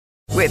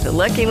With the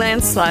Lucky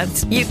Land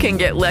Slots, you can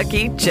get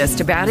lucky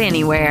just about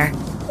anywhere.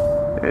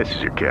 This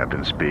is your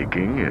captain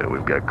speaking.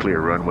 We've got clear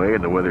runway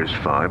and the weather's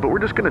fine, but we're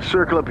just going to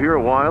circle up here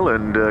a while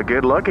and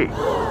get lucky.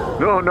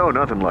 No,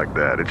 nothing like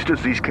that. It's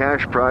just these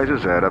cash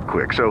prizes add up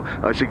quick. So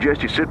I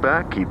suggest you sit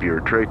back, keep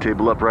your tray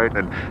table upright,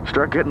 and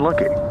start getting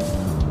lucky.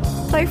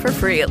 Play for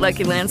free at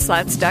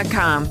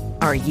LuckyLandSlots.com.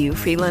 Are you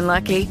feeling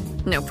lucky?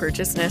 No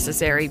purchase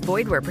necessary.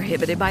 Void where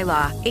prohibited by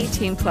law.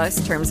 18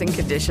 plus terms and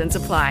conditions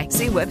apply.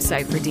 See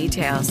website for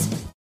details.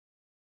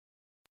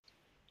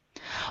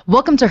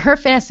 Welcome to Her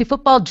Fantasy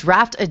Football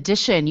Draft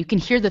Edition. You can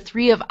hear the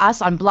three of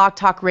us on Blog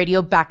Talk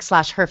Radio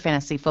 /Her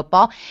Fantasy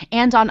Football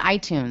and on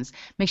iTunes.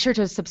 Make sure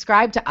to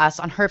subscribe to us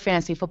on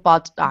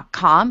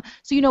HerFantasyFootball.com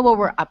so you know what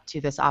we're up to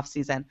this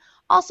offseason.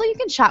 Also, you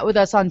can chat with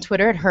us on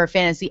Twitter at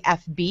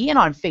HerFantasyFB and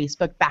on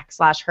Facebook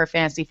 /Her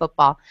Fantasy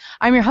Football.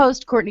 I'm your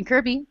host, Courtney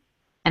Kirby.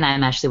 And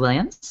I'm Ashley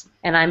Williams.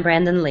 And I'm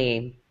Brandon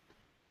Lee.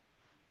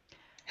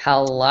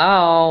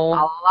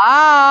 Hello.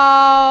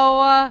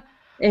 Hello.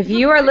 If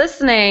you are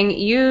listening,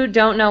 you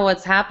don't know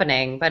what's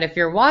happening. But if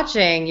you're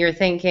watching, you're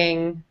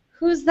thinking,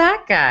 who's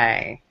that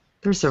guy?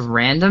 There's a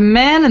random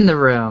man in the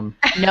room.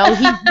 No,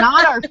 he's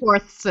not our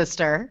fourth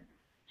sister.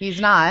 He's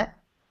not.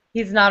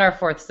 He's not our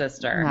fourth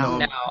sister.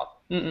 No.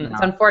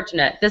 It's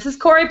unfortunate. This is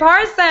Corey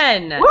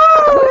Parson.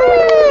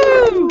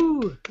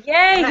 Woo!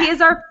 Yay, he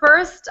is our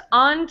first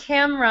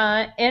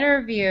on-camera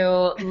interview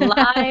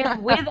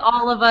live with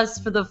all of us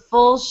for the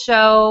full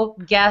show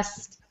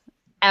guest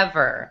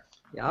ever.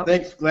 Yep.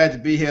 Thanks. Glad to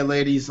be here,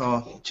 ladies.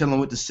 Chilling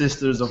with the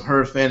sisters of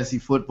Her Fantasy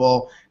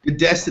Football, the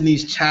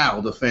Destiny's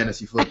Child of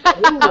fantasy football.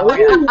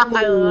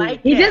 I like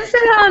it. He did say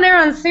that on air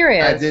on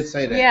Sirius. I did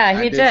say that.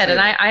 Yeah, he did, and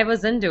I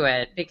was into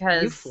it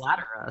because you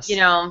flatter us. You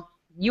know,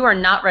 you are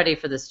not ready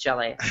for this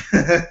jelly.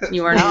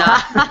 You are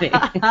not ready.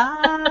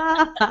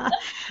 That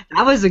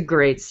was a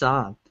great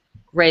song.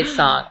 Great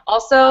song.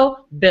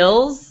 Also,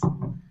 bills.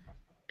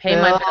 Pay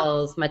my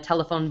bills, my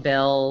telephone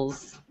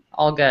bills.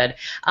 All good.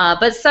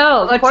 But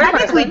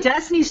technically,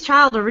 Destiny's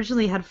Child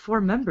originally had 4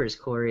 members,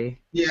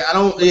 Corey. Yeah, I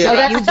don't.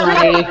 Yeah,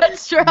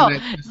 that's true.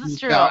 That's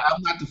true.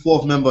 I'm not the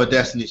 4th member of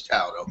Destiny's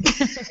Child, though.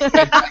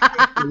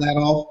 that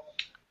off,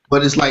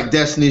 but it's like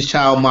Destiny's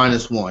Child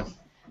 -1.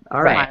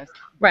 All right.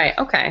 Right.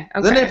 Okay.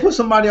 Then they put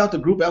somebody out the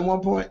group at one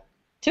point.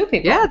 2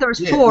 people. Yeah, there was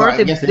 4. Well,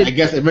 I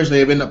guess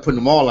eventually they ended up putting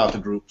them all out the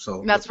group.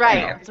 So that's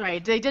right. That's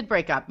right. They did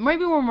break up.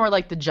 Maybe we're more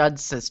like the Judd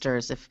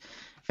sisters, if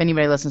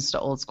anybody listens to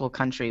old school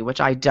country, which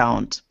I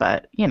don't,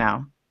 but you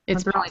know,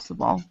 it's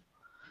possible.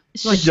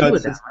 But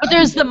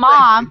there's the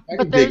mom.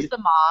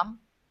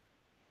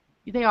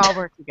 They all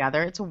work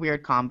together. It's a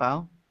weird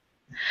combo.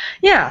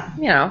 Yeah,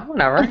 you know,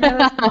 whatever.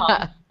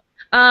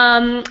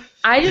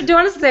 I do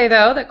want to say,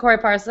 though, that Corey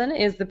Parson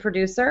is the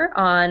producer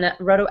on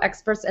Roto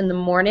Experts in the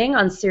Morning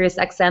on Sirius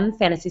XM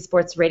Fantasy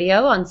Sports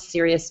Radio on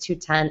Sirius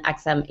 210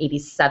 XM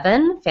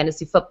 87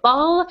 Fantasy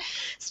Football.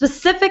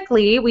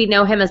 Specifically, we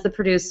know him as the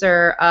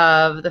producer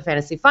of the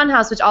Fantasy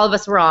Funhouse, which all of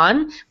us were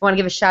on. I want to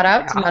give a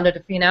shout-out to Mondo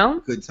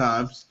DeFino. Good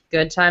times.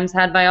 Good times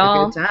had by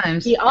all. Good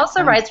times. He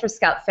also writes for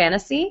Scout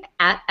Fantasy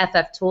at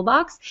FF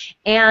Toolbox,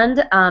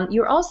 and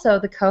you're also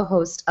the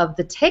co-host of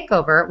The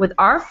Takeover with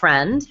our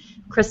friend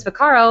Chris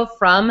Vaccaro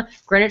from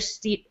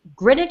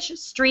Greenwich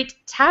Street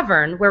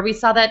Tavern, where we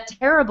saw that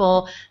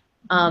terrible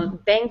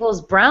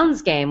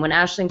Bengals-Browns game when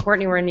Ashley and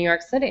Courtney were in New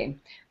York City.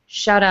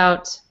 Shout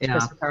out to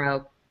Chris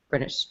Vaccaro,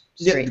 Greenwich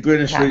Street the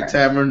Greenwich Street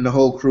Tavern, the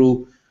whole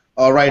crew.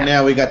 Right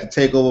now we got the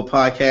Takeover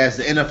podcast,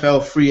 the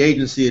NFL free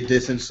agency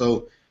edition,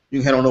 so you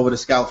can head on over to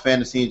Scout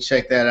Fantasy and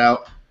check that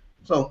out.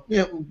 So,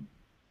 yeah,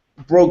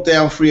 broke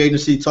down free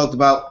agency, talked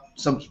about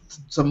some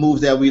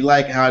moves that we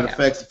like and how it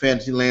affects the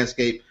fantasy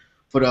landscape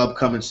for the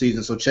upcoming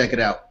season. So check it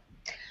out.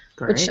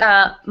 Great. Which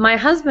my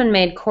husband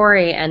made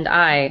Corey and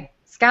I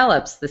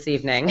scallops this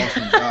evening.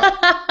 Awesome.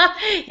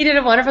 He did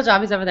a wonderful job.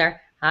 He's over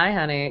there. Hi,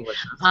 honey.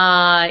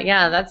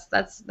 Yeah,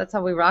 that's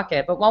how we rock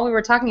it. But while we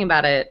were talking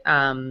about it,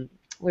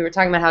 we were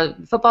talking about how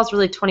football's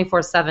really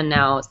 24/7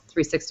 now,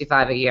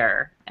 365 a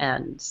year,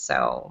 and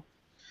so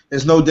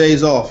there's no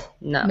days off.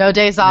 No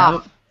days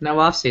off. No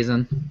off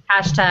season.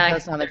 Hashtag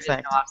there's no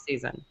off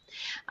season.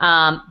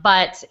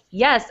 But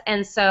yes,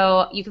 and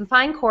so you can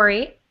find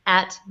Corey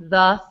at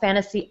the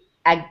Fantasy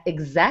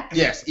Exec.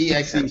 Yes,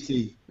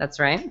 EXEC. That's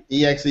right.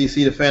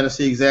 EXEC, the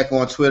Fantasy Exec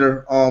on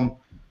Twitter. I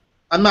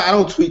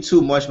don't tweet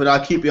too much, but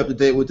I'll keep you up to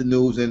date with the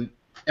news, and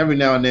every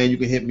now and then you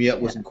can hit me up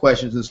with some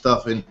questions and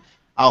stuff, and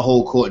I'll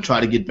hold court and try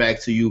to get back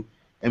to you.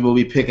 And we'll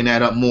be picking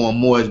that up more and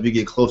more as we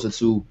get closer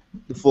to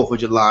the 4th of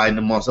July and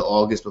the month of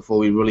August before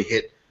we really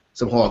hit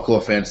some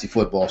hardcore fantasy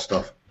football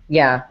stuff.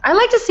 Yeah. I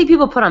like to see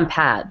people put on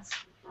pads.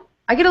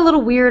 I get a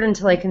little weird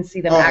until I can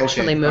see them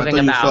actually moving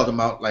about. I thought you were talking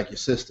about like your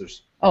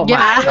sisters. Oh,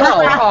 yeah.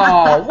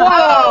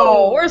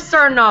 Whoa. We're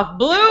starting off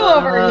blue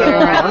over here.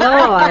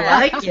 Oh,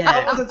 I like it.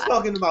 I wasn't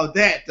talking about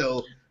that,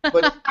 though.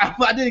 But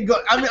I didn't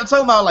go. I mean, I'm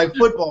talking about like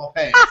football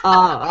pants.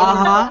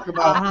 I'm talking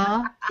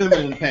about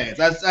feminine pants.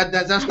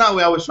 That's not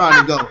where I was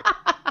trying to go.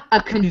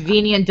 a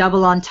convenient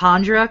double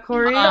entendre,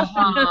 Corey. Welcome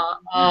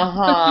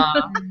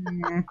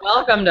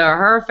to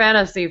Her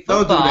Fantasy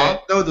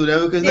Football. Don't do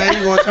that because now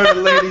you're going to turn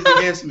the ladies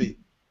against me.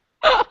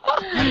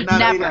 I did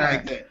not mean it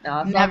like that. No,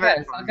 it's Never. all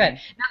good. It's all good.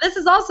 Now, this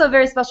is also a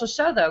very special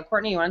show, though.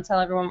 Courtney, you want to tell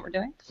everyone what we're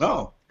doing?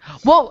 No.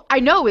 Well,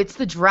 I know it's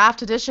the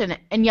draft edition,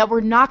 and yet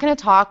we're not going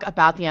to talk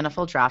about the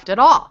NFL draft at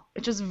all,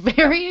 which is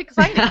very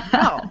exciting.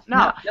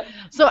 No.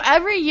 So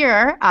every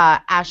year,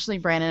 Ashley,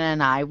 Brandon,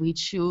 and I, we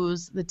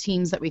choose the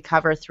teams that we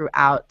cover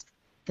throughout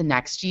the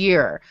next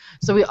year.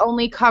 So we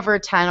only cover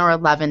 10 or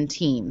 11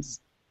 teams.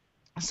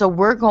 So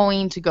we're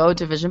going to go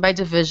division by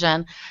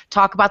division,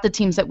 talk about the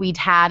teams that we'd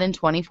had in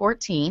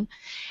 2014,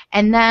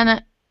 and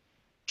then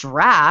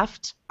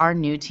draft our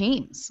new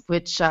teams,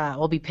 which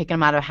we'll be picking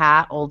them out of a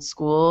hat, old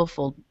school,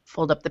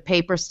 fold up the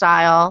paper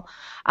style.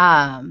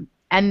 And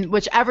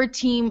whichever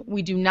team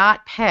we do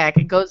not pick,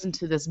 it goes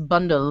into this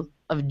bundle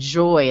of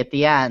joy at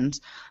the end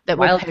that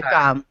we'll pick.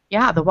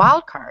 The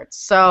wild cards.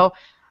 So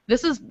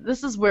this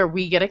is where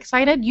we get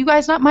excited. You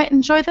guys might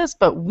enjoy this,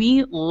 but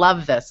we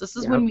love this. This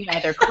is when we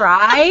either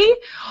cry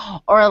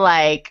or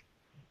like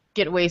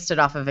get wasted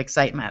off of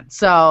excitement.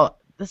 So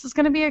this is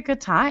going to be a good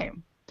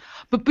time.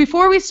 But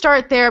before we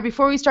start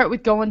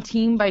with going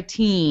team by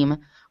team,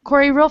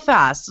 Corey, real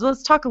fast,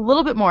 let's talk a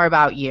little bit more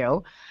about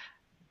you.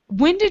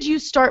 When did you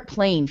start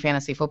playing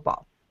fantasy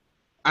football?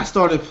 I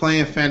started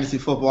playing fantasy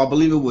football. I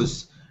believe it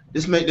was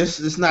it's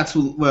not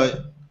too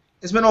well.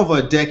 It's been over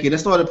a decade. I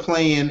started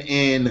playing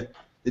in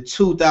the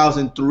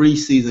 2003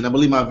 season. I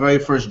believe my very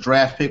first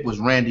draft pick was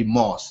Randy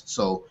Moss.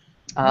 So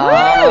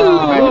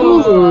Randy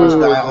was the first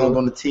guy I owned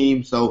on the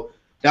team. So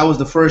that was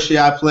the first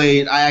year I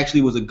played. I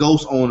actually was a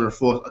ghost owner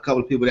for a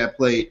couple of people that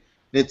played.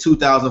 Then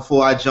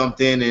 2004, I jumped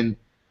in, and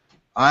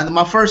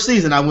my first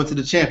season, I went to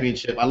the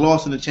championship. I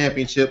lost in the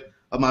championship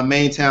of my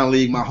main town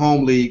league, my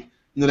home league.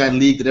 You know, that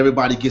league that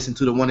everybody gets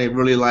into, the one they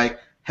really like.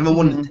 Haven't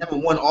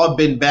won or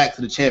been back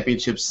to the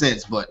championship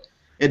since, but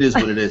it is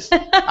what it is.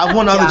 I've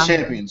won other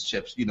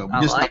championships, you know,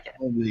 but just like the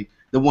home league,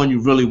 the one you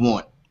really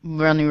want.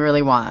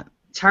 Really want.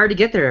 It's hard to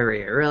get there every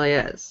year. It really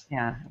is.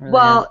 Yeah. It really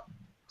Well, is.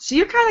 so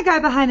you're kind of the guy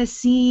behind the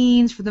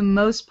scenes for the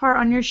most part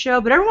on your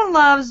show, but everyone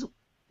loves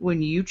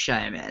when you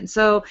chime in.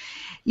 So,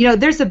 you know,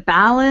 there's a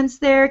balance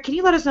there. Can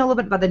you let us know a little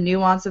bit about the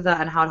nuance of that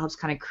and how it helps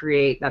kind of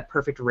create that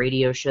perfect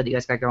radio show that you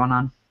guys got going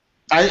on?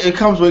 It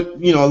comes with,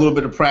 you know, a little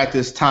bit of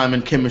practice, time,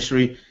 and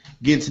chemistry,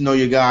 getting to know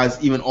your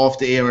guys even off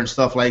the air and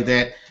stuff like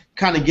that,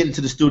 kind of getting to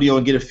the studio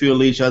and get a feel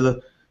of each other.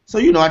 So,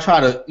 you know, I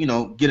try to, you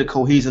know, get a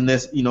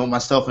cohesiveness, you know,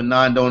 myself and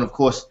Nando, and, of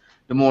course,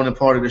 the morning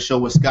part of the show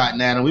with Scott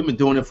and Adam. We've been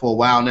doing it for a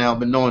while now. I've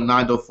been knowing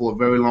Nando for a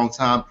very long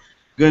time.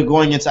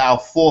 Going into our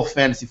fourth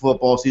fantasy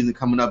football season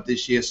coming up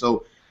this year.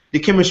 So the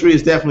chemistry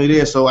is definitely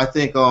there. So I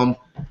think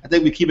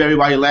we keep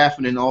everybody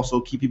laughing and also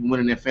keep people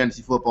winning their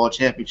fantasy football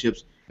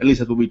championships. At least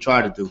that's what we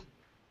try to do.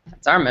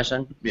 That's our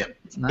mission. Yeah.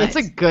 It's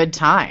a good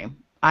time.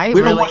 We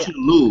don't want you to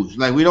lose.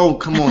 Like, we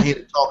don't come on here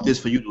to talk this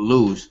for you to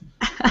lose.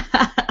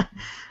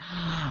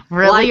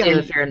 Well, I do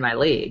if you're in my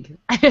league.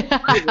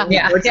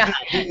 Yeah.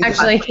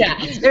 Actually,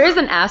 yeah. There is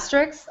an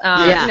asterisk.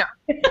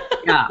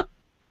 Yeah.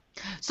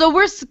 So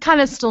we're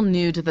kind of still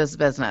new to this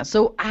business.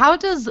 So how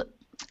does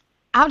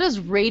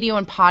radio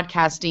and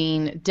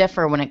podcasting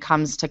differ when it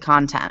comes to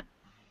content?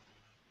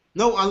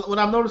 No, what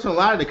I've noticed, a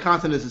lot of the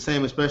content is the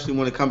same, especially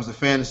when it comes to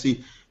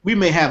fantasy. We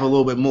may have a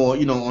little bit more,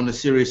 you know, on the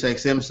Sirius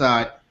XM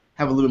side,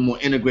 have a little bit more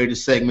integrated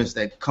segments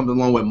that come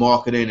along with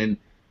marketing and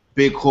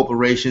big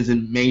corporations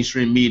and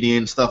mainstream media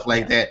and stuff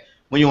like that.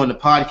 When you're on the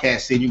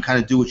podcast scene, you can kind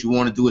of do what you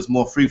want to do. It's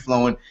more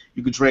free-flowing.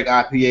 You can drink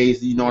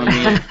IPAs, you know what I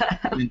mean,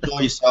 and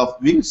enjoy yourself.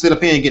 You can sit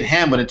up here and get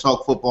hammered and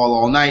talk football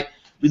all night.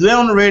 If you live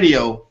on the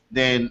radio,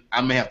 then I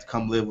may have to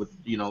come live with,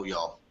 you know,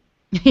 y'all.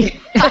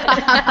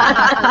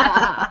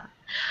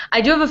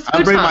 I do have a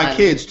futon. I bring my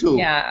kids, too.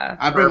 Yeah.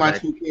 I bring my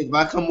two kids. If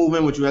I come move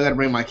in with you, I got to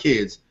bring my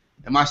kids.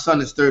 And my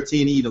son is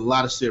 13. He eats a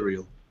lot of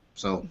cereal.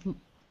 So...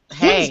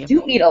 Kids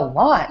do eat a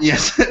lot.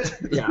 Yes.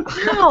 Yeah.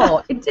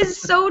 No, it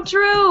is so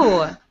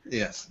true.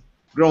 Yes.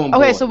 Growing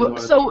Okay, boy.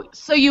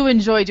 so you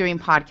enjoy doing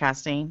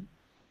podcasting?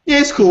 Yeah,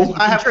 it's cool.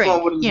 I have drink,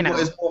 fun with it. you know.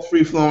 It's more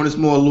free flowing. It's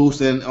more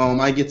loose, and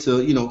I get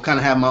to, you know, kind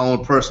of have my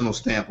own personal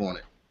stamp on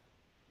it.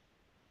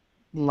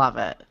 Love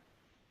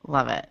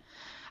it.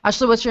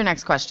 Ashley, what's your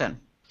next question?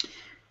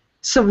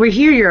 So we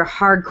hear you're a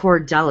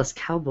hardcore Dallas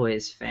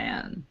Cowboys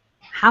fan.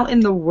 How in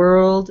the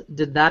world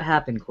did that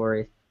happen,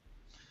 Corey?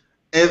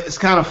 It's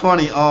kind of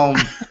funny.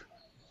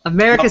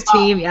 America's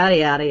team, yada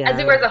yada yada. As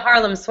he wears a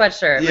Harlem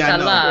sweatshirt, which I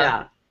love.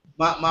 Yeah.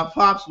 My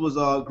pops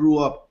grew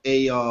up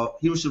he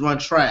used to run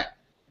track,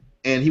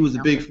 and he was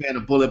a big fan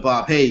of Bullet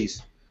Bob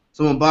Hayes.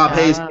 So when Bob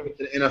Hayes came to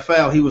the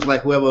NFL, he was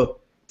like, whatever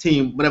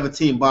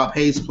team Bob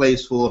Hayes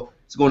plays for,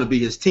 it's going to be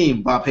his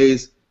team. Bob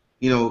Hayes,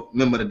 you know,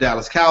 member of the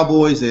Dallas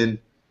Cowboys, and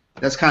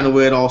that's kind of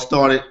where it all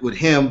started with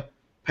him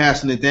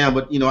passing it down.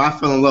 But, you know, I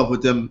fell in love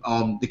with them,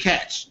 the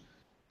catch.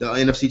 The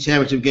NFC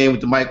Championship game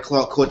with the Mike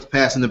Clark caught the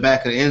pass in the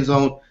back of the end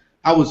zone.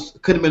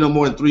 couldn't have been no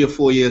more than 3 or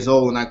 4 years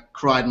old, and I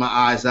cried my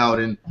eyes out,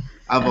 and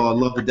I've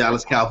loved the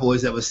Dallas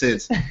Cowboys ever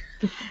since.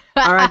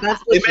 All right,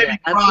 that's They legit. made me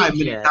That's cry many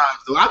legit. times,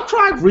 though. I've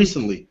cried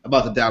recently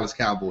about the Dallas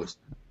Cowboys,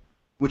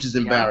 which is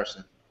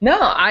embarrassing. No,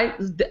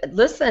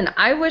 listen.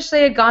 I wish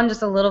they had gone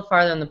just a little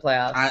farther in the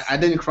playoffs. I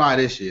didn't cry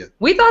this year.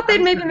 We thought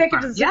they'd maybe make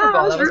it to the Super Yeah,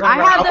 Bowl. That was one I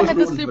of our- had them was at the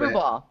rooting for Super that.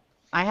 Bowl.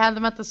 I had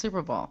them at the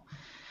Super Bowl.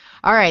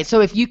 All right, so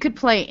if you could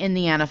play in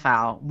the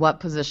NFL, what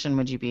position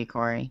would you be,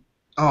 Corey?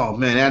 Oh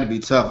man, that'd be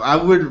tough. I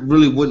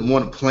really wouldn't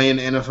want to play in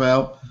the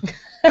NFL.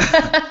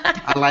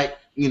 I like,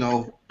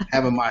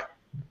 having my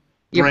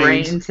Your brain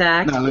brains.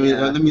 intact.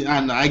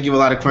 No, I give a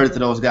lot of credit to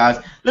those guys.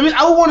 I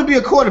would want to be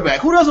a quarterback.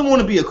 Who doesn't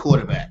want to be a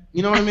quarterback?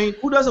 You know what I mean?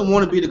 Who doesn't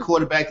want to be the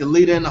quarterback, the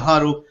leader in the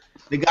huddle,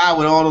 the guy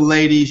with all the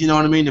ladies, you know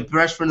what I mean? The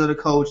best friend of the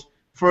coach,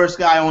 first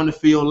guy on the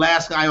field,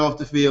 last guy off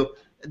the field.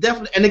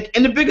 Definitely,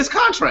 and the biggest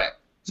contract.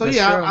 So That's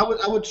yeah, true.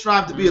 I would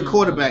strive to be a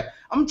quarterback.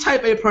 I'm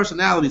type A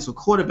personality, so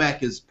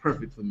quarterback is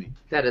perfect for me.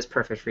 That is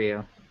perfect for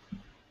you.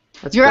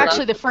 That's You're great.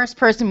 actually the first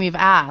person we've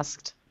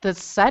asked that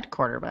said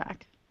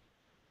quarterback.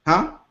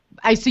 Huh?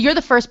 So you're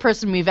the first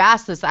person we've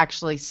asked that's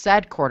actually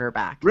said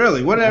quarterback.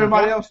 Really? What did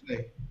everybody else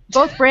say?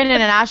 Both Brandon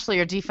and Ashley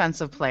are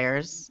defensive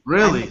players.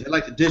 Really? They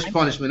like to dish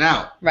punishment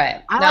out.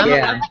 Right. I No,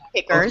 like, I'm- I like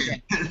kickers.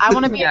 Okay. I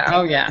want to be. Yeah.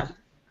 Oh yeah.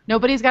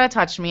 Nobody's got to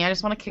touch me. I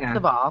just want to kick Yeah. the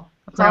ball.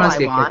 That's I all want to I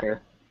be a want.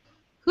 kicker.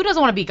 Who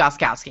doesn't want to be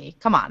Goskowski?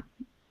 Come on.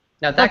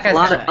 No, that guy's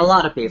A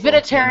lot of people.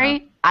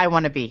 Vinatieri, I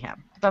want to be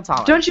him. That's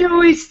all. Don't you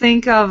always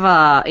think of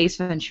Ace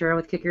Ventura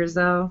with kickers,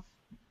 though?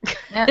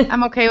 Yeah,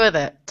 I'm okay with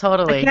it. I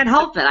Totally. can't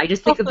help it. I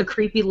just think of the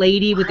creepy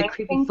lady with the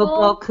creepy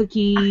football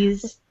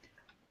cookies.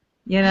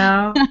 You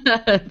know?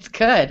 It's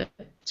good.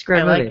 It's a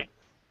great I like movie. it.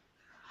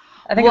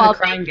 I think Well, of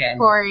the crime game.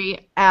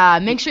 Corey,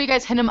 make sure you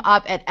guys hit him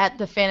up at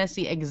the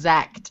Fantasy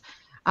Exact.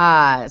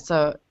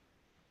 So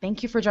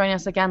thank you for joining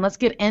us again. Let's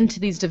get into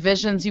these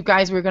divisions. You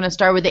guys, we're going to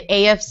start with the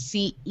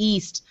AFC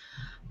East.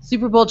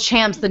 Super Bowl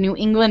champs, the New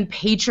England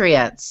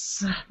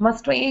Patriots.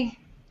 Must we?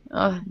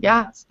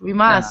 Yeah, we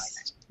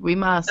must. We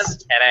must.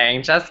 Just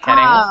kidding. Just kidding.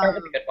 We'll start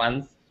with the good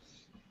ones.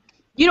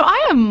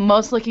 I am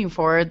most looking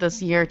forward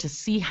this year to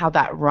see how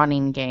that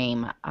running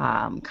game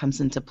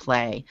comes into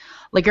play.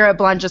 LeGarrette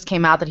Blount just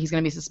came out that he's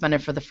going to be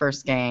suspended for the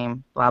first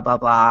game, blah, blah,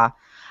 blah.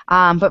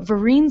 But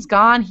Vereen's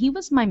gone. He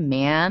was my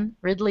man.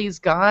 Ridley's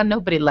gone.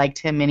 Nobody liked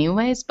him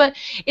anyways. But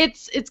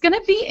it's going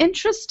to be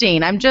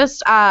interesting. I'm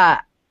just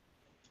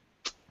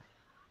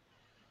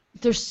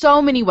there's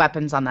so many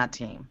weapons on that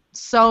team.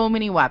 So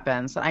many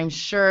weapons. I'm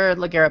sure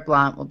LeGarrette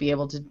Blount will be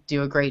able to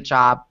do a great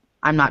job.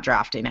 I'm not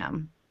drafting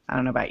him. I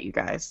don't know about you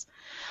guys.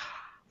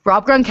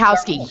 Rob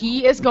Gronkowski,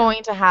 he is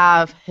going to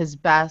have his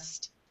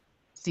best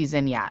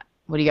season yet.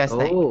 What do you guys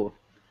think? Oh,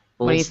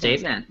 What do bold you think?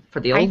 statement for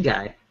the old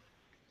guy.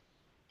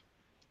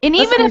 And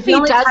even Listen, if he's the he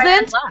only tight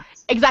end doesn't, left.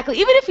 exactly,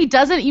 even if he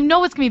doesn't, you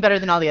know it's going to be better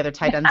than all the other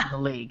tight ends in the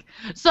league.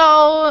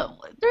 So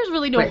there's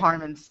really no Wait.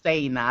 harm in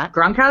saying that.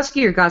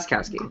 Gronkowski or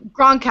Goskowski?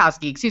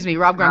 Gronkowski, excuse me,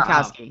 Rob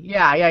Gronkowski.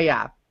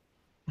 Yeah.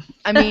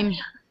 I mean,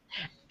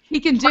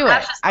 he can do it.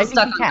 Ash is I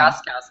still think he stuck on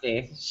can.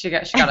 Goskowski. She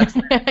got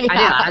excited. I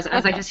Yeah. know.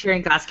 As I just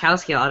hearing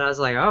Goskowski, I was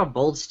like, oh,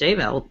 bold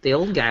statement. The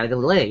old guy with the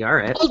leg. All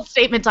right. Bold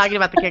statement talking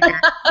about the kicker.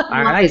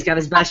 All right. He's got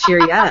his best year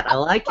yet. I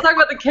like We'll it. talk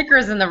about the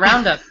kickers in the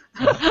roundup.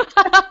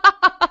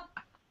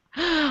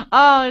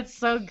 Oh, it's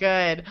so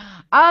good. And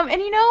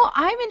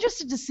I'm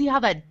interested to see how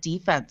that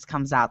defense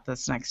comes out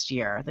this next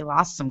year. They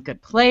lost some good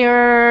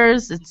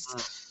players.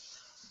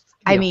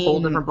 I A mean,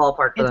 whole different ballpark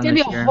for it's them going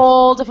to this be a year.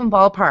 whole different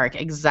ballpark.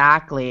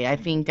 Exactly. I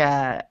think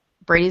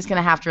Brady's going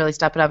to have to really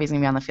step it up. He's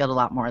going to be on the field a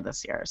lot more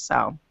this year.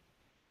 So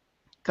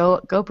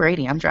go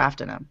Brady. I'm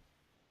drafting him.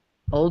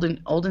 Old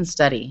and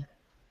steady.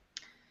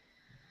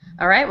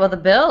 All right, well, the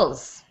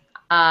Bills.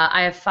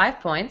 I have 5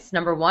 points.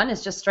 Number 1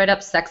 is just straight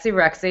up sexy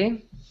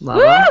Rexy. Love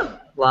them.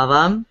 Love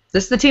them.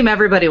 This is the team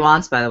everybody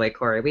wants, by the way,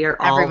 Corey. We are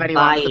all Everybody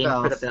wants the vying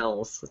for Bills. the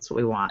Bills. That's what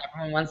we want.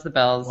 Everyone wants the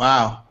Bills.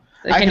 Wow.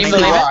 Can you see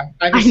believe it? why.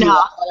 I can I see know. a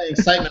lot of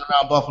excitement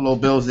around Buffalo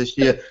Bills this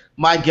year.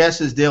 My guess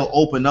is they'll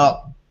open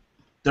up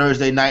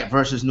Thursday night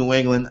versus New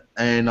England,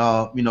 and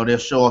they'll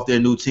show off their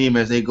new team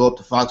as they go up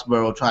to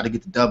Foxborough, try to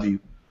get the W.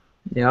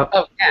 Yep.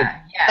 Oh,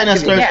 yeah. And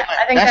that's Thursday Yeah, night.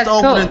 I think That's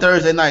that's the opening cool.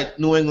 Thursday night,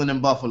 New England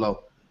and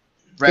Buffalo.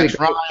 Rex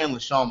Pretty Ryan,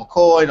 LaShawn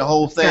McCoy, the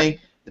whole thing.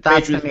 The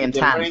That's going Patriots to be get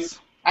their ring. intense.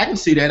 I can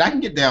see that. I can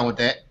get down with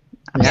that.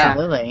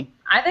 Absolutely.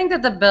 I think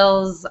that the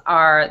Bills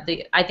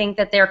I think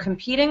that they're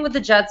competing with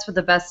the Jets for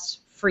the best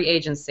free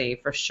agency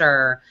for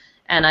sure.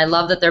 And I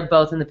love that they're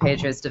both in the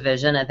Patriots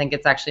division. I think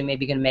it's actually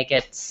maybe going to make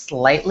it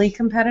slightly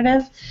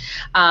competitive.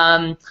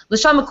 LaShawn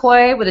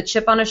McCoy with a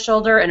chip on his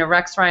shoulder and a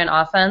Rex Ryan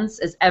offense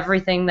is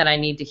everything that I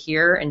need to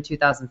hear in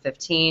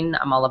 2015.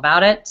 I'm all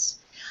about it.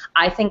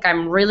 I think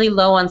I'm really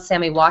low on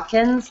Sammy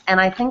Watkins, and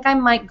I think I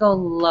might go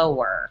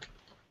lower.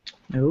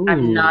 Ooh.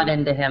 I'm not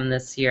into him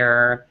this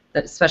year,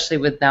 especially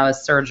with now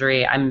his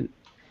surgery. I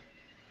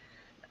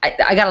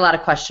got a lot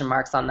of question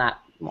marks on that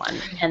one.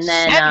 And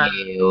then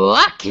Sammy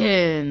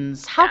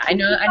Watkins. How I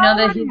know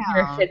that he's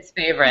your kid's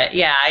favorite.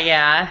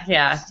 Yeah.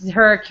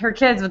 Her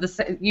kids with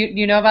the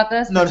you know about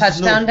this? No, The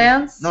touchdown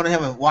dance? No, they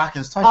haven't.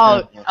 Watkins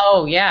touchdown.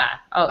 Oh yeah.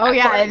 Oh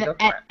yeah,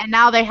 and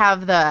now they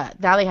have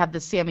the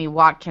Sammy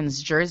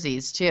Watkins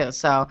jerseys too.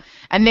 So,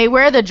 and they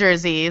wear the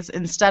jerseys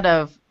instead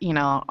of, you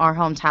know, our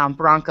hometown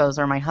Broncos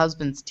or my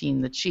husband's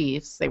team, the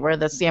Chiefs. They wear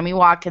the Sammy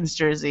Watkins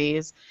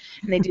jerseys,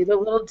 and they do the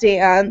little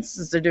dance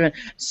as they're doing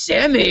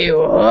Sammy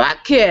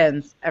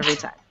Watkins every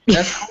time.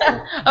 That's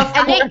cool.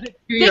 And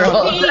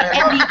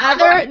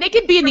they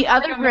could be in the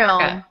other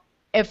room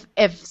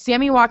if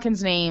Sammy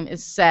Watkins' name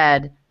is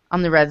said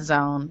on the red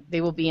zone.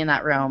 They will be in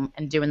that room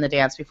and doing the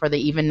dance before they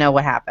even know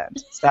what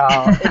happened. So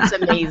it's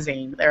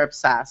amazing. They're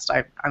obsessed.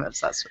 I'm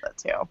obsessed with it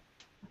too.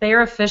 They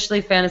are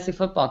officially fantasy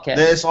football kids.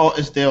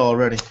 It's there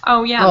already.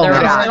 Oh yeah, Oh, they're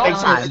yeah. big Big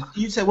time.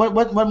 You said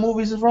what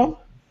movies is from?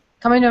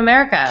 Coming to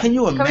America. Can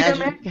you Coming to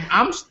imagine? America.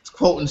 I'm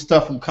quoting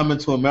stuff from Coming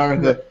to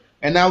America,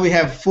 and now we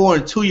have 4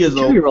 and 2 years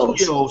old,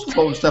 2-year-olds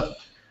quoting stuff.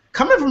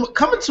 Coming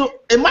to,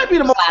 it might be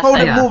the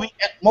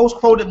most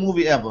quoted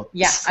movie ever.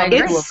 Yeah, I agree.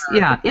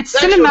 It's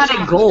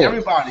cinematic gold.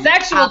 Everybody.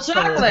 Sexual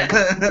chocolate.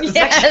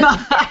 Yes.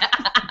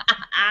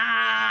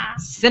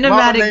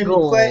 Cinematic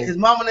gold. His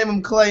mama named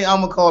him Clay.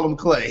 I'm gonna call him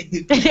Clay.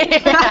 They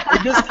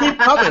just keep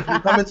coming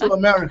from Coming to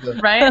America.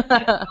 Right?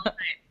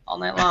 All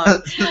night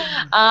long.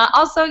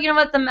 Also, you know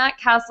what? The Matt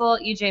Castle,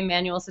 EJ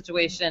Manuel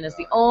situation is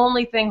the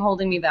only thing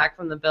holding me back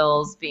from the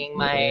Bills being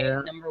my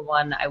number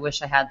one. I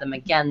wish I had them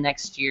again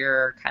next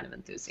year kind of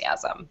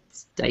enthusiasm.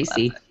 It's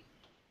dicey.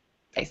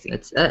 Dicey.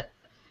 That's it.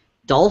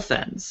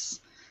 Dolphins.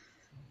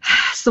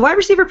 So the wide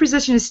receiver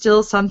position is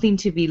still something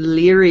to be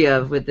leery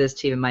of with this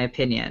team, in my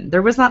opinion.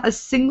 There was not a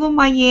single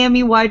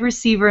Miami wide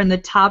receiver in the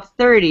top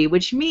 30,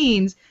 which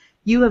means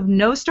you have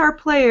no star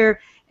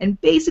player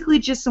and basically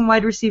just some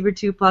wide receiver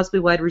 2, possibly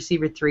wide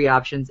receiver 3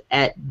 options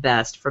at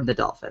best from the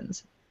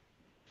Dolphins.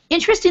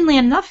 Interestingly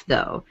enough,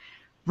 though,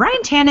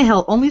 Ryan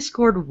Tannehill only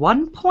scored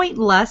 1 point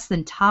less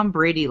than Tom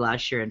Brady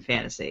last year in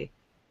fantasy.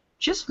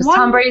 Just one.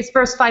 Tom Brady's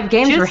first 5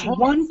 games were Just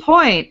 1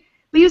 point.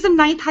 But he was the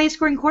 9th highest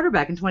scoring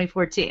quarterback in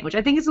 2014, which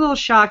I think is a little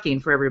shocking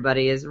for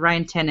everybody, as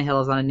Ryan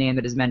Tannehill is on a name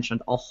that is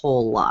mentioned a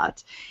whole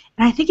lot.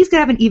 And I think he's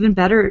going to have an even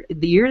better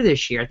year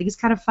this year. I think he's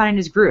kind of finding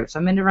his groove, so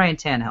I'm into Ryan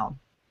Tannehill.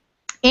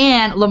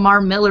 And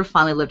Lamar Miller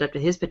finally lived up to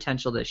his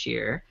potential this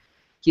year.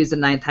 He was the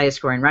 9th highest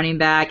scoring running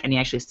back, and he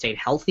actually stayed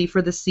healthy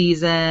for the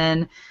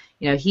season.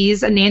 You know,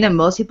 he's a name that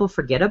most people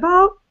forget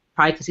about,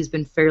 probably because he's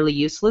been fairly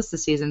useless the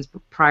seasons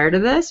prior to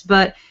this,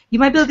 but you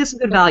might be able to get some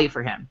good value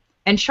for him.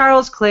 And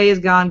Charles Clay is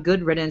gone.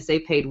 Good riddance. They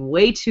paid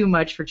way too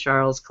much for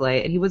Charles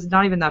Clay, and he was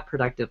not even that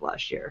productive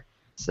last year.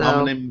 So I'm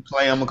gonna name him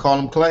Clay. I'm gonna call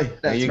him Clay.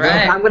 There you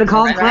right. go. I'm gonna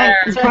call him Clay. There.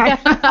 That's right.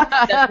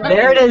 That's right.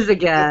 There it is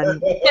again.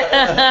 We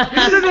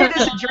should have made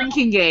this a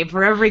drinking game.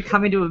 For every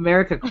Coming to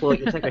America quote,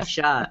 you take a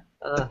shot.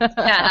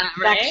 Yeah,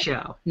 right?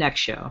 Next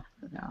show.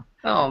 No.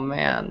 Oh,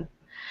 man.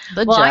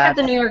 The Well, I got Jets.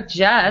 the New York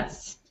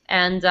Jets,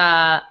 and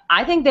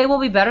I think they will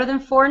be better than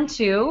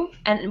 4-2,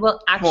 and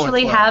will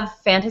actually 4-12. have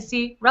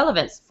fantasy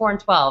relevance.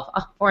 4-12,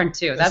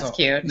 4-2. That's all.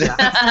 cute. Yeah.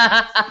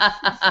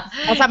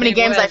 That's how many They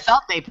games I would.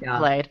 felt they Yeah.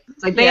 played.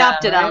 It's like they Yeah,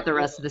 opted right? out the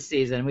rest of the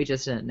season. We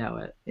just didn't know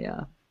it.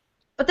 Yeah.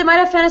 But they might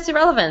have fantasy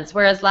relevance,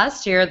 whereas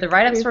last year the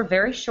write-ups were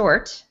very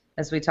short,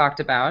 as we talked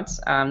about.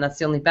 That's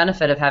the only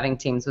benefit of having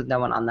teams with no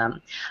one on them.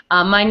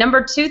 My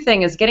number 2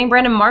 thing is getting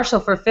Brandon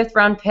Marshall for a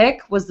 5th-round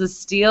pick was the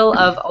steal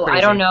of,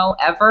 I don't know,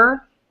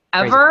 ever.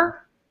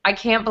 I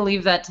can't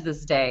believe that to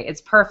this day. It's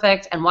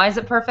perfect. And why is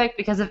it perfect?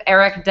 Because of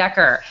Eric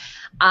Decker.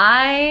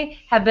 I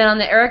have been on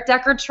the Eric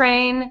Decker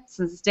train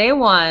since day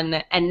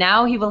one, and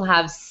now he will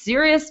have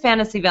serious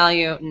fantasy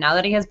value now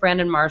that he has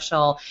Brandon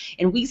Marshall.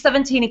 In Week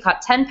 17, he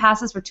caught 10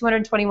 passes for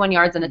 221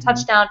 yards and a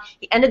touchdown.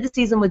 He ended the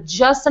season with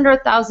just under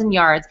 1,000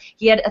 yards.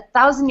 He had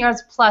 1,000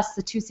 yards plus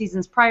the 2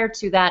 seasons prior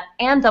to that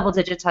and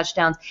double-digit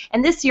touchdowns.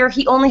 And this year,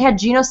 he only had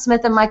Geno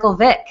Smith and Michael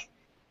Vick,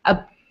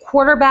 a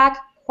quarterback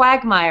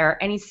quagmire,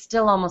 and he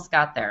still almost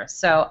got there.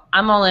 So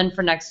I'm all in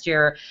for next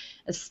year,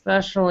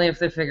 especially if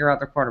they figure out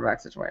their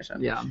quarterback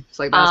situation. Yeah. It's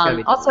like that's gotta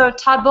be Also,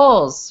 Todd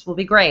Bowles will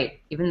be great,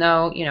 even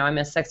though, I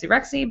miss Sexy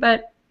Rexy,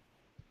 but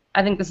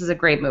I think this is a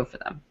great move for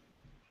them.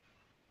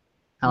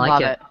 I like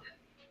Love it.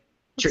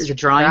 it. Is it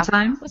drawing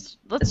time? Let's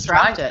It's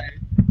draft drawing it.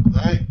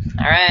 All right.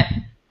 All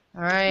right.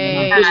 All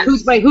right.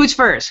 Who's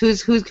first?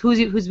 Who's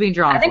being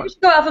drawn I think for? we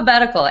should go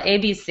alphabetical, A,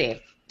 B,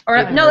 C.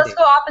 Or, no, let's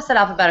go opposite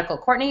alphabetical.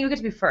 Courtney, you get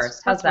to be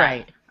first. How's That's that?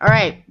 right. All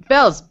right.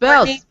 Bills.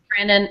 Courtney,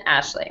 Brandon,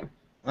 Ashley.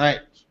 All right.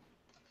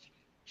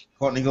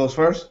 Courtney goes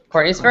first.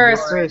 Courtney's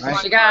first. First.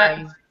 What you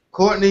got?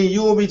 Courtney,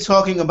 you will be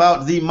talking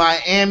about the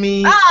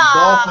Miami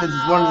Dolphins,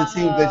 is one of the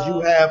teams that you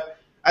have.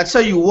 I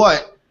tell you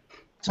what,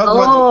 talk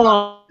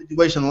about the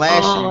situation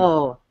last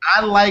year.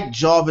 I like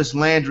Jarvis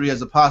Landry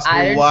as a possible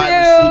I do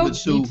wide Me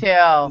receiver too.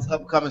 this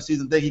upcoming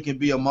season. I think he can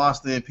be a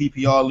monster in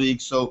PPR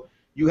league. So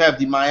you have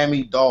the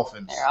Miami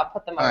Dolphins. Here, I'll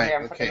put them over All right, here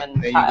and okay, put them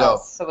in there you go.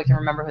 piles so we can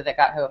remember who they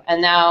got who.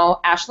 And now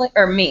Ashley,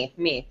 or me.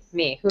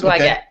 Who do I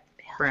Okay. get?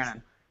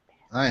 Brandon.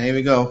 All right, here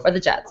we go. Or the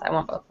Jets. I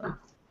want both of them.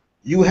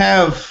 you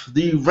have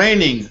the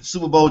reigning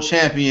Super Bowl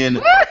champion,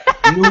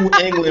 New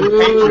England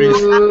Patriots.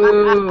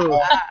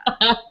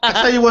 I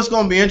tell you what's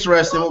going to be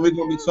interesting, what we're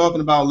going to be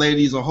talking about,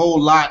 ladies, a whole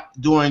lot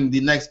during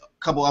the next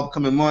couple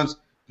upcoming months.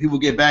 People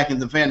get back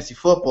into fantasy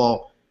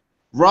football.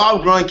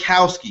 Rob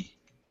Gronkowski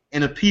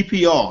in a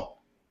PPR,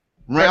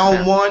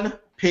 round 1,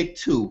 pick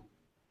 2.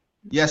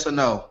 Yes or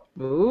no?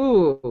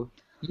 Ooh.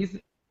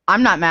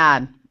 I'm not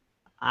mad.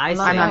 I'm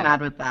not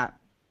mad with that.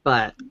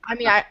 But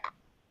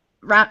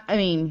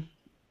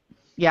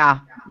yeah.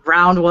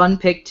 Round 1,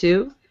 pick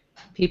 2,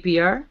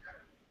 PPR.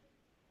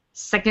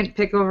 Second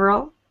pick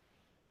overall.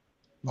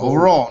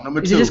 Overall,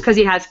 number 2. Is it just because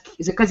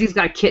is it because he's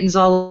got kittens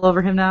all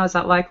over him now? Is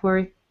that why,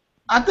 Corey?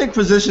 I think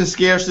position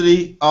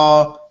scarcity.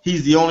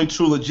 He's the only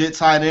true legit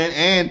tight end,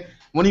 and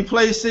when he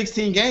plays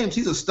 16 games,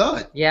 he's a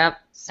stud. Yep.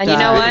 And you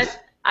know what?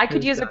 I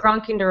could use a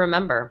Gronking to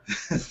remember.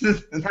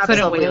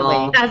 Absolutely.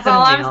 That's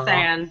all I'm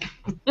saying.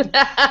 You're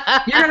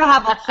gonna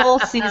have a whole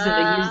season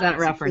to use that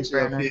reference,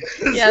 Ronan.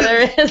 Yeah,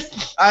 there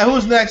is. All right,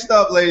 who's next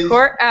up, ladies?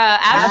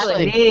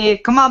 Ashley. Hey,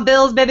 come on,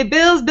 Bills, baby,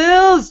 Bills.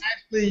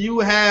 Actually, you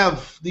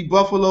have the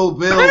Buffalo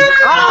Bills.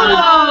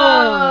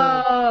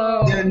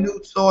 Their new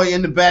toy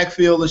in the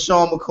backfield,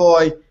 LaShawn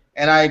McCoy.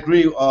 And I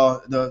agree,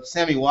 the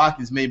Sammy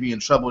Watkins may be in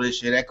trouble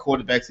this year. That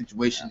quarterback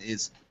situation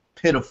is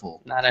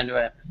pitiful. Not into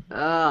it.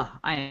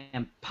 I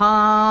am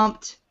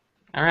pumped.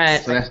 All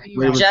right. So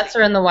Jets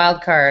are in the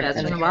wild card. I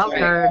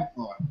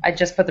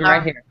just put them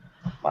right here.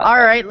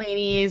 All right,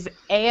 ladies.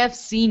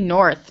 AFC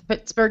North,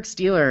 Pittsburgh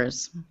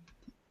Steelers.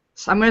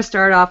 So I'm going to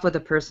start off with the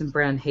person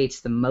Brandon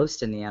hates the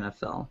most in the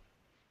NFL.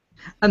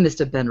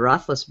 Mr. Ben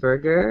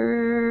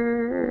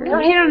Roethlisberger. I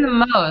don't hate him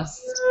the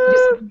most. He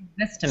just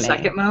exists to me.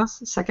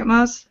 Second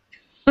most?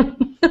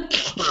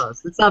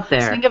 Close. It's up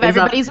there. Think of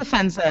everybody's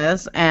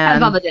offenses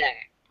and on the day.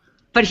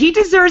 But he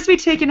deserves to be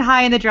taken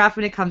high in the draft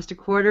when it comes to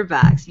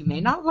quarterbacks. You may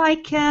not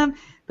like him,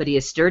 but he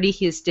is sturdy,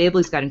 he is stable,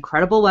 he's got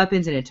incredible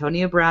weapons in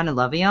Antonio Brown and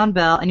Le'Veon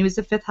Bell, and he was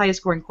the 5th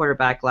highest scoring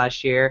quarterback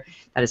last year.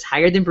 That is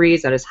higher than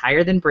Breeze, that is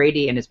higher than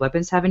Brady, and his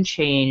weapons haven't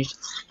changed.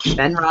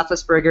 Ben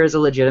Roethlisberger is a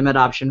legitimate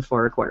option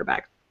for a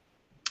quarterback.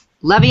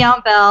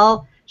 Le'Veon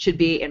Bell should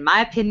be, in my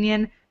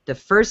opinion, the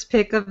first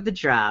pick of the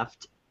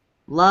draft.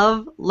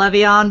 Love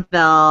Le'Veon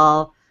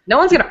Bell. No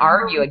one's going to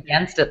argue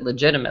against it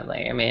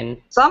legitimately. I mean,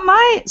 some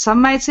might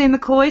say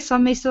McCoy.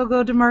 Some may still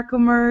go DeMarco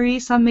Murray.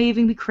 Some may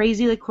even be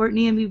crazy like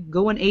Courtney and be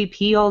going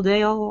AP all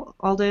day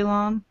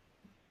long.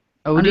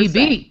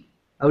 ODB.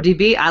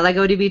 I like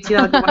ODB too.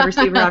 I like the wide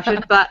receiver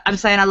option. But I'm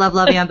saying I love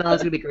Le'Veon Bell.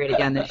 He's going to be great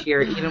again this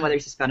year, even whether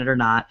he's suspended or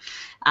not.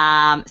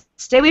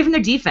 Stay away from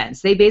their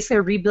defense. They basically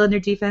are rebuilding their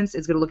defense.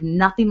 It's going to look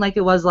nothing like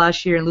it was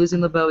last year, and losing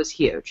LeBeau is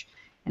huge.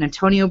 And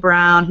Antonio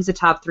Brown, he's a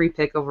top 3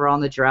 pick overall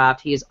in the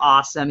draft. He is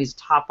awesome. He's a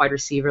top wide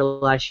receiver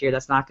last year.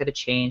 That's not going to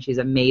change. He's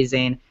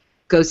amazing.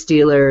 Go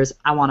Steelers.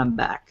 I want him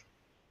back.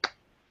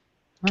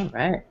 All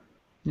right.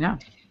 Yeah.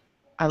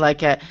 I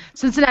like it.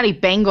 Cincinnati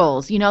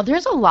Bengals. You know,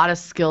 there's a lot of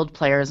skilled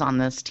players on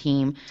this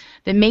team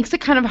that makes it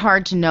kind of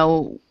hard to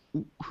know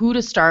who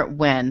to start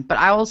when. But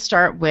I will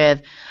start with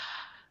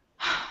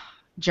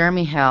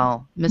Jeremy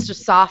Hill, Mr.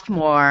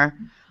 Sophomore.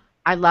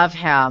 I love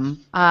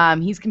him.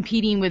 He's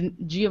competing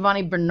with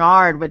Giovanni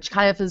Bernard, which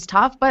kind of is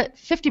tough, but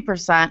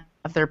 50%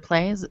 of their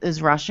plays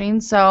is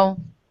rushing, so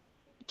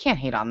can't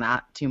hate on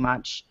that too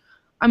much.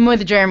 I'm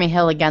with Jeremy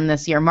Hill again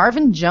this year.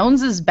 Marvin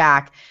Jones is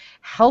back,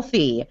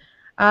 healthy.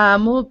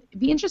 We'll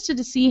be interested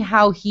to see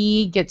how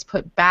he gets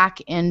put back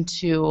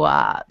into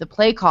the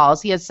play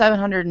calls. He has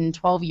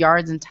 712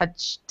 yards and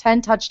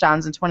 10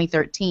 touchdowns in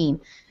 2013.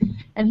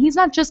 And he's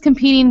not just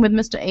competing with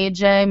Mr.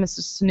 AJ,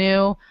 Mr.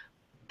 Sanu.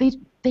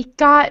 They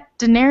got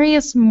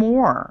Denarius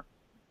Moore.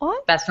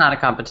 What? That's not a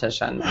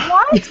competition.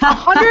 What?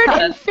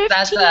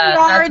 115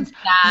 yards,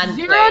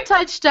 0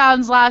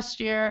 touchdowns last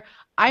year.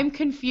 I'm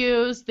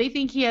confused. They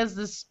think he has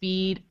the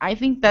speed. I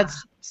think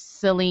that's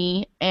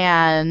silly.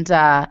 And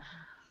although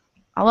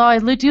I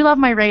do love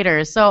my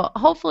Raiders, so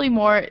hopefully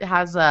Moore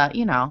has a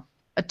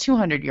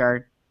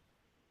 200-yard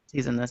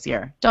season this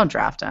year. Don't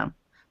draft him.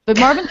 But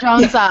Marvin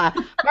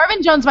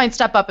Jones, might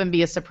step up and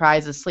be a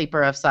surprise, a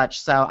sleeper of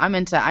such. So I'm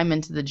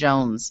into the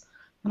Jones.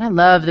 And I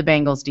love the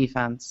Bengals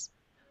defense.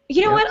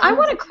 You know what? I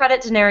want to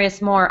credit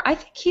Denarius Moore. I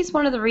think he's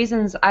one of the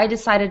reasons I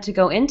decided to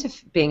go into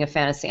being a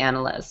fantasy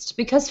analyst.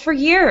 Because for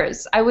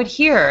years, I would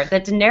hear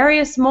that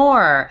Denarius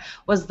Moore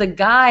was the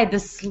guy, the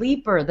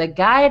sleeper, the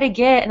guy to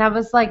get. And I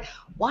was like,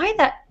 why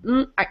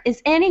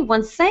is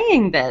anyone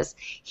saying this?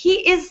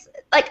 He is,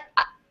 like,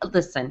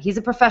 listen, he's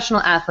a professional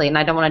athlete, and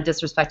I don't want to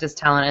disrespect his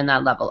talent in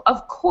that level.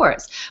 Of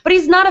course. But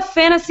he's not a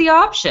fantasy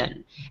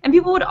option. And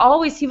people would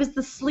he was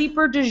the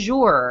sleeper du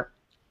jour.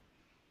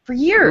 For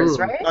years,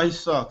 right? Oh, he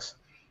sucks.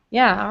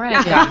 Yeah, all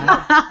right.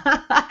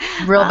 Yeah.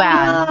 Real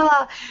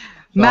bad.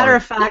 Matter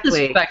of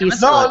factly. I'm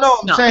saying I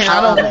don't know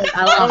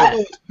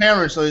his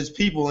parents or his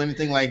people or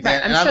anything like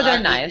that. Right, I'm sure they're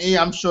nice. Yeah,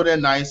 I'm sure they're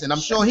nice, and I'm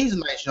sure he's a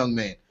nice young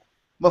man.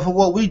 But for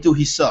what we do,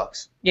 he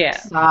sucks. Yeah.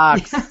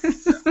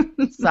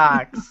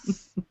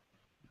 Sucks.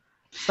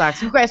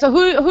 Okay, so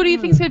who do you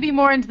think is going to be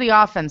more into the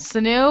offense,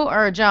 Sanu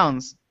or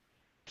Jones?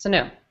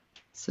 Sanu.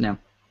 Sanu.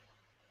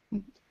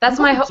 That's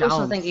my Jones.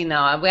 wishful thinking,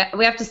 though.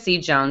 We have to see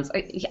Jones.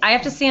 I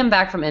have to see him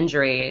back from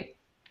injury.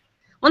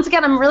 Once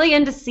again, I'm really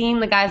into seeing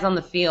the guys on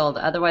the field.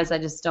 Otherwise, I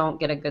just don't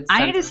get a good sense.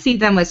 I need to see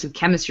them with some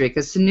chemistry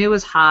because Sanu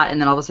was hot,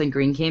 and then all of a sudden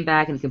Green came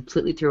back and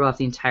completely threw off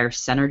the entire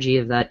synergy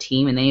of that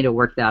team, and they need to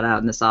work that out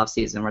in this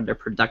offseason where they're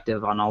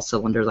productive on all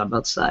cylinders on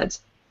both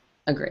sides.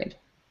 Agreed.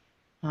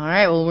 All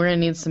right, well, we're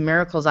going to need some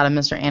miracles out of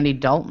Mr. Andy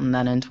Dalton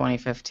then in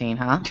 2015,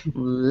 huh?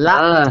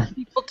 Lots of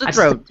people to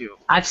throw to.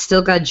 I've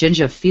still got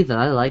ginger fever.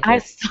 I like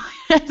it.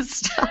 Oh,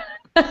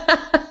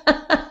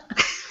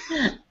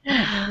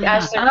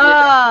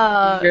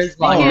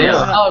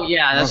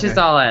 yeah, she's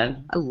all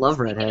in. I love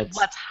redheads.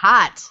 What's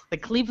hot? The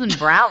Cleveland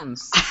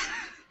Browns.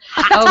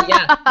 Oh,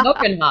 yeah,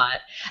 smoking hot.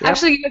 Yep.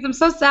 Actually, you guys, I'm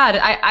so sad.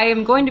 I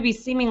am going to be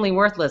seemingly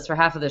worthless for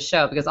half of the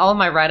show because all of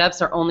my write-ups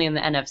are only in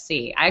the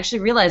NFC. I actually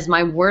realized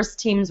my worst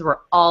teams were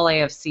all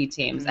AFC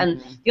teams,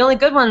 and the only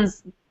good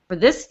ones for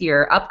this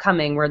year,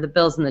 upcoming, were the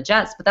Bills and the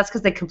Jets, but that's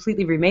because they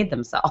completely remade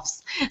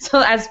themselves.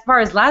 So as far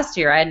as last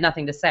year, I had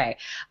nothing to say.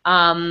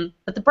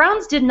 But the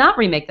Browns did not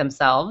remake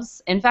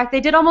themselves. In fact, they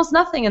did almost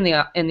nothing in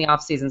the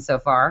offseason so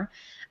far,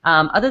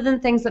 other than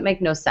things that make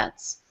no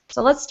sense.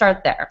 So let's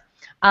start there.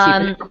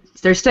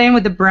 They're staying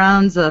with the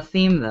Browns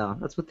theme, though.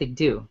 That's what they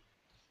do.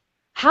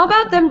 How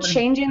about them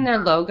changing their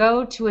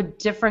logo to a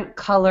different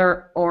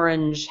color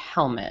orange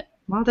helmet?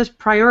 Well, there's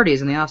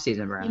priorities in the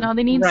offseason, Brian. You know,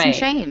 they need some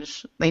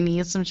change. They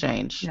need some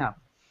change. Yeah.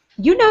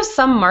 You know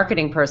some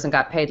marketing person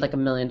got paid like $1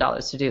 million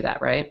to do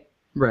that, right?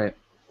 Right.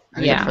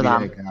 Yeah. For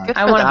them.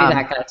 I want to be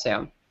that guy,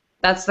 too.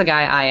 That's the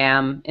guy I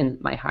am in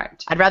my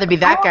heart. I'd rather be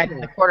that guy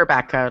than the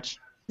quarterback coach.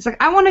 It's like,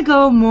 I want to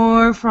go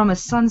more from a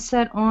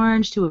sunset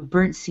orange to a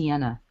burnt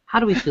sienna. How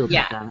do we feel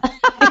about that?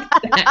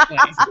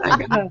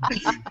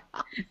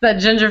 That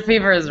ginger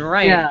fever is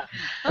right. Yeah.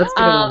 Let's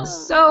go.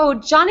 So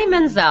Johnny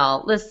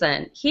Manziel,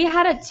 listen, he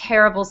had a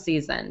terrible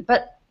season,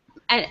 but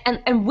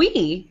and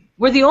we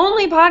were the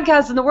only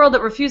podcast in the world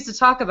that refused to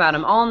talk about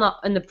him. All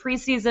in the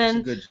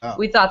preseason, Good job.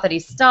 we thought that he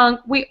stunk.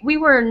 We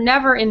were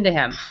never into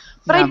him.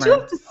 But I do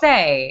have to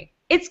say,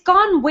 it's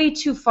gone way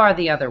too far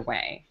the other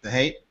way. The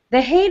hate? The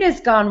hate has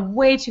gone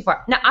way too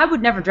far. Now, I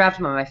would never draft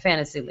him on my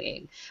fantasy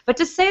league, but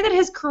to say that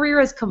his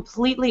career is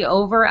completely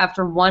over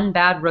after one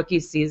bad rookie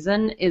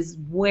season is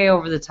way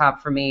over the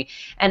top for me.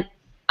 And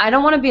I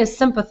don't want to be a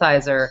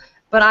sympathizer,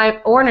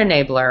 or an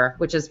enabler,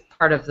 which is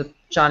part of the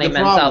Johnny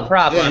Manziel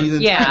problem.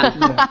 Yeah.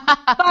 But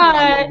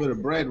a little bit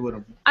of bread with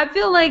him. I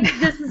feel like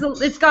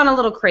it's gone a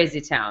little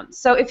crazy town.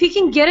 So if he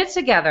can get it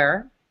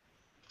together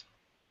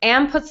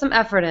and put some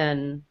effort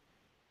in,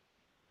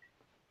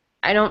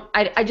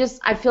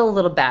 I feel a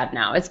little bad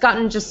now. It's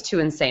gotten just too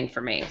insane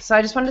for me. So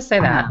I just wanted to say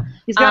that.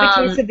 He's got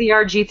a case of the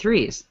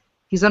RG3s.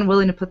 He's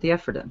unwilling to put the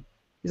effort in.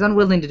 He's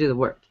unwilling to do the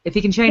work. If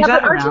he can change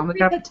that around, we've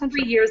got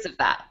potential. 3 years of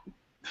that.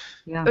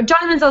 Yeah.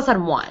 Johnny Manziel's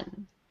had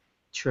 1.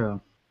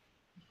 True.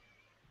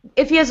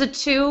 If he has a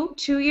 2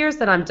 years,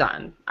 then I'm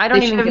done.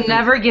 They should have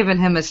never given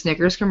him a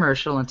Snickers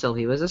commercial until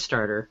he was a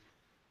starter.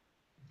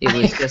 It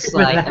was just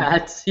like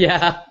that.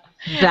 Yeah.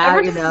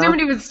 That, just assumed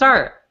he would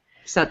start.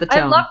 Set the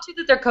tone. I love too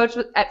that their coach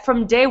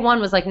from day one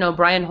was like, no,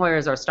 Brian Hoyer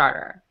is our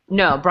starter.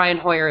 No, Brian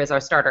Hoyer is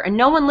our starter. And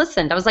no one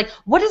listened. I was like,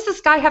 what does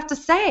this guy have to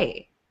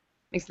say?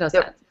 Makes no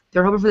sense.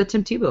 They're hoping for the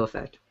Tim Tebow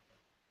effect.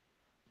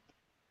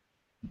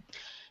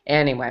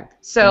 Anyway,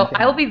 so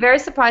I will be very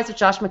surprised if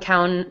Josh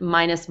McCown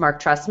minus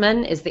Mark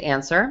Trestman is the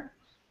answer.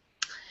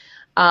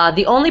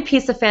 The only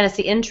piece of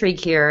fantasy intrigue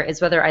here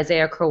is whether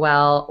Isaiah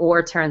Crowell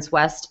or Terrence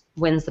West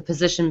wins the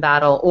position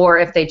battle, or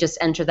if they just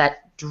enter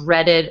that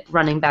dreaded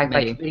running back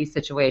by committee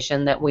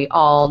situation that we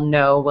all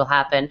know will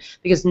happen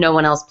because no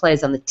one else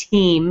plays on the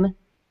team.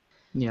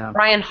 Yeah.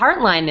 Brian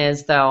Hartline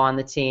is, though, on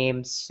the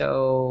team.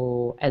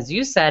 So, as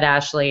you said,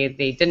 Ashley,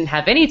 they didn't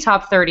have any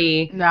top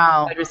 30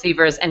 wide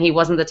receivers, and he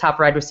wasn't the top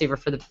wide receiver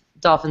for the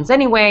Dolphins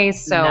anyway.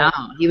 So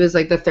he was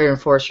like the 3rd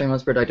and 4th string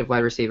most productive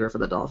wide receiver for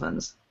the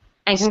Dolphins.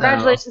 And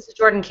congratulations to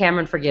Jordan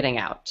Cameron for getting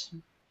out.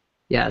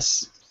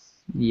 Yes.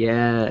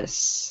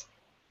 Yes.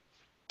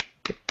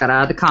 Got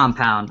out of the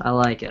compound. I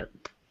like it.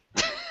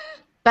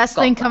 Best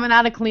thing coming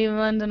out of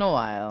Cleveland in a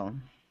while.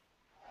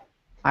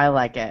 I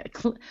like it.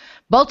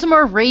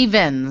 Baltimore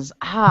Ravens.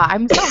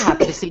 I'm so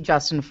happy to see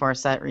Justin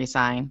Forsett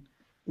resign.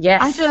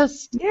 Yes.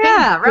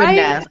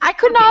 Right? I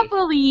could not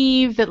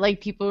believe that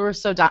people were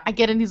so down. I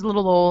get it, he's a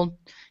little old.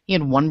 He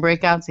had 1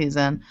 breakout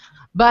season.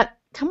 But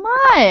come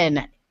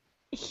on.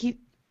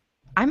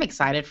 I'm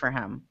excited for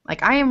him.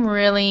 I am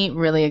really,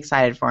 really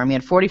excited for him. He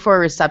had 44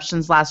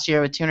 receptions last year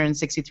with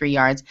 263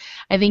 yards.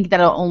 I think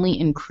that'll only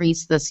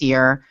increase this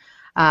year.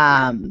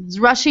 His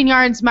rushing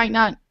yards might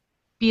not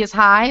be as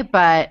high,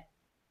 but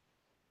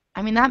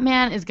that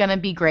man is going to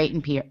be great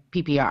in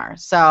PPR.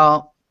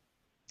 So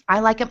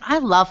I like him. I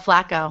love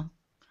Flacco.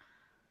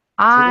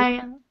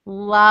 I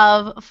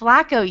love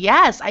Flacco.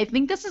 Yes, I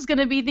think this is going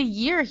to be the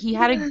year. He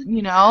had I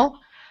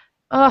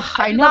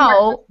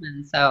know.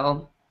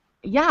 So.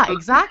 Yeah,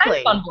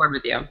 exactly. I'm on board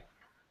with you.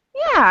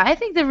 Yeah, I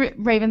think the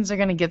Ravens are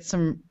going to get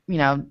some,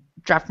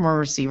 draft more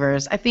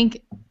receivers. I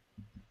think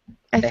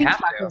I They think have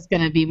to. Flacco's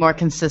going to be more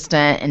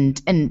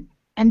consistent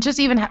and just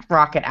even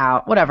rock it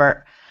out.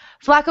 Whatever.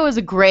 Flacco is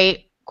a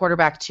great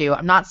quarterback too.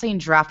 I'm not saying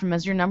draft him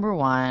as your number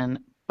one,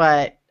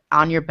 but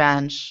on your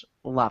bench,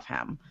 love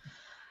him.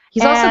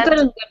 He's also And- good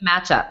in good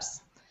matchups.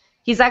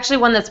 He's actually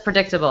one that's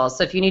predictable.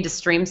 So if you need to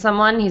stream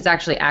someone, he's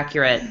actually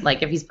accurate.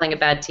 Like if he's playing a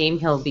bad team,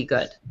 he'll be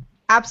good.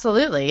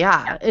 Absolutely,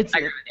 yeah. It's I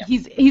agree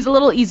with he's a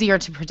little easier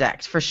to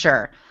predict for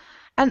sure.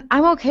 And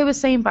I'm okay with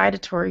saying bye to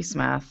Torrey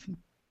Smith.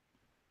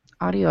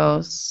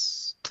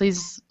 Adios.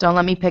 Please don't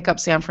let me pick up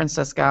San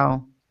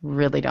Francisco.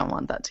 Really don't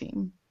want that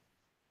team.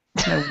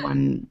 No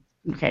one.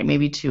 Okay,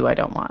 maybe two I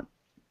don't want.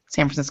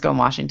 San Francisco and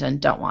Washington,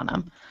 don't want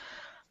them.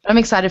 But I'm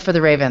excited for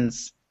the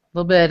Ravens. A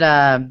little bit,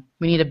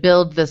 we need to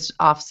build this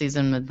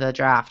offseason with the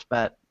draft,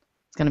 but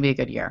it's going to be a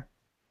good year.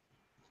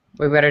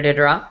 We ready to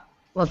draw?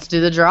 Let's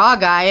do the draw,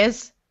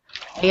 guys.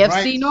 AFC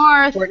right.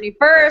 North. Courtney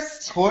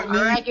first. Courtney,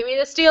 All right, give me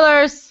the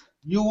Steelers.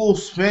 you will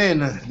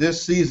spend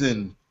this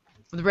season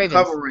The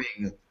Ravens.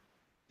 covering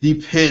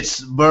the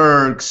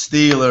Pittsburgh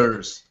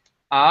Steelers.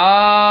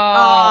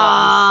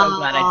 Oh, so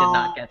glad I did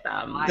not get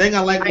them. Thing I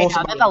like I most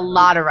know, about that's a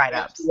lot of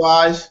write-ups.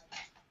 wise,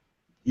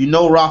 you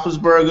know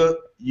Roethlisberger,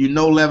 you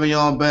know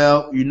Le'Veon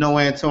Bell, you know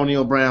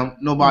Antonio Brown.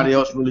 Nobody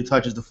else really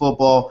touches the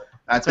football.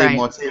 I think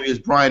right.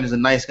 Martavius Bryant is a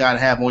nice guy to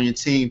have on your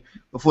team,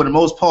 but for the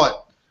most part,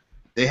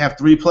 they have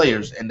three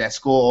players and that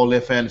score all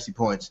their fantasy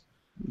points.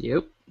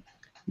 Yep.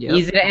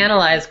 Easy to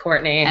analyze,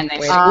 Courtney. And they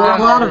Way score to a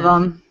go. lot of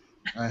them.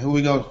 All right, who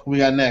we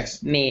got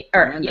next? Me.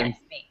 Brandon.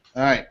 Me.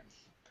 All right,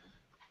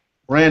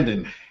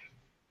 Brandon.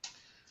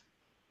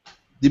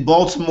 The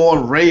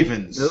Baltimore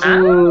Ravens.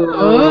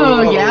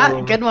 Oh,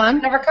 yeah, good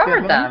one. Never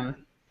covered Good one.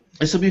 them.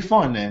 This will be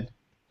fun, man.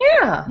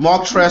 Yeah.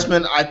 Mark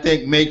Trestman, I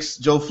think, makes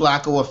Joe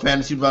Flacco a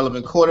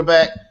fantasy-relevant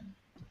quarterback.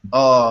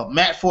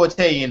 Matt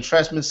Forte in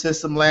Trestman's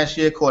system last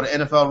year caught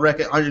an NFL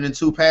record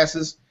 102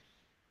 passes.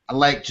 I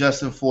like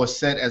Justin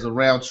Forsett as a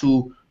round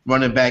two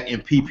running back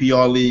in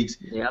PPR leagues,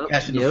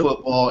 catching the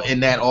football in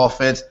that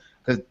offense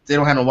because they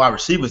don't have no wide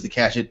receivers to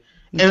catch it.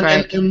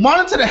 And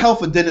monitor the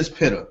health of Dennis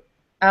Pitter.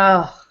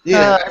 Oh.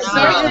 Yeah,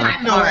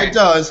 sorry. no, it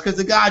does because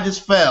the guy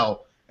just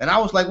fell, and I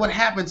was like, "What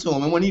happened to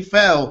him?" And when he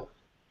fell,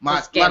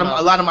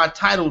 a lot of my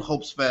title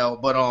hopes fell.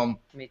 But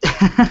Me too.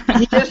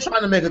 he is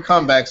trying to make a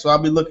comeback, so I'll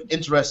be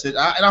interested,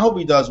 and I hope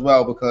he does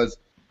well because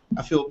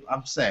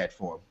I'm sad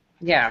for him.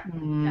 Yeah.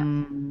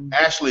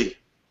 Ashley,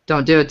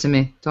 Don't do it to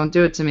me. Don't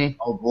do it to me.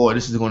 oh boy,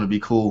 this is going to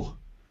be cool.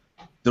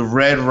 The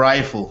Red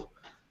Rifle,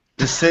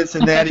 the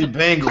Cincinnati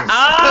Bengals.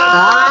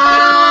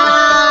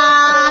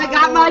 I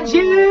got my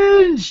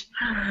ginge.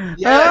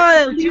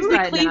 Yes. Use the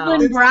right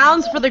Cleveland now.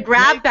 Browns for the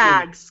grab Thank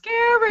bag. I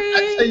Scary.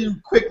 tell you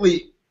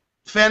quickly,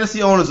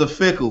 fantasy owners are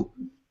fickle.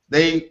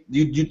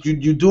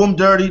 You do them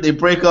dirty, they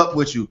break up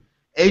with you.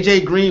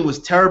 AJ Green was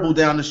terrible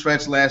down the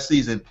stretch last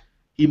season.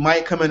 He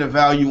might come in a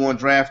value on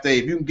draft day.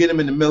 If you can get him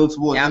in the middle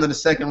towards the end of the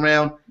second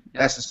round,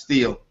 that's a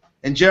steal.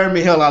 And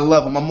Jeremy Hill, I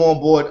love him. I'm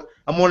on board.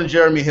 I'm on the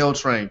Jeremy Hill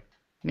train.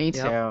 Me too.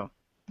 Yep.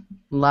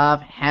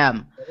 Love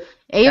him.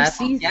 AFC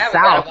We got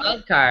South. a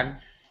wild card.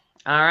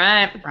 All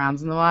right.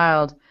 Browns in the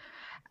wild.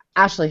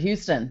 Ashley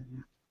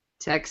Houston.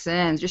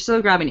 Texans. You're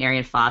still grabbing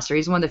Arian Foster.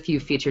 He's one of the few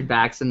featured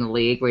backs in the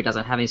league where he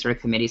doesn't have any sort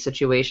of committee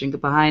situation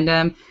behind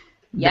him.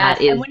 Yes,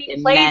 That is and when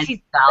he plays, immense he's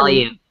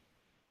value.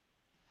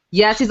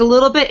 Yes, he's a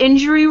little bit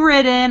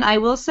injury-ridden, I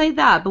will say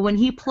that. But when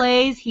he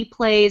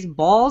plays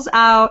balls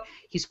out,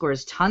 he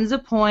scores tons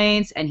of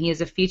points, and he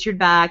is a featured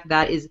back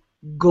that is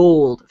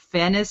gold,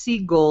 fantasy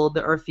gold.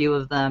 There are a few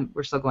of them.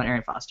 We're still going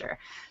Arian Foster.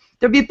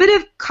 There'll be a bit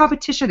of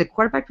competition at the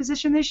quarterback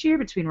position this year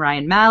between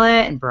Ryan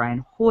Mallett and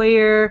Brian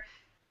Hoyer.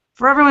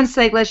 For everyone's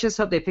sake, let's just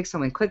hope they pick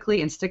someone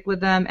quickly and stick with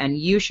them, and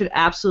you should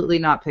absolutely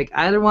not pick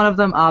either one of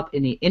them up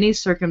in any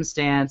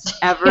circumstance,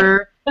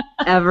 ever,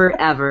 ever,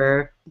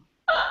 ever.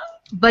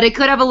 But it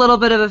could have a little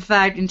bit of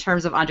effect in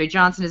terms of Andre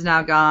Johnson is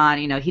now gone.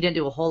 You know, he didn't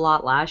do a whole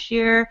lot last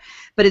year,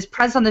 but his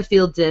presence on the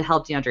field did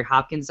help DeAndre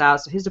Hopkins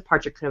out, so his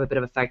departure could have a bit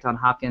of effect on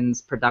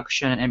Hopkins'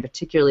 production, and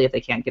particularly if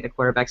they can't get a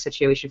quarterback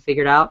situation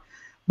figured out.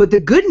 But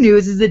the good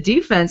news is the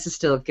defense is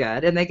still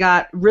good, and they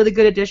got really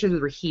good additions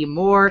with Raheem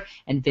Moore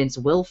and Vince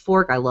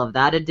Wilfork. I love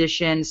that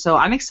addition. So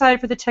I'm excited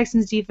for the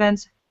Texans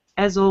defense,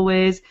 as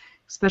always,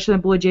 especially my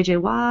boy J.J.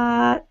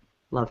 Watt.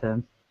 Love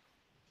him.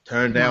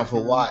 Turn down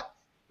for what?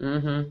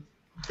 Mm-hmm.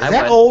 Is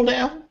that old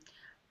now?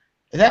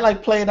 Is that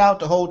like played out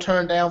the whole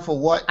turn down for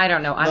what? I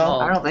don't know. I'm No?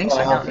 old. I don't think so.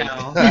 I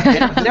don't okay.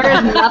 know. There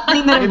is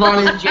nothing that involves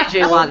Anybody-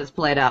 J.J. Watt that's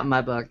played out in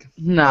my book.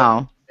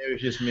 No. Maybe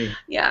it's just me.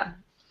 Yeah.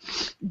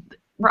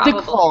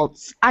 The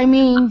Colts. I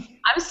mean,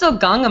 I'm still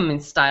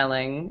Gangnam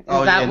styling. Is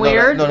Oh, that yeah, no,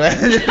 weird? No, that,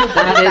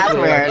 that's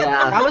weird, weird.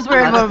 yeah. That was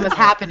weird when it was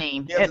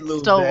happening. You have to It's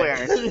lose still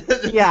that.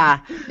 weird. Yeah.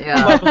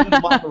 Yeah.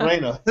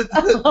 Macarena.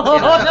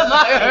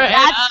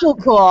 That's still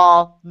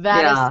cool.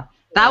 That is. Yeah.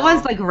 That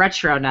one's like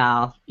retro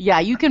now. Yeah,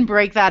 you can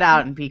break that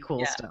out and be cool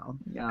Yeah. still.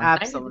 Yeah. I need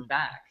it Absolutely.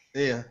 back.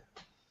 Yeah.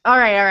 All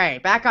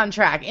right. Back on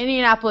track.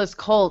 Indianapolis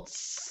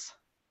Colts.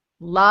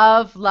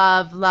 Love.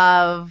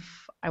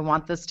 I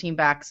want this team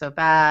back so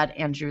bad.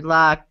 Andrew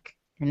Luck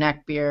your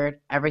neck beard,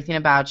 everything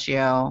about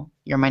you.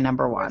 You're my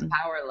number one.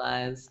 Power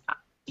lies.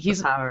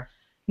 He's Power.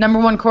 number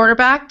one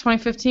quarterback,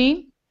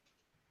 2015.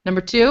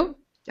 Number two,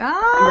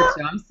 Number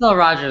 2. I'm still a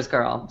Rodgers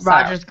girl.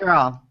 Sorry. Rodgers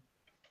girl.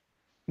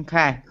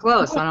 Okay.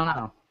 Close. I don't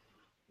know.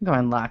 I'm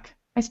going Luck.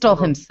 I stole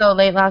him so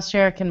late last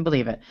year. I couldn't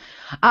believe it.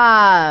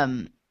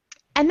 And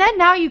then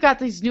now you got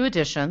these new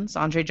additions,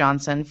 Andre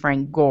Johnson,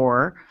 Frank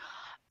Gore.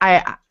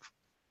 I'm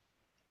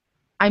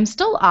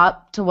still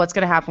up to what's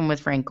going to happen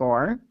with Frank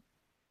Gore.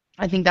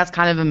 I think that's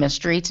kind of a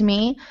mystery to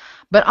me.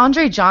 But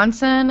Andre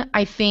Johnson,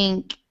 I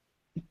think,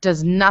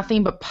 does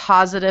nothing but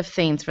positive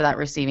things for that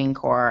receiving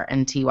core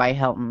and T.Y.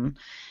 Hilton.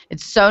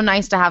 It's so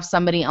nice to have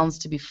somebody else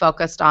to be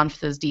focused on for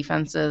those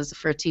defenses,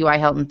 for T.Y.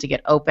 Hilton to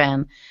get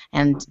open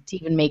and to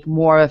even make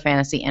more of a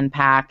fantasy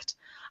impact.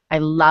 I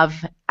love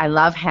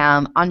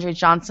him. Andre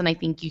Johnson, I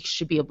think you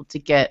should be able to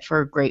get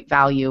for great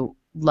value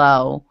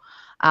low,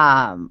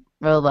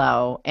 real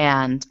low,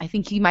 and I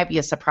think he might be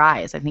a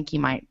surprise. I think he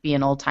might be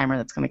an old-timer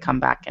that's going to come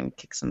back and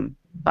kick some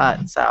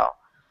butt, so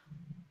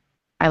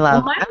I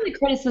love Well, my only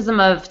criticism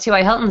of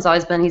T.Y. Hilton's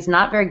always been he's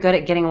not very good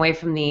at getting away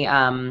from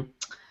the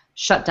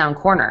shutdown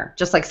corner,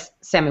 just like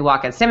Sammy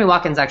Watkins. Sammy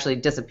Watkins actually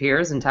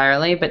disappears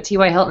entirely, but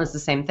T.Y. Hilton is the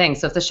same thing.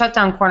 So if the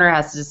shutdown corner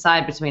has to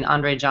decide between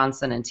Andre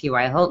Johnson and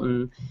T.Y.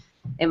 Hilton,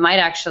 it might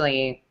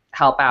actually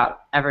help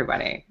out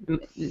everybody.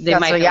 They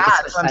might be able to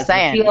switch that's what I'm sides of the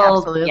saying. field.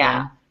 Absolutely.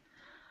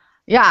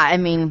 Yeah. I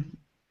mean,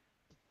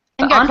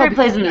 and But Andre Colby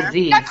plays in the Fleener. Z,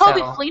 You got Colby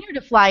so- Fleener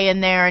to fly in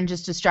there and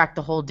just distract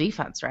the whole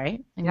defense,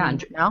 right? I Yeah, mean,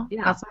 and- no,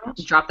 Yeah. not so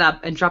much. Drop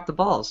the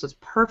ball, so it's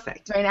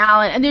perfect. Right,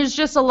 Allen, and there's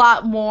just a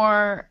lot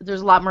more. There's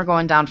a lot more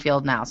going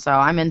downfield now, so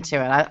I'm into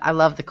it. I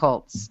love the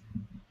Colts.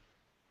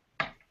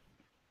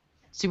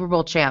 Super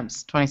Bowl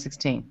champs,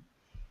 2016.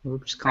 We're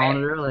just calling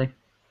it early.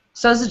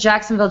 So is the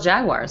Jacksonville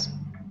Jaguars.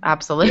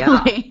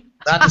 Absolutely.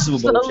 Not the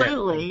Super Bowl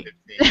Absolutely.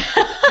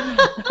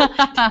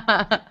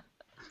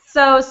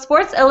 So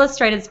Sports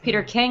Illustrated's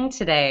Peter King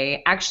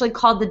today actually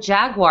called the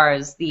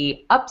Jaguars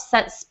the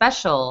upset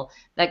special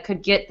that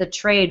could get the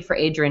trade for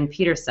Adrian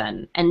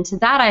Peterson. And to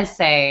that I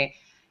say,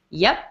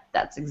 yep,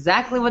 that's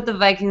exactly what the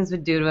Vikings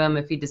would do to him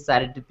if he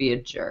decided to be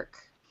a jerk.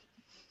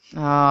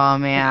 Oh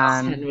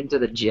man, Send him to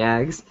the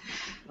Jags.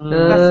 that's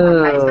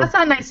not nice. That's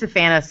not nice to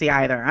fantasy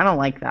either. I don't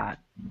like that.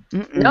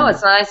 Mm-mm. No,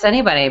 it's not nice to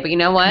anybody, but you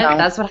know what? No.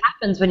 That's what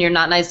happens when you're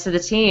not nice to the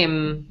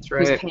team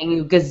who's right. paying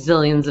you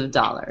gazillions of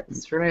dollars.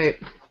 That's right.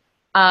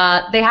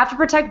 They have to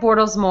protect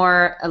Bortles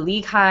more. A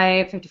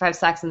league-high 55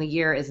 sacks in the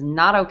year is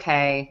not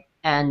okay,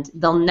 and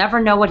they'll never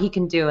know what he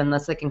can do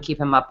unless they can keep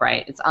him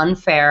upright. It's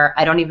unfair.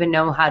 I don't even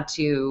know how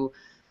to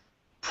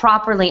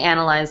properly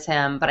analyze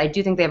him, but I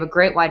do think they have a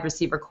great wide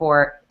receiver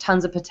core,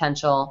 tons of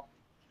potential.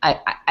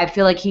 I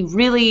feel like he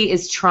really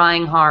is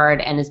trying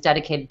hard and is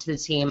dedicated to the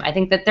team. I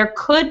think that there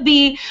could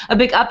be a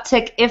big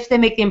uptick if they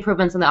make the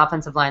improvements in the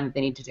offensive line that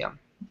they need to do.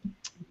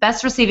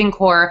 Best receiving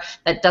core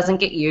that doesn't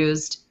get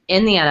used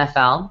in the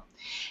NFL.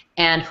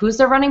 And who's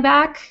their running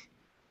back?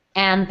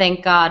 And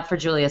thank God for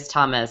Julius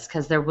Thomas,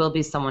 because there will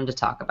be someone to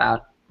talk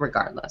about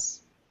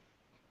regardless.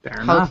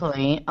 Fair enough.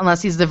 Hopefully,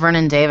 unless he's the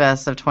Vernon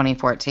Davis of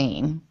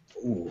 2014.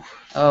 Ooh.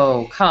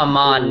 Oh, come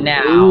on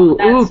now.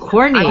 Ooh,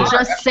 Courtney. I'm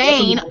just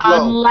saying, that's a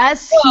low.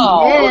 unless he is.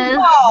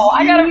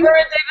 I got a Vernon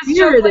Davis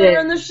You're joke later the-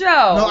 in the show.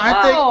 No,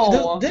 I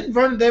Whoa. think didn't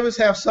Vernon Davis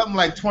have something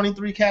like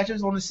 23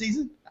 catches on the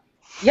season?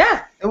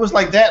 Yeah, It was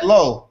like that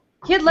low.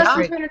 he had less Yeah.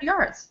 than 300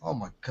 yards. Oh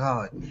my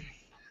God.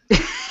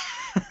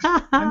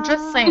 I'm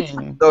just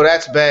saying. No,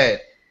 that's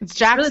bad. It's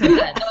Really Jackson. good.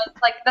 No,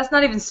 it's like that's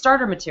not even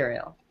starter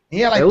material. He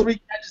had like Nope.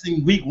 3 catches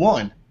in week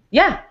 1,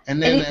 Yeah,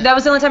 and and then that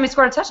was the only time he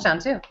scored a touchdown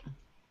too. is he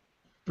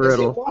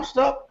Brutal. washed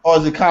up, or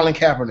is it Colin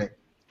Kaepernick?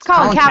 It's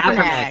Colin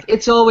Kaepernick.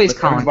 It's always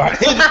Colin.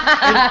 Everybody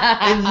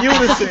in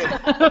unison.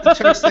 The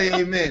church say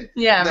amen.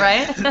 Yeah,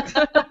 right.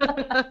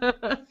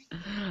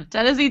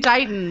 Tennessee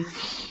Titans.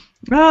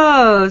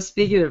 Oh,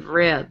 speaking of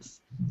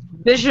rants,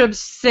 Bishop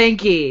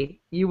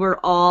Sankey, you were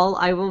all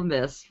I will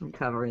miss from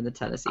covering the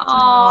Tennessee Titans.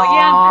 Oh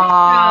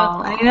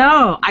yeah. I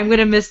know. I'm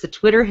gonna miss the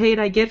Twitter hate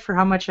I get for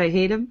how much I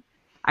hate him.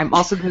 I'm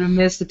also gonna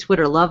miss the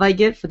Twitter love I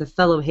get for the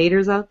fellow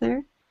haters out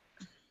there.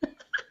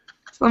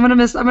 So I'm gonna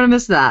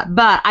miss that.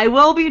 But I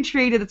will be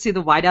intrigued to see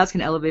the wideouts can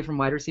elevate from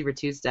wide receiver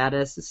 2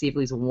 status to see if at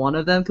least one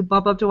of them could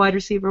bump up to wide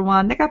receiver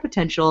 1. They got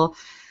potential.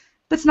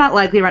 But it's not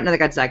likely. Right now they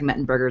got Zach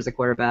Mettenberger as a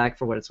quarterback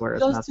for what it's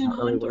worth. And that's not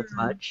really worth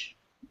much.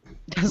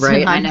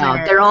 Right, I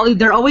know.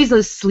 They're always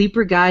those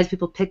sleeper guys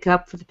people pick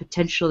up for the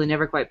potential. They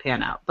never quite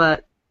pan out,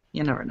 but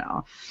you never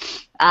know.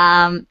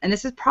 And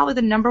this is probably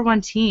the number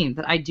 1 team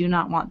that I do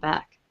not want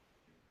back.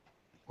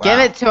 Give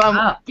it to him.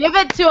 Wow. Give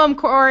it to him,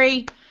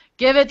 Corey.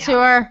 Give it to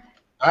her.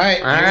 All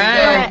right. All here we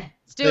right. go.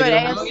 Let's do it. Take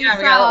it AFC over. Yeah,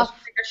 we got a little South.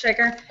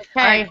 shaker. All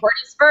Okay. right,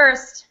 Courtney's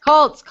first.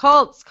 Colts.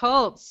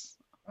 All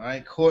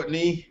right,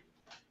 Courtney.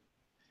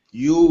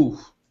 You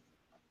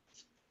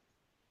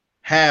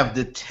have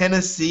the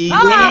Tennessee.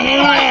 Welcome to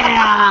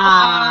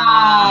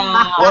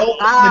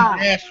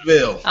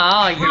Nashville.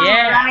 Oh yeah. All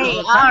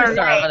Little right.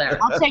 thunderstorm over there.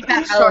 I'll take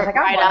that Oh, short like I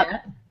right want up.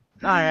 it.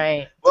 All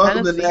right.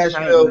 Welcome to Tennessee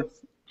Nashville. Titans.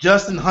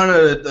 Justin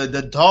Hunter,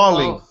 the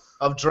darling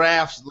of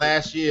drafts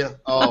last year.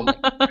 I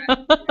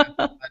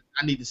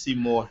need to see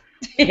more.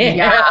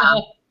 Yeah.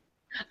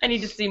 I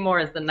need to see more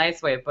is the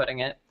nice way of putting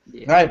it.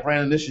 All right,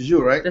 Brandon, this is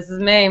you, right? This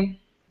is me.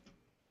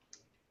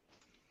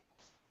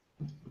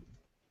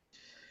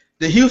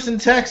 The Houston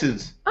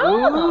Texans.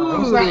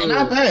 Oh.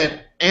 Not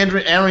bad.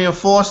 Arian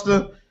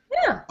Foster.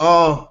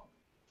 Yeah.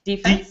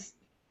 Defense?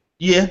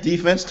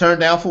 Defense turned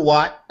down for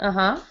Watt.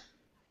 Uh-huh.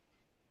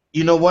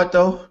 You know what,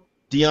 though?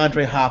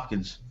 DeAndre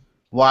Hopkins,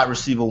 wide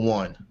receiver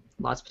 1.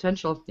 Lots of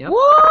potential. Yep.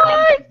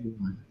 What?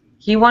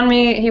 He won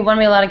me a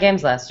lot of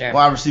games last year.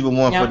 Wide receiver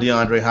 1 for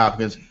DeAndre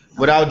Hopkins.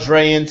 Without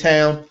Dre in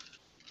town,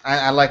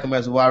 I like him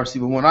as a wide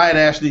receiver 1. All right,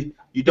 Ashley,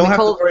 you don't have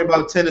to worry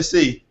about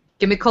Tennessee.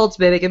 Give me Colts,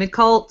 baby. Give me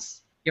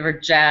Colts. Give her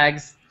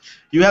Jags.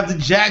 You have the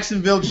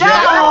Jacksonville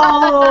Jags.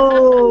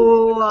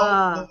 No!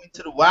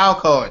 Into the wild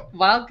card.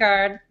 Wild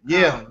card.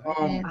 Yeah.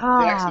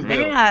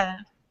 Jacksonville.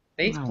 Man.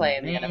 They play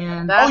in the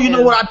NFL. Oh, you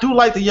know what? I do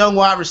like the young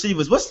wide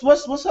receivers.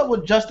 What's up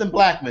with Justin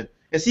Blackman?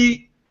 Is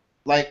he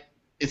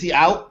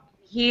out?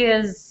 He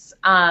is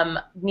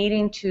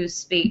needing to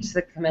speak to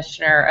the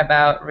commissioner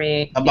about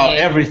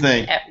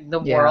everything. The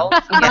world.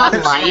 About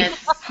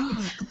life.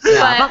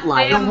 But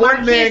The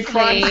one-man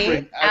crime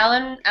string.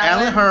 Alan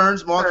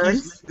Hearns,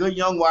 Marquise, good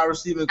young wide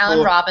receiver.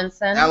 Allen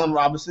Robinson.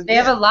 They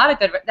have a lot of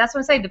good. That's what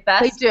I'm saying. The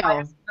best wide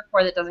receiver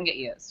core that doesn't get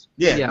used.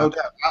 Yeah, no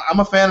doubt.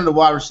 I'm a fan of the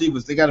wide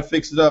receivers. They got to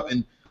fix it up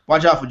and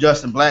watch out for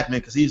Justin Blackman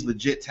because he's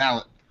legit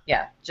talent.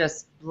 Yeah,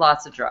 just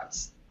lots of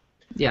drugs.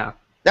 Yeah.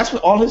 That's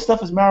what all his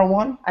stuff is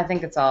marijuana? I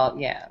think it's all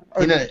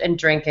and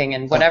drinking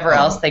and whatever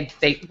else they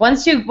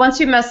once you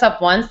mess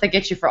up once, they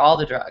get you for all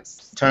the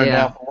drugs. Turn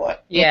down for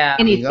what? Yeah.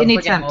 Any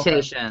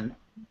temptation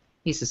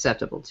he's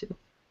susceptible to.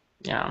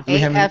 Yeah.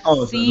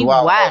 AFC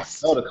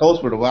West. Oh, the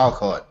Colts were the wild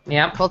card.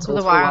 Yeah. Colts were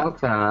the wild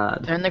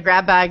card. They're in the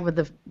grab bag with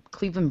the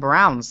Cleveland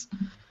Browns.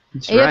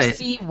 That's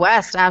AFC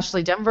West,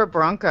 Ashley, Denver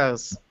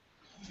Broncos.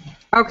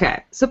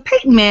 Okay, so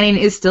Peyton Manning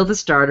is still the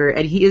starter,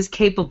 and he is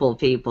capable,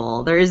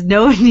 people. There is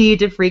no need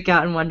to freak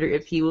out and wonder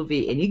if he will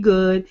be any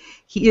good.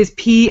 He is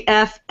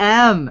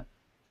PFM.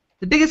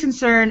 The biggest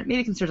concern,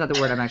 maybe concern is not the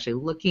word I'm actually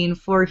looking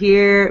for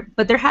here,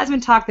 but there has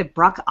been talk that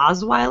Brock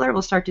Osweiler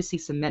will start to see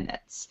some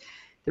minutes.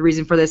 The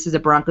reason for this is the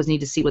Broncos need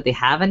to see what they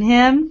have in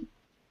him.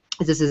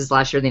 As this is his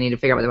last year, they need to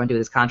figure out what they want to do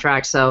with his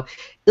contract. So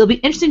it'll be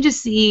interesting to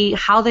see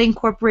how they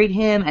incorporate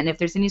him and if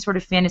there's any sort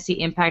of fantasy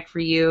impact for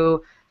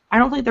you. I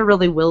don't think there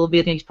really will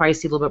be. I think you probably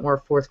see a little bit more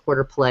fourth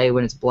quarter play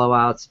when it's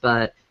blowouts,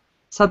 but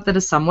something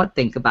to somewhat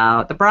think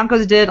about. The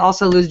Broncos did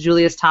also lose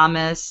Julius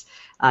Thomas.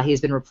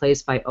 He's been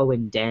replaced by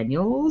Owen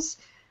Daniels.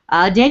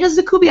 Daniels is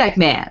a Kubiak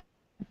man,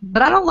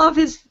 but I don't love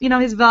his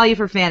value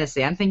for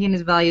fantasy. I'm thinking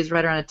his value is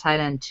right around a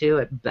tight end 2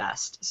 at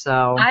best.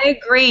 So I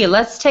agree.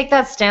 Let's take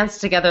that stance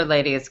together,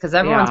 ladies, because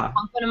everyone's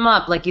pumping him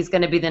up like he's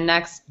going to be the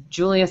next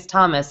Julius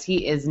Thomas.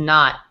 He is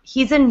not.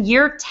 He's in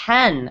year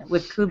 10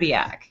 with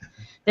Kubiak.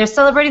 They're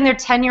celebrating their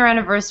 10-year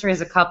anniversary as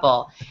a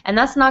couple, and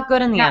that's not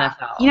good in the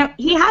NFL.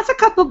 He has a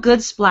couple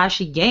good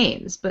splashy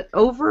games, but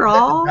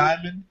overall... Is that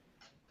the diamond?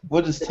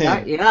 What is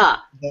 10?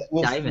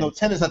 Diamond. No,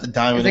 10 is not the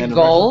diamond. Is it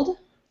gold?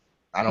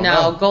 I don't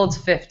know. No, gold's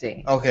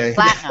 50. Okay.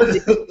 Platinum.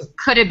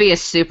 Could it be a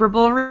Super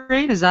Bowl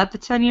ring? Is that the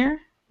 10-year?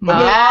 Oh,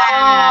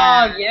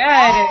 yeah, it is.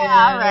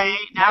 All right.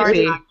 Now we're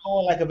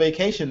going like a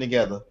vacation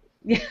together.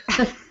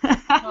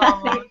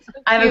 I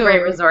have a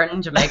great resort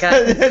in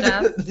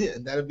Jamaica. Yeah,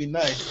 that'd be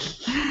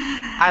nice.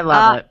 I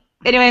love it.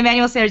 Anyway,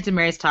 Emmanuel Sanders and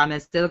Demarius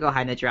Thomas, they'll go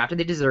high in the draft, and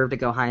they deserve to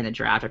go high in the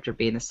draft after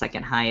being the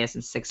second highest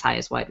and sixth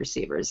highest wide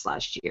receivers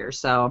last year.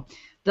 So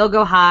they'll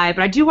go high,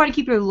 but I do want to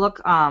keep your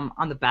look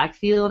on the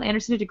backfield.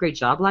 Anderson did a great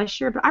job last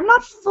year, but I'm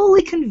not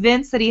fully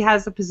convinced that he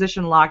has the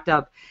position locked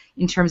up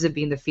in terms of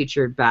being the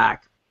featured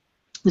back.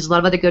 There's a lot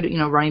of other good,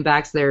 running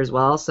backs there as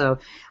well. So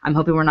I'm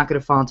hoping we're not going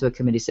to fall into a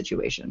committee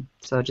situation.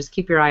 So just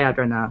keep your eye out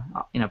during the,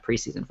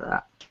 preseason for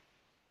that.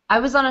 I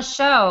was on a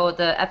show,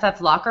 the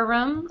FF Locker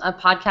Room, a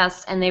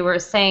podcast, and they were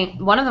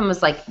saying, one of them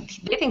was like,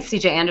 they think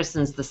C.J.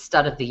 Anderson's the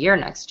stud of the year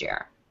next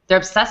year. They're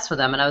obsessed with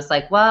him. And I was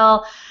like,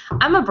 well,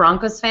 I'm a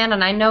Broncos fan,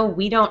 and I know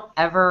we don't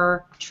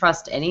ever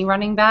trust any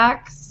running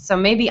backs. So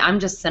maybe I'm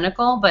just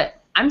cynical, but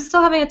I'm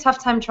still having a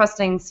tough time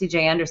trusting C.J.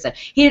 Anderson.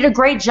 He did a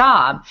great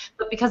job,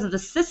 but because of the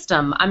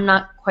system, I'm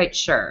not quite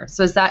sure.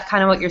 So is that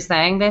kind of what you're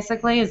saying,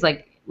 basically, is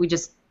like we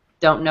just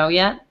don't know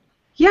yet?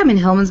 Yeah, I mean,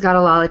 Hillman's got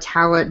a lot of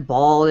talent.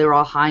 Ball, they were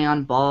all high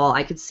on Ball.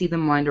 I could see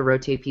them wanting to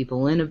rotate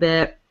people in a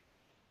bit.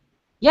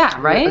 Yeah,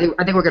 right? I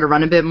think we're going to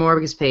run a bit more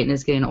because Peyton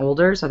is getting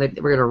older, so I think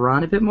we're going to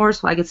run a bit more.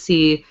 So I could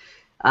see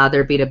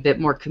there being a bit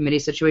more committee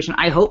situation.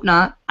 I hope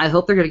not. I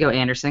hope they're going to go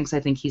Anderson because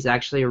I think he's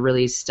actually a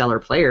really stellar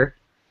player.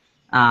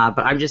 But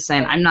I'm just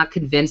saying I'm not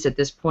convinced at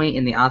this point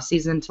in the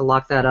offseason to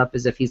lock that up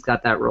as if he's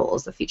got that role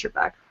as the feature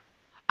back.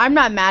 I'm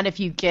not mad if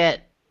you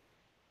get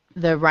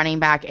the running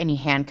back and you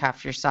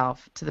handcuff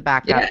yourself to the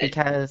backup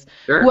because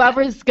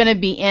whoever's going to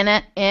be in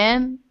it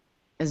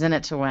is in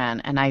it to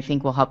win, and I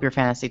think will help your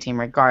fantasy team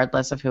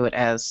regardless of who it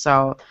is.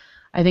 So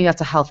I think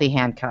that's a healthy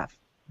handcuff.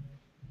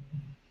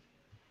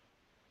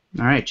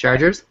 All right,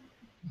 Chargers.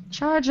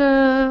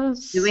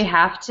 Chargers. Do we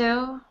have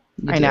to?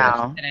 I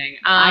know. Kidding.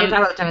 I talk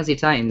about the Tennessee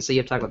Titans, so you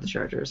have to talk about the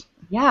Chargers.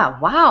 Yeah,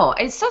 wow.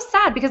 It's so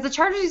sad because the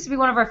Chargers used to be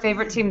one of our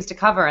favorite teams to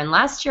cover, and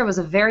last year was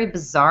a very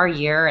bizarre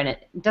year, and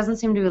it doesn't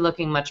seem to be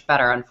looking much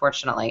better,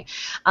 unfortunately.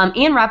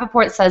 Ian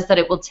Rappaport says that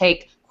it will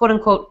take,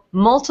 quote-unquote,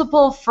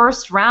 multiple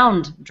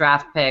first-round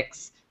draft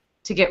picks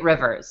to get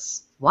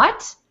Rivers.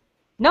 What?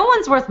 No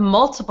one's worth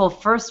multiple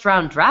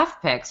first-round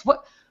draft picks.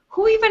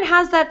 Who even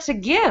has that to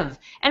give?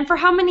 And for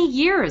how many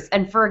years?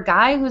 And for a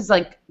guy who's,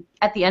 like,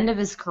 at the end of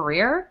his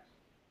career?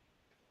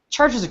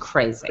 Chargers are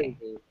crazy.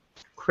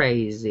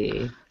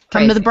 Crazy.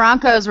 Come to the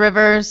Broncos,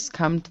 Rivers.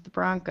 Come to the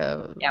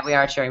Broncos. Yeah, we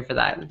are cheering for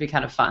that. It would be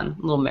kind of fun.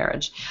 A little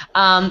marriage.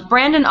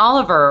 Brandon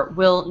Oliver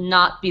will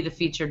not be the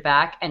featured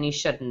back, and he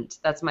shouldn't.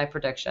 That's my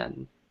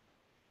prediction.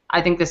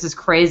 I think this is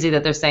crazy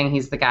that they're saying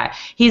he's the guy.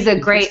 He's a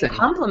great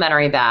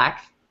complimentary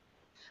back.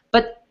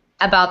 But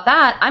about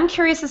that, I'm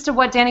curious as to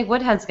what Danny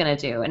Woodhead's going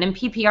to do. And in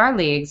PPR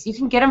leagues, you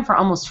can get him for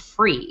almost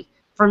free,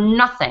 for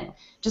nothing.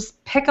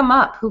 Just pick him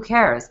up. Who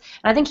cares?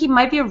 And I think he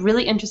might be a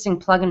really interesting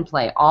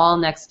plug-and-play all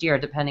next year,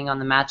 depending on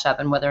the matchup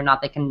and whether or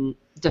not they can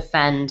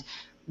defend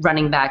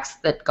running backs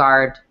that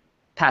guard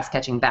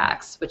pass-catching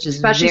backs, which is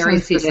very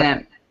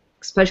specific.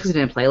 Especially because he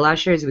didn't play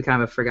last year, he's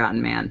become a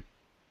forgotten man.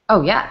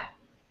 Oh, yeah.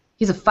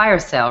 He's a fire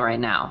sale right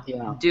now.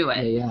 Yeah. Do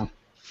it. Yeah.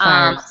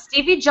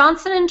 Stevie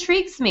Johnson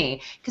intrigues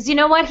me because you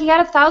know what? He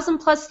had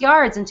 1,000+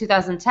 yards in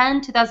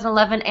 2010,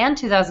 2011, and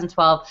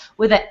 2012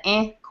 with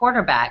an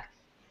quarterback.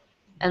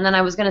 And then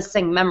I was going to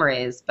sing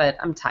Memories, but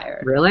I'm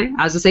tired. Really?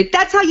 I was going to say,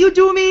 that's how you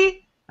do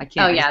me? I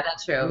can't. Oh, yeah,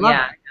 that's true.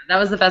 Yeah. That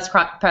was the best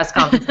press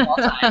conference of all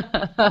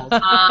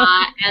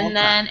time. And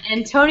then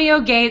Antonio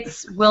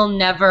Gates will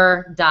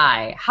never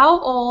die.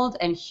 How old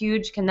and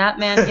huge can that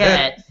man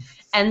get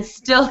and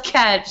still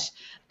catch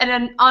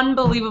an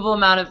unbelievable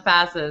amount of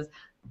passes?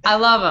 I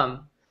love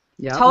him.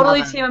 Yep,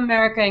 totally Team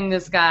America-ing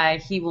this guy.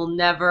 He will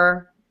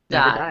never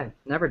die.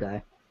 Never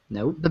die.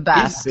 Nope. The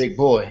best. He's a big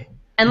boy.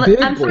 And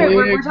I'm sorry,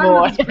 we're talking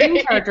about this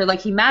green character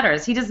like he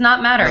matters. He does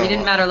not matter. He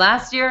didn't matter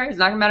last year. He's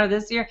not going to matter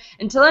this year.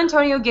 Until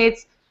Antonio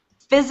Gates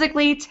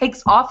physically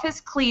takes off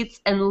his cleats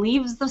and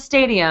leaves the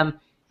stadium,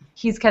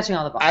 he's catching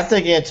all the balls. I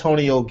think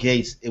Antonio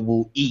Gates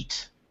will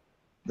eat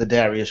the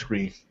Darius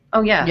Green.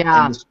 Oh, yeah.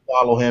 Yeah. And just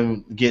swallow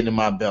him, getting in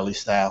my belly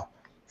style.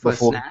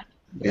 Snack.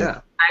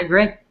 Yeah. I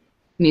agree.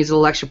 He needs a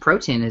little extra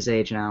protein at his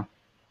age now.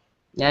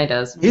 Yeah, he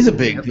does. He's a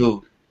big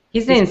dude.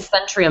 He's eating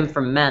Centrium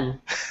for men.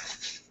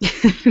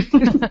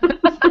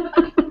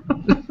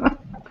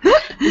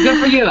 Good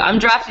for you. I'm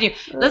drafting you.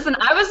 Listen,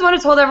 I was the one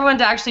who told everyone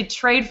to actually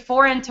trade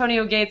for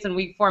Antonio Gates in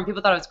week 4, and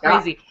people thought it was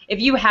crazy. Yeah.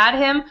 If you had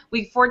him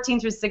week 14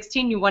 through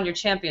 16, you won your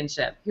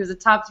championship. He was a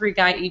top 3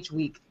 guy each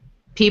week.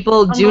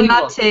 People, do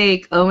not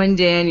take Owen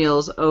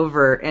Daniels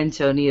over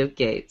Antonio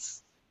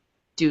Gates.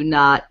 Do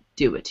not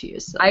do it to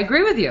yourself. I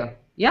agree with you.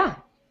 Yeah.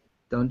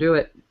 Don't do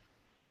it.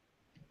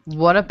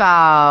 What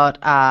about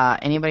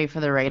anybody for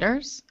the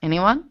Raiders?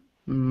 Anyone?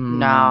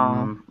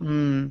 No.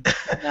 No.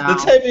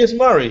 Latavius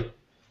Murray.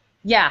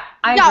 Yeah,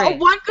 I agree.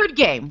 One good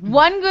game.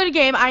 One good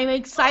game. I'm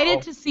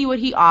excited to see what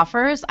he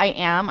offers. I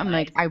am. I'm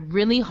like, I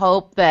really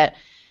hope that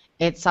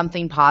it's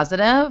something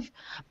positive.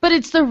 But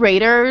it's the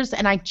Raiders,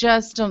 and I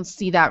just don't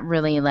see that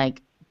really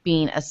like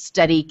being a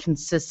steady,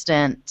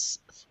 consistent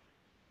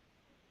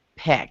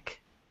pick.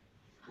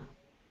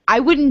 I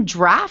wouldn't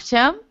draft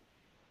him.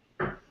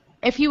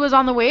 If he was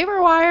on the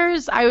waiver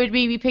wires, I would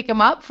maybe pick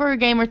him up for a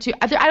game or two.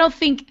 I don't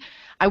think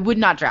I would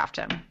not draft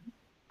him.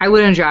 I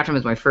wouldn't draft him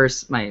as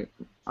my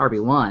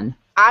RB1.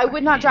 I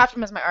would not draft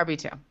him as my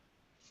RB2.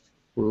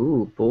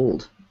 Ooh,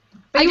 bold.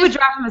 But you would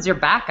draft him as your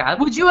backup.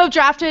 Would you have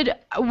drafted?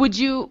 Were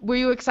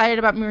you excited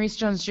about Maurice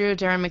Jones-Drew,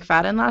 Darren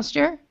McFadden last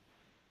year?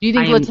 Do you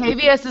think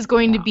Latavius is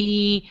going to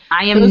be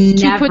those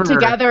two put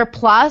together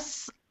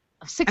plus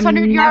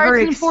 600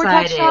 yards and 4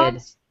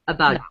 touchdowns?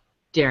 About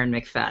Darren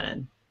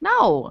McFadden.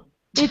 No.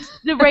 It's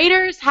the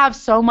Raiders have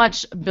so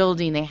much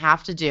building they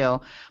have to do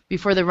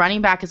before the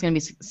running back is going to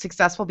be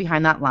successful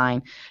behind that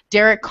line.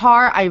 Derek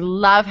Carr, I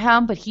love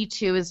him, but he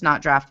too is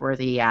not draft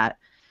worthy yet.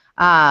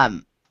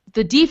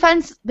 The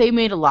defense, they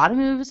made a lot of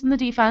moves in the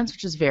defense,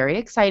 which is very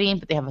exciting,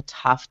 but they have a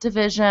tough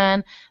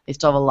division. They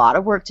still have a lot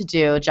of work to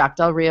do. Jack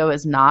Del Rio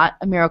is not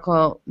a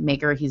miracle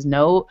maker. He's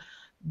no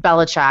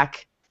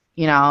Belichick.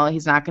 You know,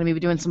 he's not going to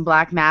be doing some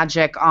black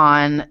magic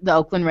on the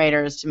Oakland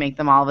Raiders to make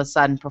them all of a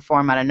sudden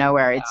perform out of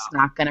nowhere. It's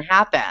not going to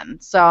happen.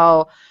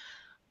 So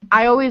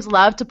I always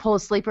love to pull a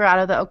sleeper out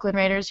of the Oakland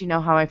Raiders. You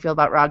know how I feel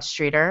about Rod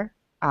Streeter.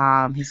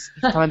 He's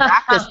coming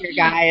back this year,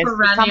 guys.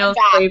 Perennial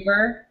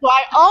sleeper. So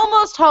I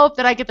almost hope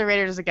that I get the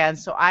Raiders again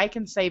so I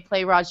can say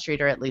play Rod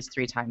Streeter at least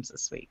 3 times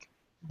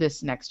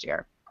this next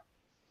year.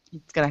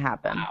 It's going to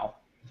happen. Wow.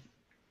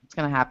 It's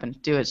going to happen.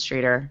 Do it,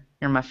 Streeter.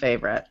 You're my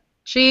favorite.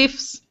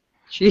 Chiefs.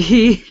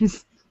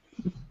 Jeez.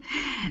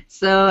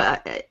 So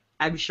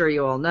I'm sure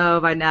you all know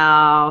by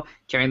now,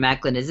 Jerry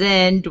Maclin is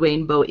in,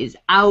 Dwayne Bowe is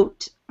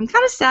out. I'm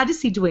kind of sad to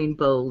see Dwayne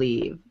Bowe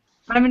leave,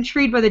 but I'm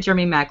intrigued by the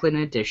Jeremy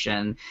Maclin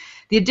addition.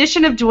 The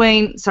addition of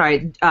Jerry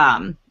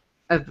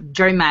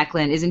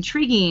Maclin is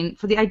intriguing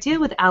for the idea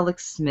with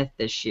Alex Smith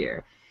this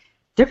year.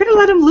 they're going to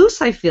let him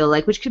loose, I feel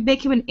like, which could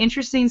make him an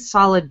interesting,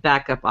 solid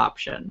backup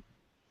option.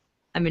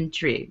 I'm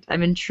intrigued.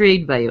 I'm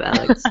intrigued by you,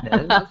 Alex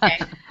Smith. Okay.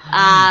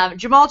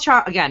 Jamal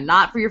Charles, again,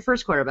 not for your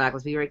first quarterback.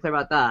 Let's be very clear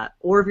about that.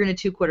 Or if you're in a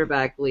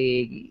 2-quarterback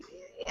league,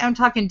 I'm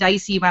talking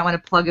dicey. You might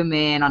want to plug him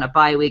in on a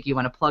bye week. You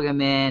want to plug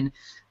him in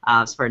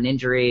for an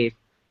injury.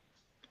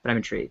 But I'm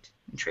intrigued.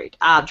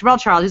 Jamal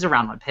Charles, he's a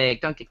round 1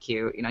 pick. Don't get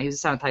cute. He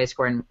was the 7th highest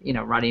scoring,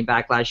 running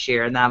back last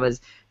year, and that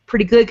was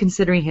pretty good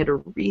considering he had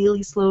a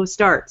really slow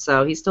start.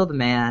 So he's still the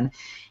man.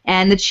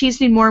 And the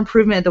Chiefs need more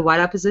improvement at the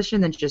wideout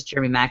position than just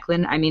Jeremy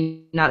Maclin. I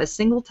mean, not a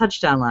single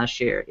touchdown last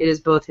year. It is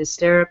both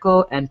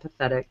hysterical and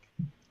pathetic.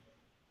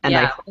 And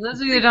for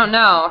those of you who don't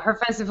know, Her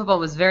Fantasy Football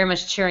was very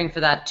much cheering for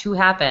that to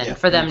happen,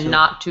 for them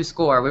not to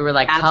score. We were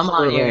like, come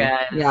on, you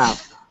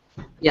guys.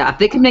 Yeah, if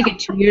they can make it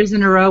 2 years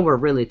in a row, we're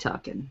really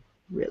talking.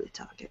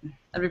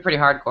 That'd be pretty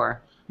hardcore.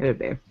 It would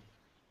be.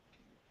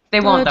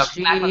 They won't, though.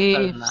 Macklin's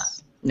better than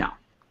that. No,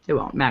 they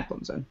won't.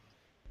 Macklin's in.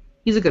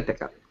 He's a good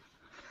pickup.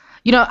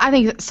 I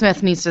think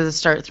Smith needs to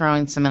start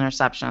throwing some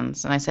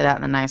interceptions, and I say that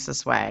in the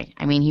nicest way.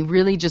 I mean, he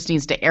really just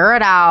needs to air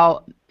it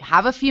out,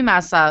 have a few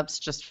mess-ups,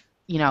 just,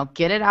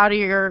 get it out of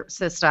your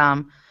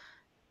system,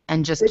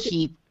 and just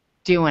keep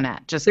doing it.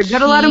 They're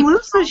going to let him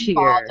loose this year.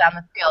 Down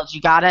the field. You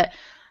got it.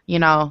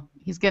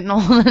 He's getting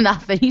old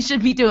enough that he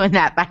should be doing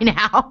that by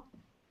now.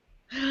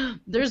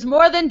 There's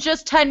more than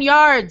just 10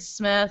 yards,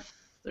 Smith.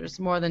 There's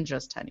more than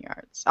just 10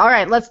 yards. All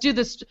right, let's do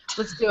this.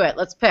 Let's do it.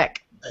 Let's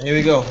pick. Here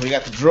we go. We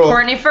got the draw.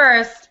 Courtney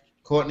first.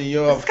 Courtney,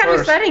 you're up first. It's kind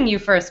of exciting you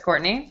first,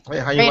 Courtney. Hey,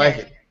 how you like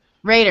it?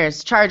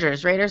 Raiders,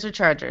 Chargers. Raiders or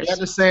Chargers? We got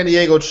the San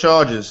Diego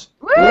Chargers.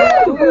 Woo!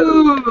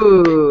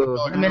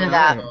 I'm into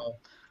that.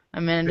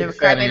 I'm into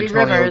Crybaby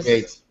Rivers.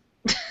 Gates.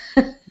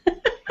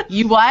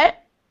 You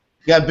what?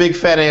 You got big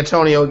fat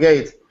Antonio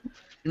Gates.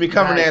 You be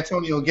covering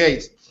Antonio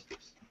Gates.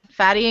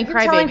 Fatty and Crybaby.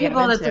 I'm telling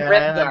people it's a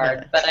rib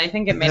guard, but I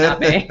think it may not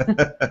be.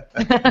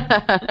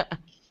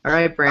 All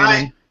right,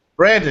 Brandon.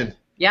 Brandon.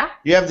 Yeah?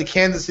 You have the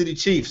Kansas City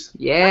Chiefs.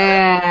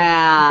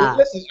 Yeah.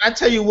 Listen, I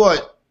tell you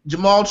what,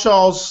 Jamal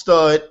Charles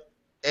stud.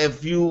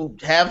 If you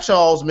have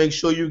Charles, make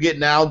sure you get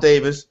Nile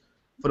Davis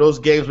for those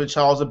games where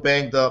Charles are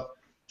banged up.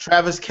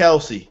 Travis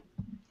Kelce.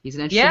 He's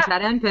an interesting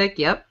tight end pick,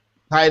 yep.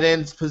 Tight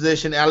end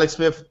position. Alex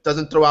Smith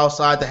doesn't throw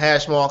outside the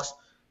hash marks.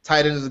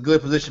 Tight end is a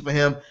good position for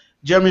him.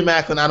 Jeremy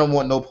Maclin, I don't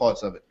want no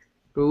parts of it.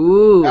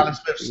 Ooh. Alex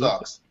Smith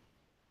sucks.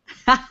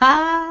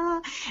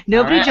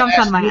 Nobody jumped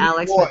on my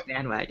Alex Smith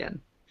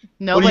bandwagon.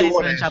 Nobody's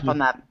going to jump on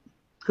that.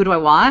 Who do I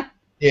want?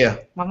 Yeah.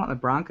 Well, I want the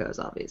Broncos,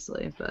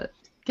 obviously, but...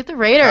 Get the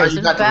Raiders.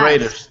 You got the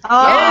Raiders. Oh!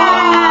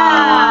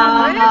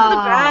 Yeah! Raiders are the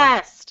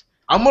best.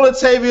 I'm a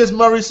Latavius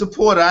Murray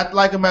supporter. I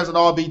like him as an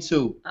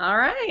RB2. All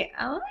right.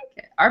 I like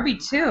it.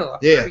 RB2.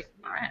 Yeah.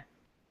 All right.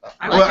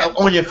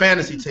 On your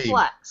fantasy team.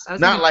 Flex.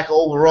 Not like an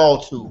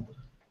overall 2.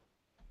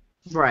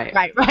 Right.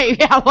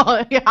 Yeah,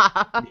 well, yeah.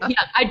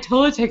 I'd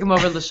totally take him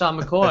over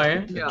LaShawn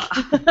McCoy.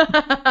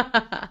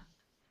 Yeah.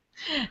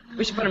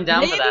 We should put him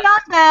down for that.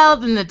 Le'Veon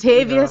Bell and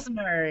Latavius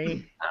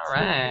Murray. All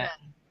right.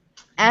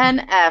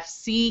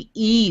 NFC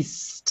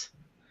East.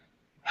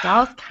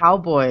 Dallas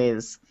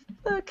Cowboys.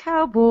 The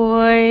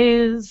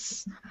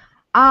Cowboys.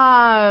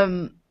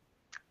 Dez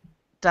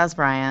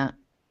Bryant.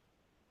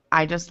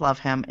 I just love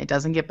him. It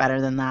doesn't get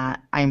better than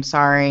that. I'm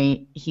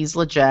sorry. He's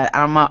legit.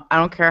 I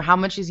don't care how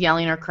much he's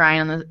yelling or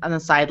crying on the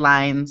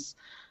sidelines.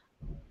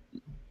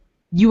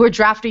 You were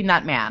drafting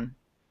that man.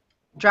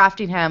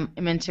 Drafting him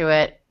into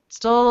it.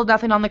 Still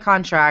nothing on the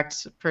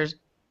contract per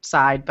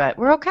side, but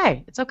we're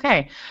okay. It's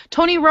okay.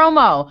 Tony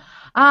Romo.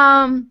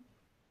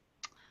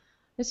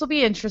 This will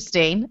be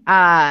interesting.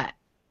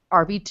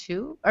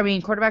 RB2? I mean,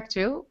 quarterback 2?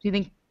 Do you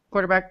think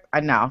quarterback?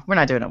 No, we're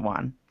not doing it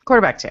 1.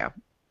 Quarterback 2.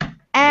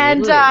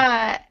 And,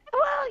 really?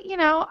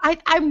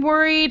 I'm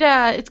worried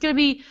it's going to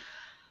be,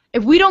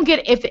 if we don't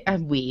get,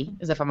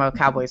 as if I'm a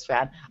Cowboys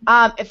fan,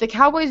 if the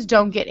Cowboys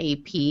don't get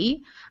AP,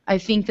 I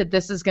think that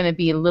this is going to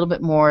be a little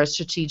bit more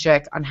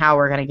strategic on how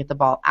we're going to get the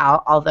ball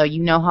out, although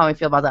you know how I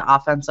feel about the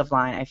offensive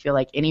line. I feel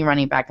like any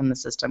running back in the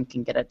system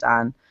can get it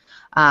done.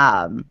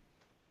 And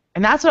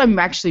that's what I'm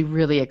actually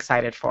really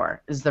excited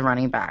for, is the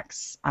running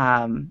backs.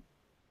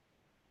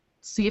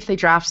 See if they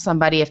draft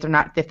somebody, if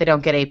they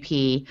don't get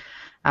AP.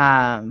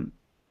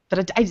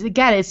 But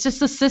again, it's just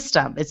the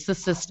system. It's the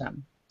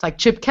system. It's like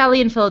Chip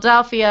Kelly in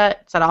Philadelphia.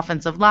 It's that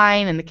offensive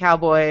line and the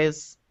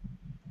Cowboys.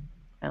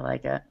 I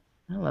like it.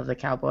 I love the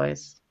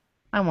Cowboys.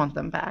 I want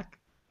them back.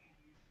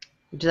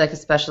 Would you like a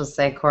special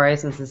say, Corey,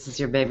 since this is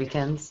your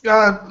babykins?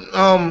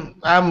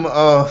 I'm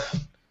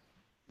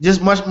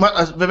just much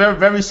very,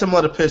 very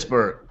similar to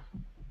Pittsburgh.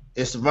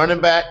 It's the running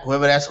back,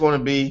 whoever that's going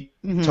to be,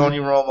 Tony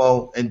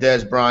Romo and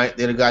Dez Bryant.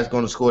 They're the guys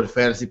going to score the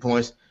fantasy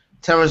points.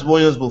 Terrence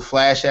Williams will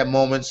flash at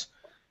moments.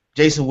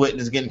 Jason Witten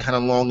is getting kind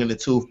of long in the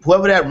tooth.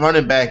 Whoever that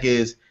running back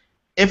is,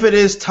 if it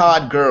is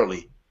Todd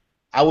Gurley,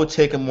 I would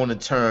take him on the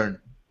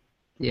turn.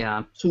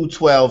 Yeah.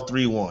 2-12,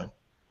 3-1.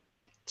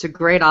 It's a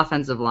great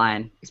offensive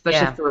line,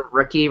 especially for a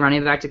rookie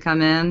running back to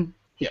come in.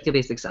 He could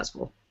be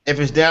successful. If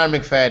it's Darren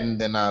McFadden,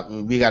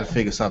 then we got to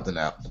figure something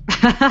out.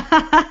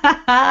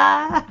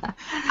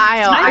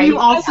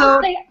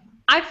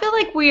 I feel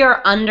like we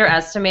are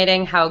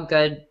underestimating how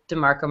good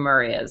DeMarco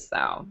Murray is,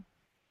 though.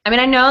 I mean,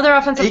 I know their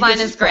offensive line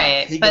is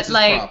great, but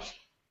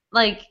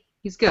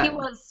he's good. He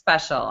was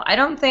special. I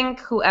don't think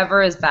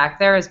whoever is back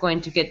there is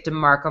going to get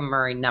DeMarco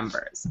Murray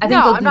numbers. I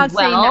think I'm not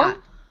saying that.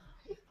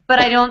 But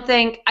I don't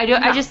think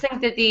I just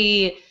think that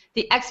the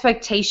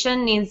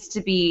expectation needs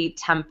to be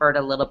tempered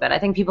a little bit. I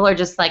think people are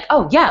just like,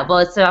 oh yeah, well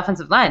it's the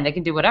offensive line, they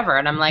can do whatever,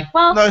 and I'm like,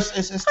 well, no, it's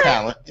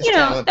talent. It's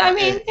talent. I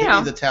mean, he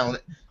needs the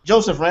talent.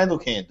 Joseph Randle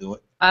can't do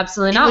it.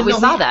 Absolutely not. We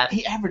saw that.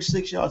 He averaged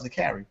 6 yards a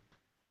carry.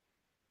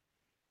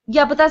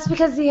 Yeah, but that's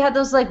because he had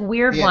those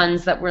weird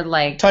ones that were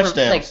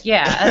touchdowns.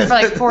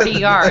 For 40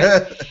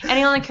 yards, and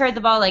he only carried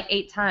the ball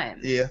 8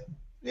 times. Yeah,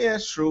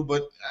 it's true,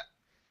 but.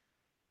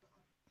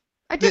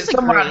 I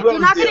disagree. They're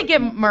not going to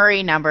get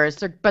Murray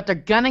numbers, but they're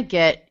going to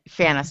get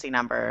fantasy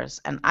numbers,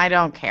 and I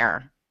don't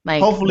care.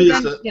 Hopefully,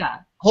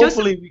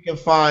 we can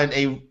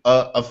find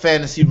a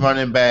fantasy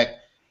running back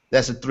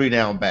that's a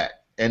 3-down back,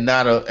 and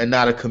not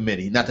a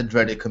committee, not the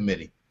dreaded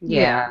committee.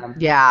 Yeah. And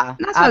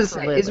that's what I was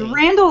saying. Is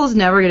Randall is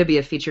never going to be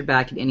a featured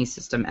back in any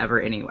system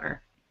ever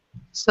anywhere,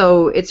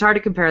 so it's hard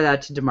to compare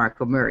that to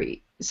DeMarco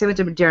Murray. Same with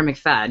Darren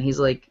McFadden. He's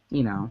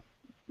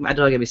I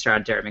don't get me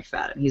started on Darren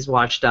McFadden. He's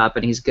washed up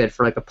and he's good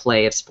for a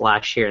play of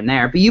splash here and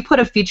there. But you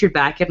put a featured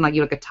back in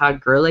a Todd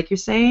Gurley, like you're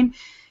saying,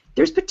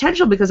 there's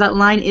potential because that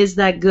line is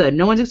that good.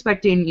 No one's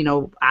expecting,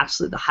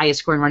 absolutely the highest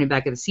scoring running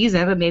back of the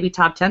season, but maybe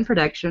top 10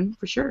 production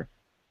for sure.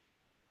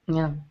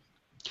 Yeah.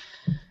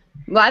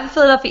 Well, I have the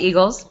Philadelphia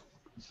Eagles.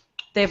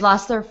 They've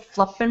lost their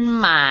flippin'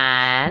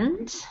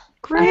 mind.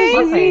 Crazy.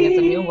 Flipping is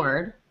a new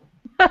word.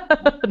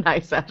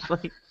 Nice,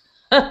 Ashley.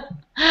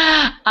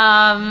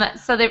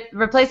 So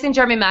replacing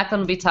Jeremy Maclin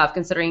will be tough,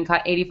 considering he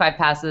caught 85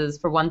 passes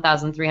for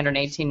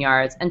 1,318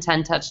 yards and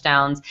 10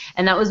 touchdowns,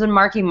 and that was when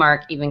Marky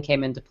Mark even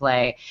came into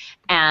play.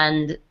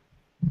 And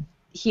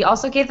he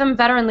also gave them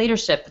veteran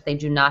leadership that they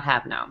do not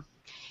have now.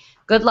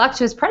 Good luck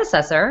to his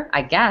predecessor,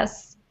 I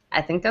guess.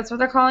 I think that's what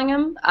they're calling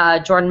him,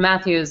 Jordan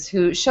Matthews,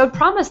 who showed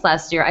promise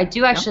last year. I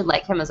do actually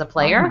like him as a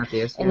player.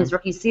 In his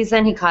rookie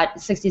season, he caught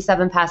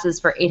 67 passes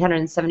for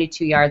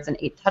 872 yards and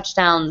 8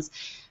 touchdowns.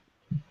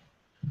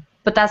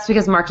 But that's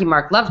because Marky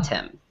Mark loved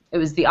him. It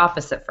was the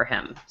opposite for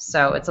him.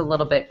 So it's a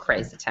little bit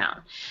crazy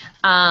town.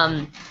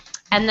 And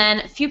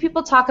then few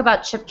people talk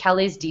about Chip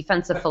Kelly's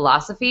defensive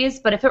philosophies,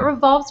 but if it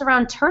revolves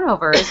around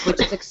turnovers, which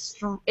is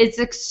it's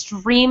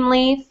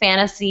extremely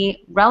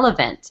fantasy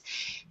relevant.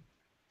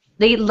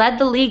 They led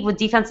the league with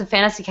defensive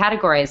fantasy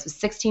categories with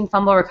 16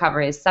 fumble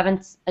recoveries,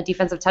 7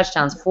 defensive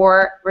touchdowns,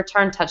 4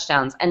 return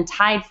touchdowns, and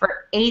tied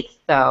for 8th,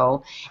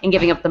 though, in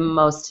giving up the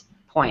most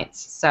points.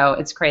 So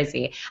it's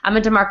crazy. I'm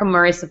a DeMarco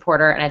Murray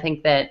supporter, and I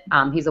think that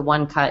he's a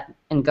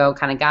one-cut-and-go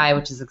kind of guy,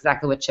 which is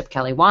exactly what Chip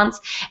Kelly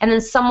wants. And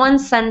then someone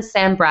send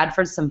Sam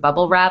Bradford some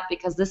bubble wrap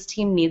because this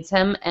team needs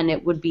him, and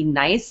it would be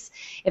nice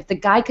if the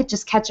guy could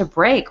just catch a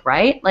break,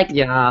 right?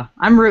 Yeah,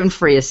 I'm rooting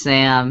for you,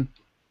 Sam.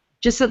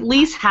 Just at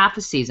least half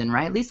a season,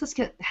 right? At least let's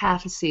get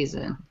half a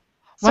season.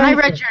 When I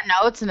read your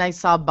notes and I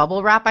saw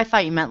bubble wrap, I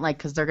thought you meant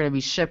because they're going to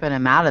be shipping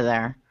him out of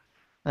there.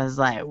 I was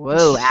like,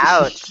 whoa,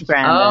 ouch,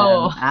 Brandon.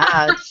 Oh.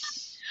 Ouch.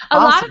 A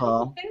lot of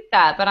people think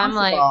that, but I'm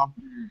like,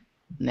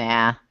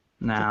 nah.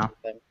 No,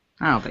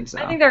 I don't think so.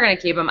 I think they're going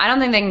to keep him. I don't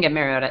think they can get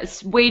Mariota.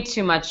 It's way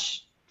too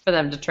much for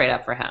them to trade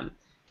up for him.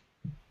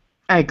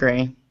 I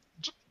agree.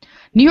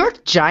 New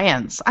York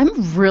Giants.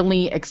 I'm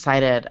really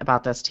excited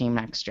about this team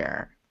next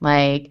year.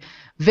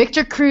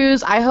 Victor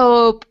Cruz, I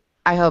hope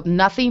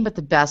nothing but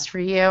the best for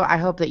you. I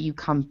hope that you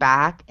come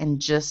back and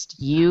just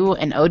you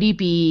and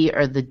ODB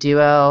are the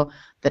duo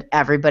that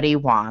everybody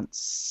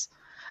wants.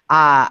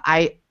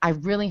 I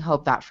really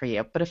hope that for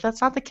you. But if that's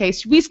not the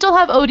case, we still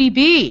have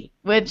ODB,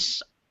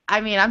 which,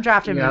 I'm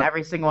drafting him in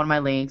every single one of my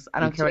leagues.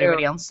 I don't care what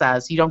anybody else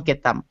says. You don't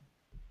get them.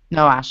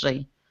 No,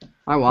 Ashley.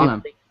 I want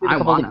him. I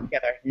want him.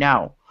 Together.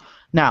 No.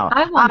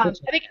 I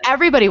think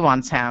everybody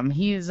wants him.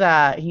 He's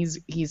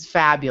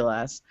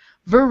fabulous.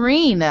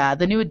 Vereen,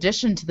 the new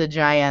addition to the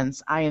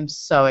Giants, I am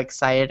so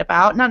excited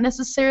about. Not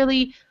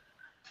necessarily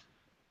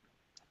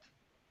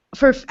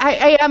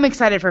I am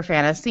excited for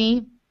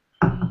fantasy.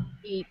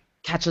 He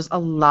catches a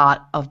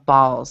lot of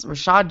balls.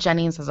 Rashad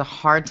Jennings has a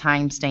hard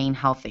time staying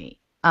healthy.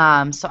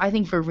 So I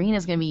think Vereen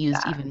is going to be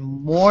used even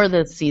more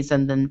this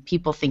season than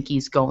people think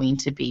he's going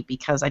to be,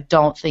 because I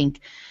don't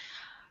think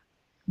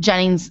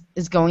Jennings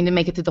is going to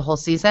make it through the whole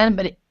season,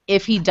 but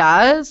if he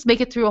does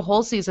make it through a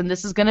whole season,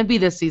 this is going to be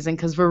this season,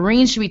 because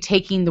Vereen should be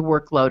taking the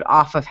workload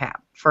off of him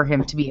for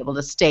him to be able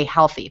to stay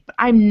healthy. But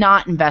I'm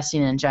not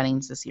investing in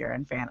Jennings this year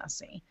in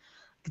fantasy.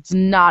 It's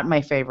not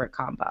my favorite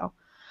combo.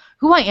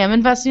 Who I am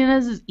investing in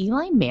is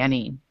Eli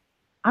Manning.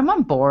 I'm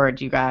on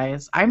board, you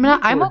guys. I'm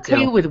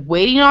okay with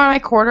waiting on my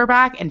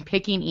quarterback and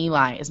picking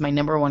Eli as my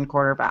number 1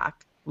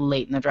 quarterback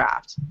late in the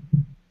draft.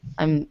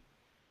 Is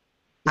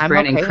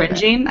Brandon okay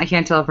cringing? I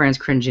can't tell if Brandon's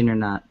cringing or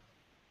not.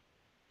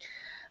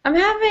 I'm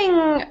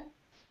having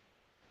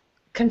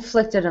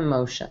conflicted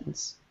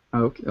emotions.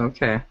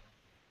 Okay.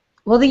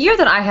 Well, the year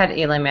that I had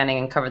Eli Manning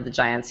and covered the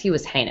Giants, he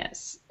was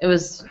heinous. It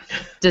was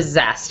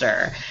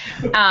disaster.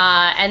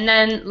 And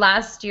then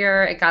last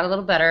year it got a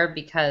little better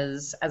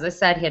because, as I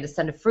said, he had to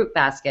send a fruit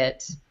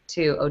basket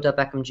to Odell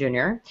Beckham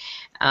Jr.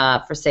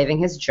 For saving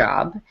his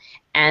job.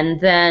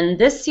 And then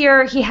this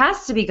year he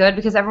has to be good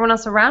because everyone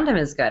else around him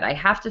is good. I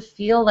have to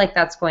feel like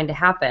that's going to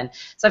happen.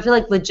 So I feel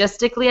like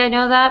logistically I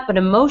know that, but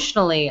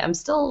emotionally I'm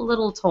still a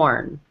little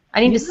torn.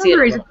 I need to see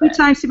it. He's a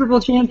two-time Super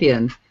Bowl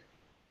champion.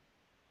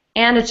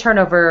 And a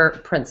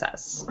turnover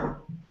princess.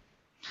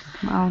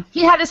 Well,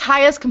 he had his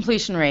highest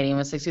completion rating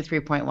with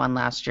 63.1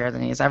 last year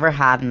than he's ever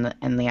had in the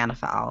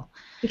NFL.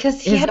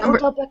 Because he had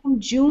Odell Beckham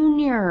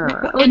Jr.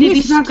 And he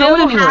he's not still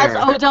going has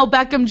anywhere. Odell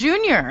Beckham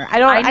Jr. I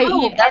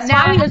know, that's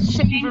now why he I has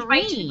Shane changed my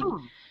Vereen.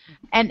 tune.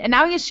 And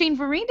now he has Shane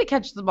Vereen to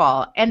catch the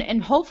ball.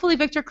 And hopefully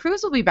Victor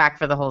Cruz will be back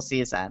for the whole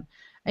season.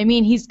 I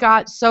mean, he's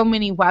got so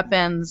many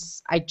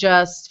weapons. I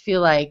just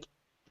feel like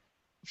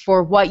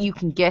for what you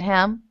can get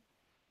him,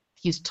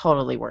 he's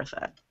totally worth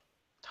it.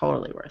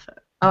 Totally worth it.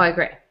 Oh, I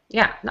agree.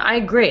 Yeah, no, I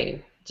agree.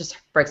 It just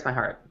breaks my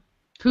heart.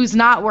 Who's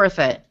not worth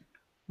it?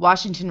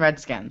 Washington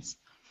Redskins.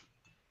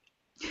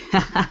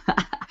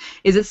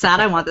 Is it sad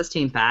I want this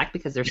team back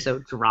because they're so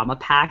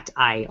drama-packed?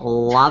 I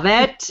love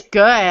it.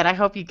 Good. I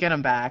hope you get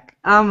him back.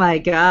 Oh my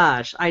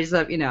gosh. I just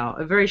have,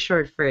 a very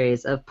short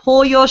phrase of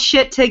pull your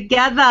shit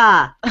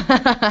together.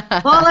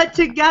 Pull it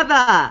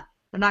together.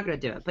 They're not going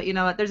to do it. But you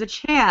know what? There's a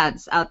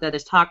chance out there.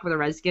 There's talk with the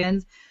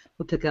Redskins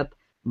will pick up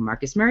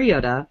Marcus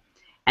Mariota,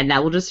 and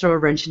that will just throw a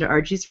wrench into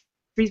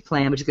RG3's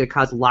plan, which is going to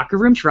cause locker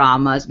room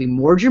drama. It's going to be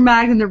more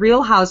dramatic than the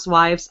Real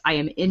Housewives. I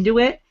am into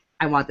it.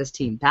 I want this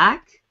team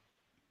back.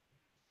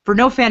 For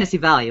no fantasy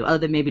value, other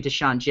than maybe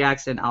Deshaun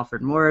Jackson,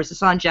 Alfred Morris.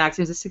 Deshaun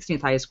Jackson was the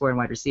 16th highest scoring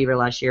wide receiver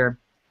last year.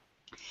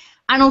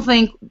 I don't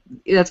think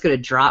that's going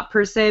to drop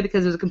per se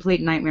because it was a complete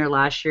nightmare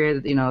last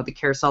year. The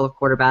carousel of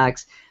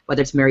quarterbacks,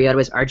 whether it's Mariota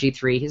or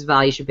RG3, his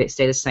value should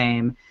stay the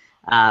same.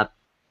 And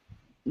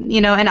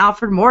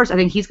Alfred Morris, I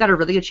think he's got a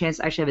really good chance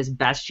to actually have his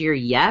best year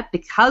yet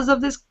because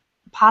of this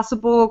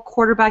possible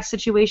quarterback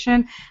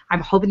situation. I'm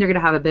hoping they're going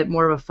to have a bit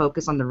more of a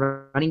focus on the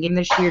running game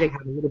this year to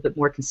have a little bit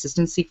more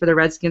consistency for the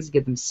Redskins to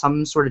give them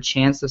some sort of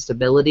chance of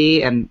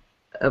stability and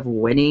of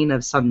winning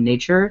of some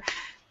nature.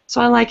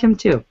 So I like him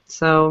too.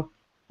 So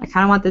I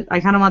kind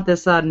of want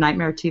this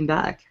nightmare team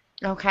back.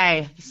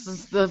 Okay, this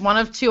is the one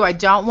of two I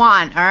don't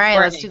want. All right,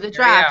 let's do the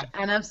draft.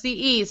 NFC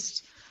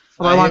East.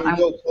 Here we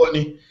go,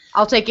 Courtney.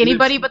 I'll take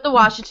anybody but the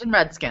Washington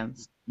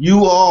Redskins.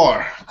 You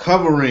are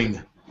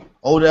covering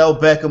Odell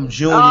Beckham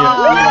Jr.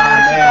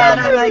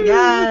 Oh my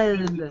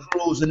God.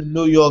 Cruz and the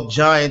New York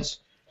Giants.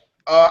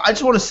 I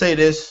just want to say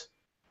this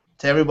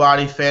to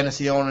everybody,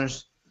 fantasy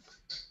owners.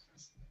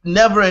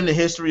 Never in the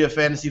history of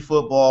fantasy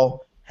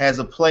football has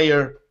a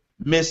player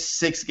missed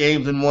 6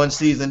 games in one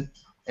season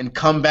and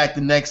come back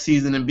the next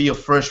season and be a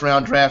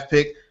first-round draft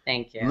pick.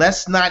 Thank you.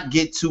 Let's not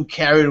get too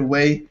carried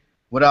away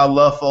with our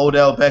love for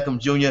Odell Beckham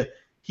Jr.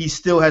 He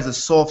still has a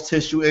soft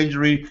tissue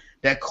injury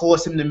that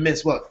caused him to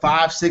miss,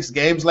 5-6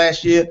 games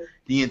last year,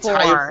 the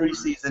entire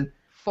preseason.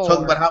 4.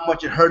 Talking about how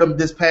much it hurt him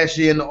this past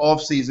year in the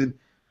offseason.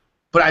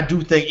 But I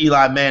do think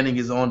Eli Manning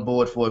is on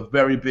board for a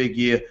very big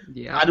year.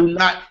 Yeah. I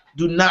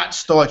do not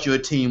start your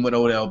team with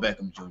Odell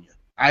Beckham Jr.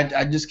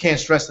 I just can't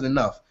stress it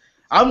enough.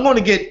 I'm going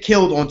to get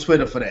killed on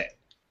Twitter for that.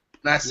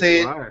 And I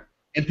say it,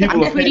 and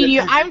people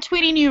I'm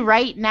tweeting you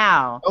right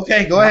now.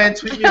 Okay, go ahead,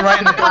 tweet me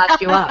right now.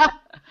 Lock you up.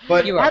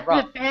 But you are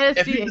wrong.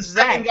 If you're the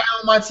second guy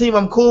on my team,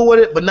 I'm cool with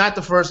it, but not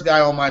the first guy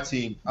on my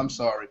team. I'm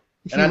sorry.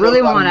 If you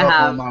really want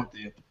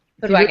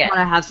to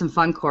have some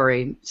fun,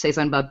 Corey, say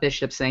something about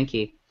Bishop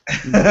Sankey.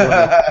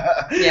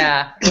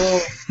 Yeah.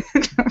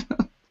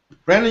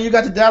 Brandon, you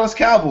got the Dallas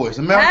Cowboys.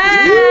 I'm gonna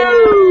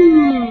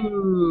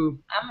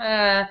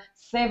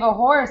save a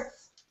horse.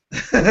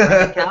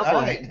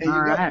 Cowboy.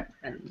 All right.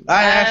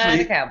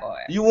 Actually, cowboy.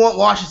 You want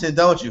Washington,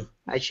 don't you?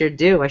 I sure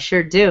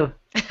do.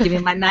 Give me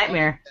my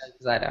nightmare.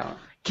 I don't.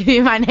 Give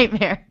me my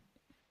nightmare.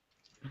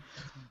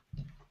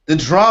 The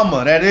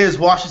drama that is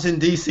Washington,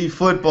 D.C.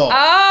 football.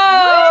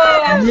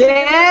 Oh!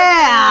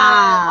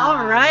 Yeah!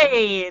 All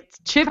right.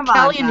 Chip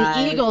Kelly and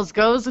the Eagles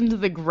goes into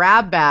the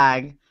grab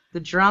bag. The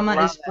drama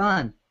is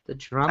fun. The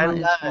drama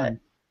is fun.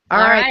 All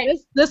right.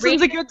 This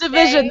one's a good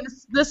division.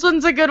 This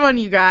one's a good one,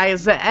 you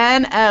guys. The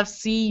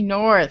NFC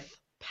North.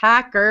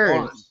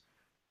 Packers.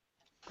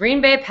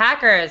 Green Bay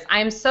Packers.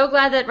 I'm so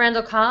glad that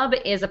Randall Cobb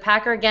is a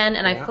Packer again,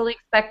 and I fully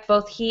expect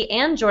both he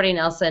and Jordy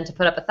Nelson to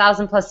put up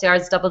 1,000+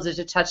 yards,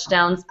 double-digit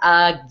touchdowns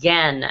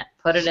again.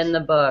 Put it in the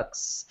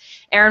books.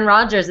 Aaron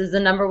Rodgers is the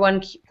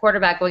 #1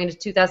 quarterback going into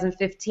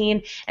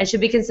 2015 and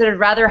should be considered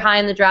rather high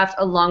in the draft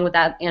along with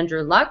that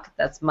Andrew Luck.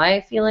 That's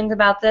my feeling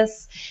about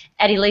this.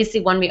 Eddie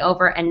Lacy won me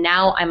over, and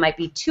now I might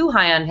be too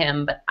high on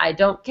him, but I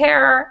don't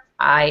care.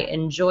 I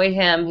enjoy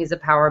him. He's a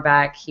power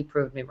back. He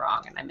proved me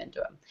wrong, and I'm into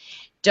him.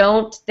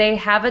 Don't they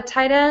have a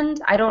tight end?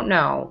 I don't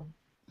know.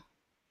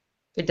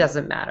 It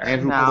doesn't matter.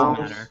 Andrew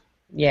Luck.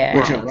 Yeah.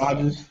 Richard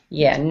Rodgers.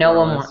 Yeah, no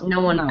one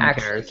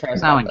actually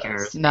cares. No one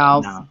cares.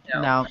 No.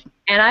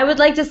 And I would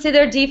like to see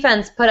their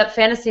defense put up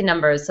fantasy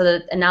numbers so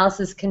that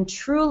analysis can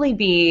truly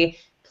be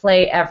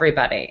play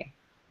everybody.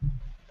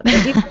 But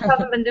the defense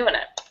hasn't been doing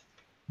it.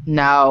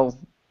 No.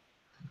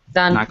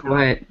 Done. Not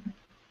quite.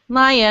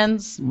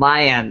 Lions.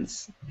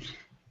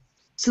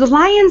 So the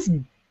Lions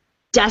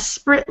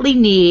desperately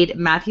need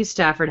Matthew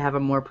Stafford to have a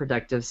more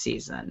productive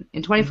season.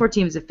 In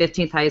 2014, he was the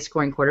 15th highest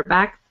scoring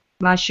quarterback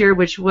last year,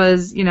 which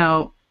was,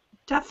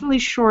 definitely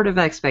short of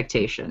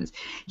expectations.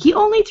 He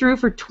only threw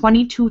for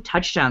 22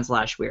 touchdowns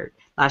last year.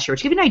 To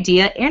give you an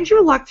idea,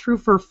 Andrew Luck threw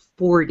for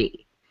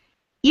 40.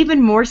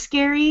 Even more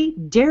scary,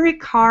 Derek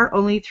Carr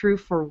only threw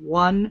for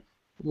one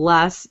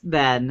less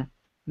than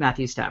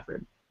Matthew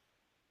Stafford.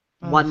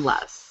 One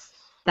less.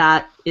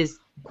 That is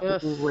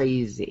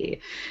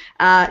crazy.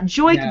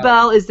 Joique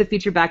Bell is the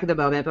feature back at the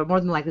moment, but more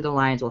than likely the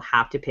Lions will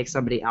have to pick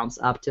somebody else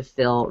up to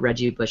fill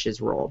Reggie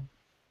Bush's role.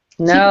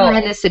 No.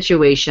 Keep in this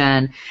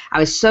situation. I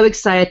was so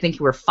excited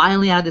thinking we're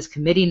finally out of this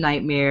committee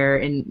nightmare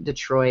in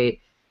Detroit.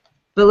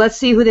 But let's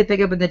see who they pick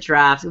up in the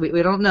draft.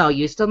 We don't know.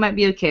 You still might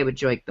be okay with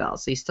Joique Bell,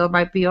 so you still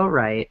might be all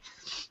right.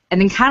 And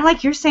then kind of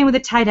like you're saying with the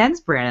tight ends,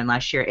 Brandon,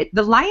 last year,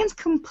 the Lions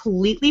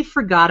completely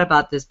forgot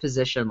about this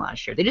position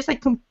last year. They just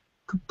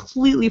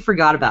completely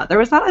forgot about it. There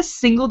was not a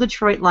single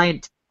Detroit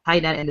Lion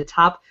tight end in the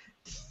top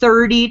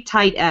 30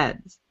 tight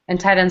ends. And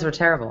tight ends were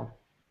terrible.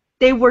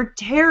 They were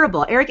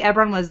terrible. Eric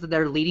Ebron was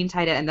their leading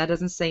tight end, and that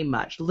doesn't say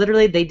much.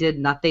 Literally, they did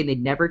nothing. They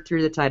never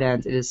threw the tight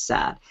ends. It is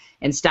sad.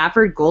 And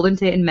Stafford, Golden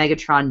Tate, and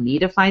Megatron need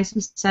to find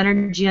some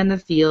synergy on the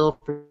field.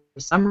 For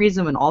some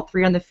reason, when all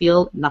three are on the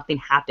field, nothing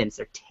happens.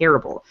 They're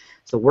terrible.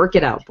 So work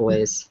it out,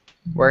 boys.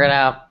 Work it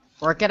out.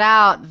 Work it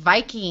out.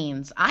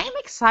 Vikings. I am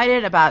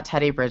excited about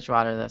Teddy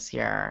Bridgewater this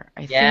year.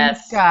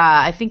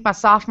 I think my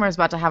sophomore is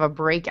about to have a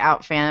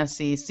breakout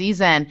fantasy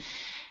season,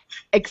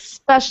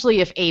 especially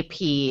if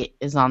AP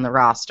is on the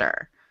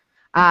roster.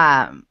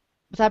 But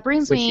that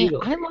brings me.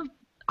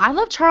 I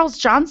love Charles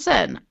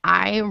Johnson.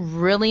 I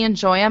really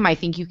enjoy him. I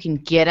think you can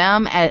get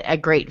him at a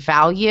great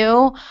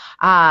value.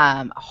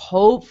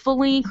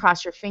 Hopefully,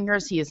 cross your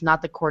fingers, he is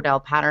not the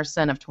Cordell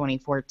Patterson of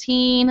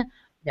 2014.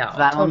 No,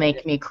 that'll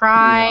make me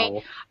cry.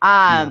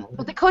 No.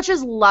 But the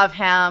coaches love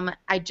him.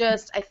 I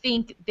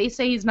think they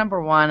say he's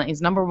number one.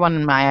 He's number one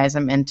in my eyes.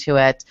 I'm into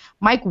it.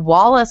 Mike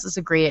Wallace is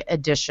a great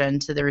addition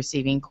to the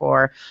receiving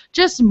core.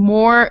 Just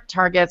more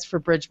targets for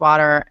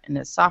Bridgewater in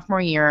his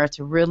sophomore year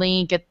to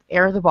really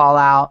air the ball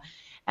out.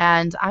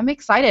 And I'm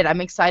excited. I'm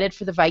excited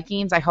for the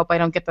Vikings. I hope I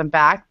don't get them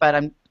back, but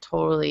I'm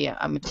totally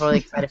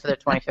excited for their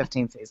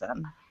 2015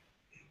 season.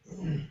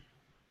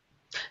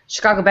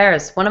 Chicago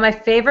Bears. One of my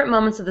favorite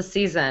moments of the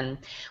season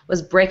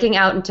was breaking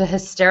out into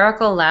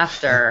hysterical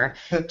laughter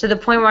to the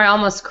point where I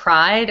almost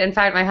cried. In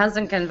fact, my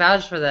husband can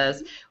vouch for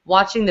this.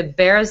 Watching the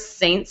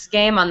Bears-Saints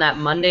game on that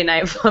Monday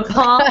Night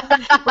Football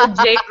where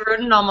Jay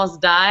Gruden almost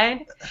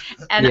died,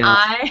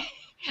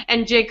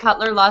 and Jay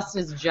Cutler lost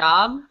his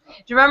job.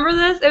 Do you remember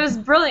this? It was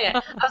brilliant.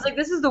 I was like,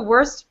 this is the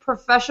worst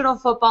professional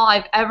football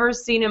I've ever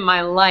seen in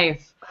my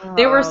life.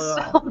 They were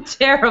so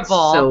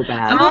terrible. So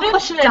bad. They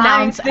should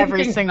announce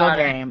every single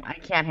game. I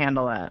can't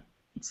handle it.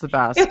 It's the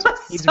best. It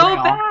was so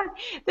bad.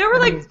 There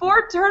were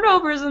 4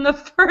 turnovers in the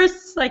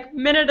first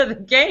minute of the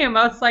game.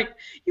 I was like,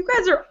 you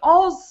guys are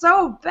all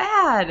so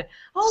bad.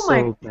 Oh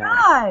my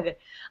God.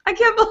 I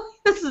can't believe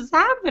this is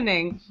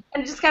happening.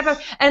 And it just kept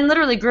and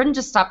literally Gruden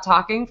just stopped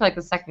talking for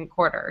the second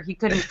quarter. He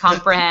couldn't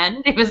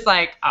comprehend. He was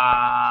like,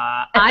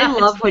 I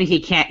love when he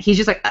can't. He's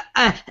just like,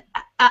 I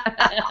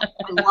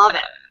love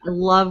it. I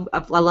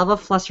love a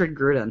flustered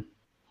Gruden.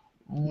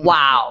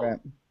 Wow.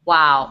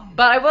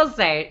 But I will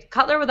say,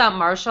 Cutler without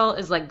Marshall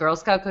is like Girl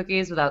Scout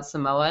cookies without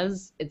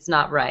Samoas. It's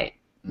not right.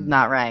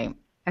 Not right.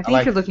 I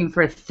think you're looking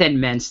for Thin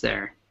Mints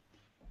there.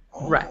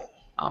 Right.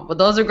 Oh, but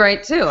those are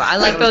great too. I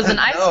like those in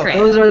ice cream.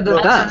 Those are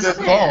the best. That's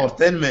a good call.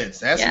 Thin Mints.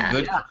 That's a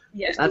good.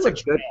 Yeah. That's a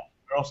good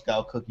Girl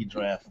Scout cookie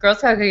draft. Girl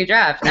Scout cookie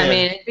draft. Yeah. I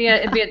mean,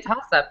 it'd be a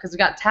toss-up because we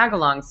got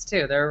tag-alongs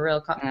too. They're a real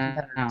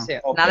competitor too.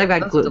 Okay. Now they've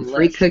got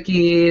gluten-free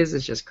cookies.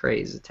 It's just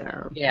crazy,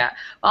 terrible. Yeah.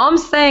 All I'm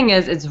saying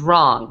is it's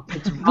wrong.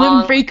 It's wrong.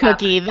 Gluten-free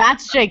cookie.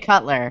 That's Jay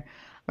Cutler,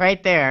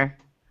 right there.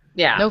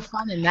 Yeah. No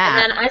fun in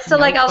that. And then I still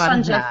like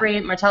Alshon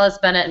Jeffrey, Martellus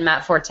Bennett, and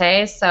Matt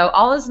Forte. So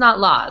all is not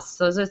lost.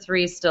 Those are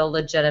 3 still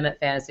legitimate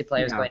fantasy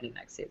players going into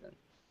next season.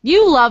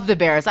 You love the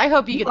Bears. I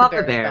hope you get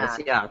the Bears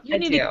back. Yeah.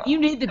 You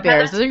need the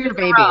Bears. Those are your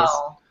babies.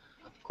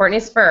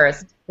 Courtney's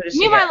first. Give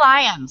me my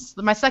Lions.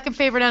 My second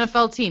favorite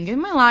NFL team. Give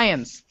me my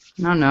Lions.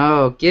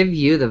 No. Give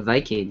you the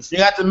Vikings. You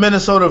got the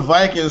Minnesota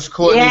Vikings,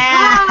 Courtney.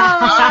 Yeah.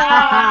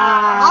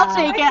 I'll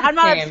take it. I'm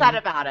not upset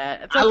about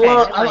it. It's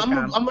okay.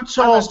 I'm a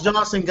Charles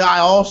Johnson guy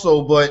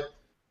also, but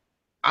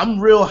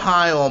I'm real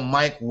high on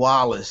Mike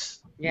Wallace.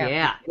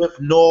 Yeah. With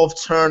North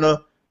Turner.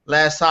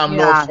 Last time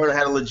North Turner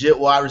had a legit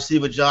wide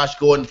receiver, Josh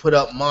Gordon put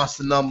up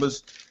monster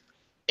numbers.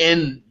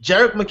 And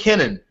Jerick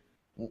McKinnon.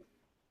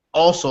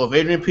 Also, if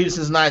Adrian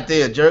Peterson's not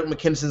there, Jerick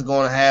McKinson's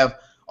going to have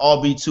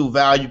RB2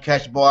 value,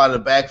 catch the ball out of the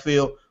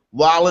backfield.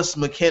 Wallace,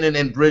 McKinnon,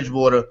 and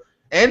Bridgewater,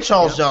 and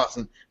Charles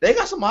Johnson. They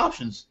got some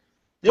options.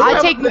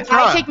 I take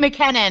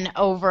McKinnon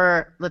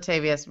over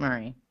Latavius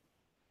Murray.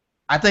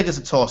 I think it's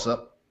a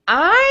toss-up.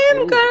 I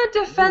am going to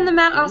defend the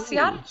Matt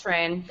Asiata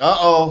train.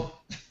 Uh-oh.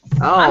 Oh,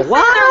 There are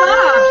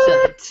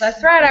what?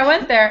 That's right, I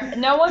went there.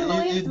 No one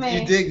believes me.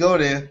 You did go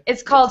there.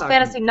 It's called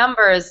fantasy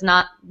numbers,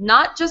 not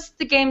just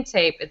the game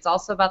tape. It's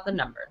also about the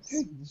numbers.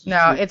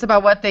 No, it's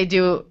about what they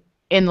do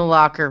in the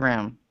locker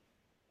room.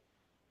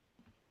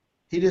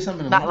 He did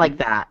something. Not like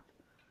that.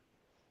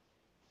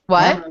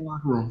 What? In the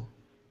locker room.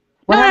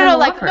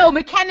 No,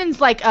 McKinnon's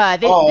like,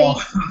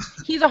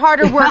 he's a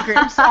harder worker.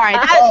 I'm sorry,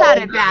 that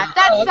sounded bad.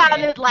 That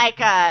sounded like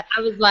a I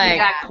was like,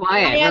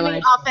 quiet.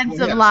 Miami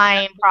offensive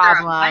line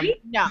problem.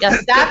 No. yeah,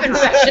 staph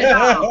infection.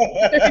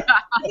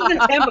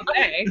 Tampa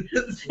Bay.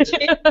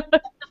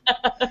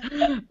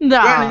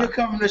 No. Brandon, you're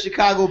coming to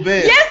Chicago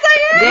Bears. Yes, I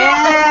am.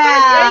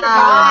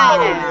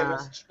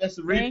 Yeah. That's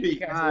a repeat.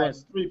 Thank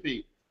That's a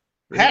repeat.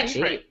 Hat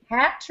trick.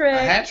 Hat trick.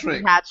 Hat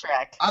trick. Hat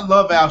trick. I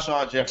love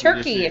Alshon Jeffrey.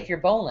 Turkey this year. if you're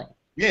bowling.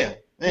 Yeah.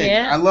 Hey,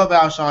 Yeah. I love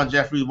Alshon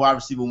Jeffrey, wide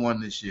receiver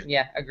 1 this year.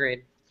 Yeah,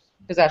 agreed.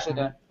 Who's Ashley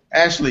doing?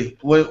 Ashley,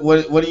 what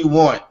do you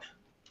want?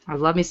 I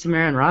love me some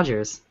Aaron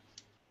Rodgers.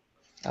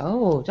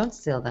 Oh, don't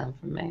steal them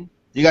from me.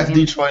 You got the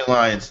Detroit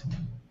Lions.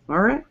 All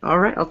right,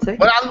 I'll take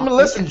But it. I'm gonna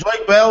listen.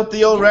 Drake Bell,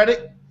 Theo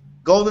Reddick,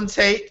 Golden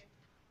Tate.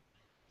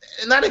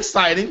 Not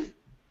exciting.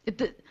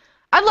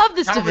 I love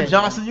this Calvin division.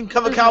 Johnson, you can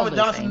cover There's Calvin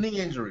no Johnson losing. knee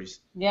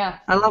injuries. Yeah.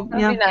 I love,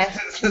 That'd be yeah.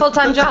 nice.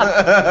 Full-time job.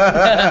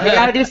 We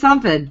gotta do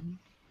something.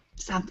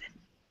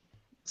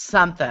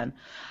 Something.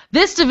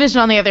 This division,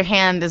 on the other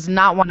hand, is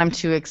not one I'm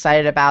too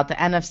excited about. The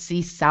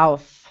NFC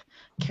South,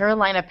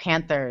 Carolina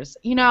Panthers.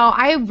 You know,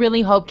 I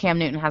really hope Cam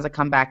Newton has a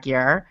comeback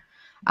year.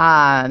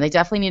 They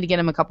definitely need to get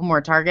him a couple more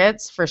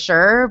targets for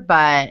sure,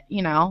 but,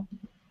 you know,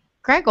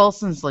 Greg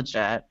Olson's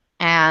legit,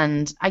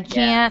 and I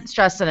can't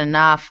stress it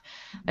enough.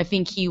 I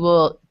think he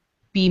will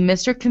be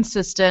Mr.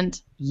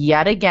 Consistent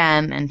yet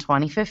again in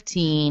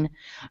 2015.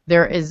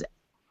 There is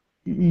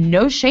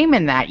no shame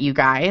in that, you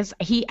guys.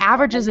 He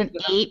averages an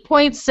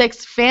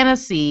 8.6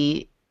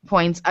 fantasy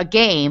points a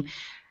game,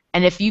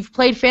 and if you've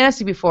played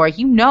fantasy before,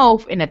 you know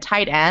in a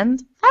tight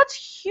end, that's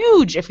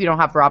huge if you don't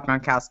have Rob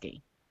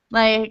Gronkowski.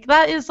 Like,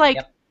 that is like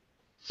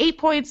 8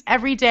 points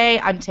every day.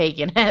 I'm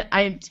taking it.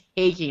 I'm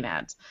taking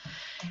it.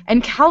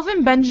 And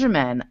Kelvin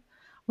Benjamin,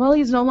 well,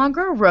 he's no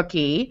longer a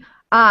rookie.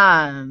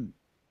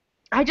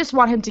 I just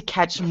want him to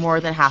catch more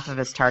than half of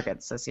his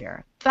targets this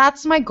year.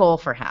 That's my goal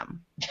for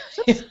him.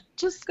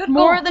 Just Good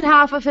more goal. than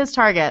half of his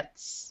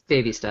targets.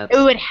 Baby steps.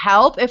 It would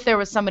help if there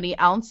was somebody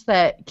else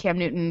that Cam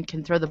Newton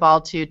can throw the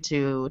ball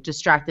to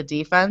distract the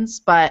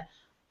defense, but,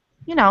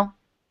 you know,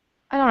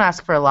 I don't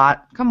ask for a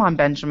lot. Come on,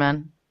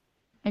 Benjamin.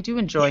 I do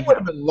enjoy He would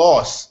him. have been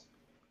lost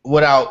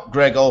without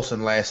Greg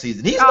Olson last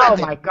season. He's Oh, not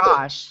that my good.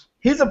 gosh.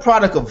 He's a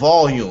product of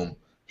volume.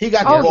 He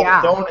got the Oh, ball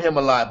yeah. thrown to him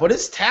a lot, but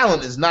his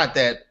talent is not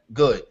that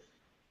good.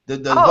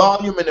 The Oh.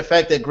 volume and the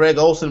fact that Greg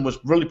Olson was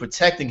really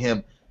protecting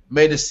him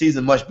made his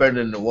season much better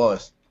than it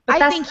was. But I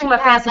that's think the he thing about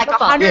had fantasy like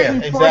football.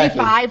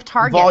 145 Yeah,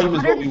 targets. Volume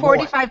is what we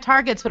 145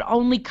 targets, but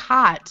only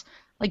caught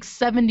like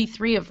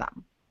 73 of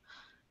them.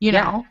 You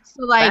Yeah. know?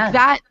 So like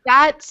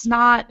that's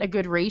not a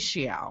good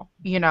ratio,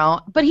 you know?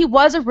 But he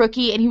was a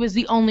rookie and he was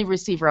the only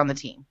receiver on the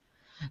team.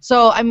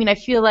 So I mean, I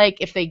feel like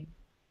if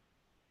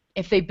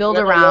they build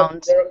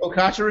around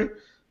Okachiri?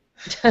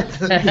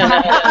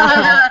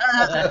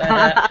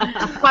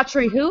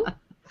 Patry who?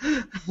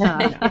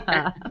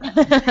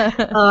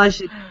 Oh, I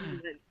should.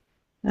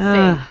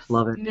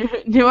 Love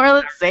it. New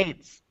Orleans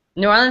Saints.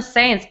 New Orleans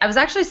Saints. I was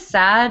actually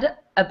sad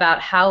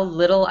about how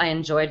little I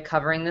enjoyed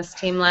covering this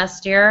team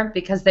last year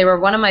because they were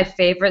one of my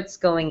favorites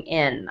going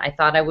in. I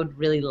thought I would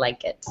really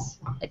like it.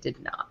 I did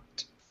not.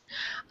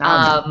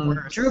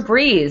 Drew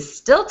Brees,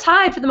 still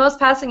tied for the most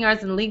passing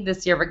yards in the league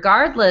this year,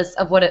 regardless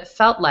of what it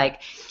felt like.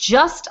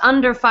 Just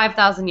under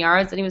 5,000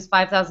 yards, and he was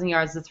 5,000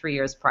 yards the 3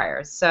 years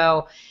prior.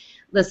 So,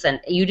 listen,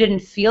 you didn't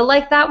feel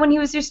like that when he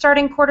was your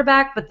starting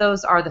quarterback, but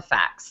those are the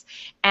facts.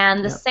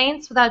 And the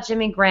Saints without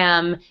Jimmy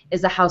Graham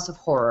is a house of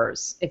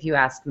horrors, if you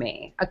ask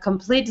me. A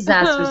complete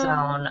disaster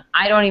zone.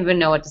 I don't even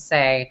know what to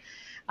say.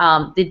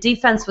 The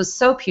defense was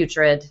so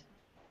putrid.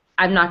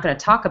 I'm not going to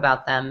talk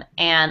about them.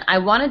 And I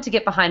wanted to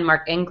get behind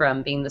Mark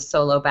Ingram being the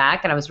solo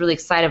back, and I was really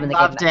excited when they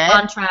gave him that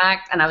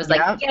contract. And I was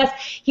like, yes,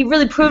 he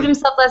really proved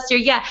himself last year.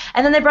 Yeah.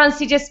 And then they brought in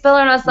C.J. Spiller,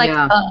 and I was like,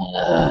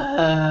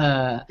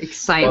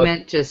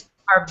 excitement just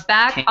are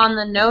back on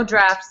the no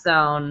draft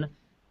zone.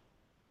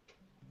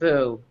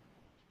 Boo.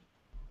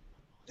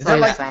 Is that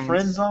like the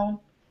friend zone?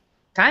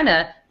 Kind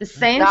of. The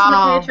Saints and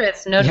the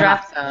Patriots, no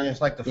draft zone. Yeah, it's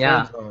like the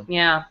friend zone.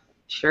 Yeah.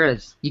 sure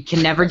is. You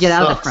can never get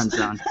out of the friend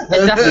zone.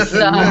 It does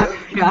suck.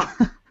 Yeah.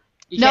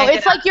 No,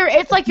 it's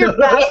like your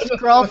best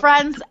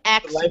girlfriend's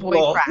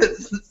ex-boyfriend.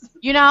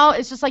 You know,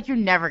 it's just like you're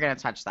never gonna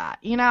touch that.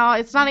 You know,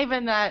 it's not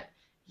even that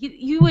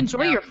you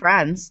enjoy your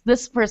friends.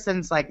 This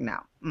person's like, no,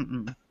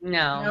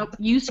 No. nope.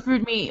 You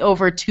screwed me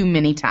over too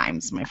many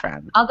times, my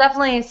friend. I'll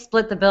definitely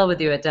split the bill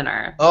with you at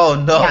dinner. Oh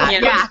no!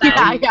 Yeah.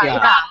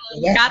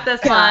 You got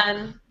this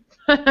one.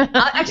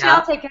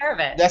 I'll take care of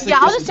it.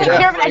 I'll just take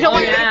care of it. I don't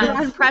want to Yeah. make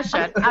an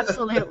impression.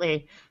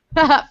 Absolutely.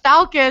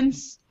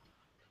 Falcons.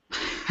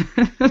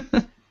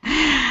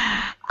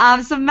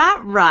 So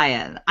Matt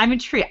Ryan, I'm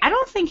intrigued. I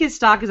don't think his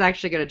stock is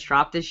actually going to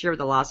drop this year with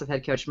the loss of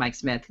head coach Mike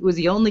Smith, who was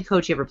the only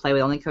coach he ever played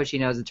with, the only coach he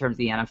knows in terms of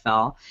the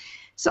NFL.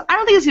 So I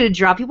don't think it's going to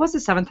drop. He was the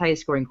 7th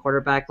highest scoring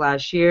quarterback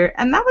last year,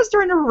 and that was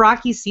during a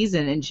rocky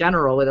season in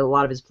general with a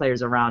lot of his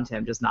players around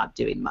him just not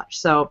doing much.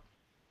 So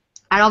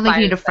I don't think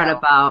you need to fret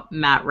about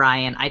Matt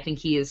Ryan. I think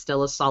he is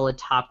still a solid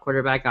top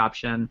quarterback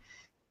option.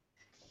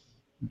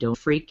 Don't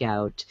freak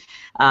out.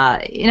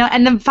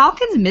 And the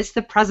Falcons missed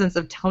the presence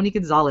of Tony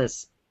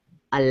Gonzalez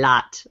a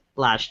lot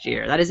last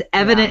year. That is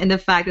evident in the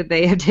fact that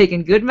they have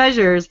taken good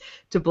measures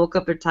to bulk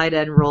up their tight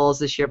end roles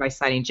this year by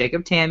signing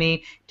Jacob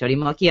Tamme, Tony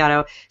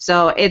Macchiato.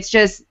 So it's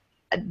just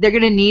they're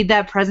going to need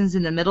that presence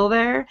in the middle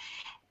there.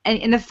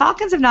 And the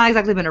Falcons have not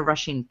exactly been a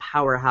rushing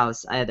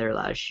powerhouse either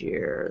last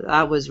year.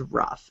 That was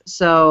rough.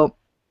 So,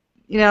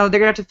 they're going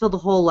to have to fill the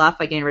hole left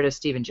by getting rid of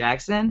Steven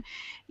Jackson.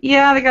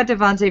 Yeah, they got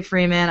Devontae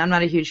Freeman. I'm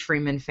not a huge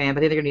Freeman fan, but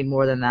I think they're going to need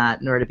more than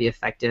that in order to be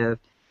effective.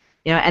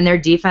 And their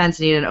defense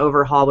needed an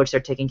overhaul, which they're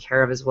taking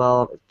care of as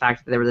well. The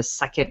fact that they were the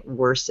 2nd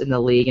worst in the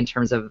league in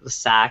terms of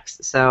sacks.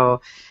 So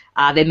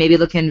they may be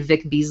looking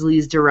Vic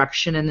Beasley's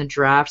direction in the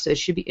draft. So it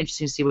should be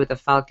interesting to see what the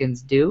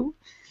Falcons do.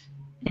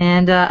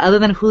 And other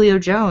than Julio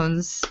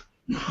Jones,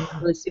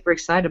 I'm really super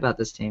excited about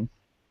this team.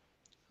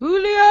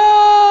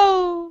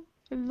 Julio!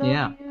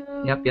 Yeah.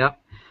 Yep.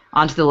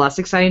 On to the less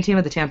exciting team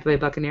of the Tampa Bay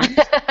Buccaneers.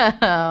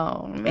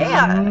 Oh,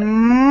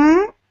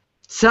 man.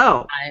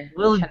 So,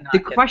 the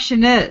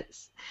question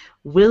is,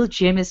 will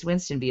Jameis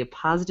Winston be a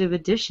positive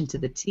addition to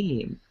the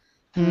team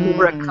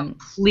or a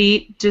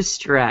complete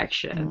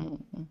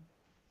distraction?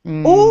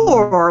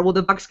 Or will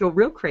the Bucs go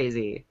real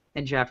crazy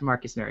and draft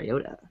Marcus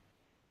Mariota?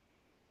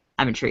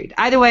 I'm intrigued.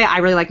 Either way, I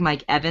really like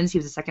Mike Evans. He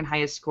was the 2nd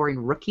highest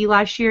scoring rookie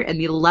last year and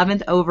the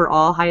 11th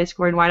overall highest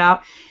scoring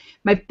wideout.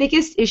 My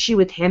biggest issue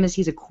with him is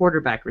he's a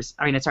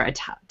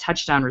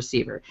touchdown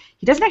receiver.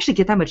 He doesn't actually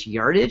get that much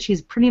yardage.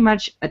 He's pretty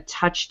much a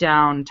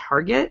touchdown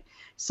target.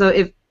 So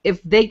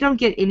if they don't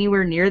get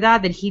anywhere near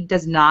that, then he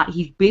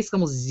basically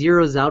almost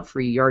zeroes out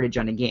for yardage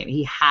on a game.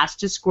 He has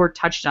to score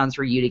touchdowns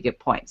for you to get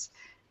points.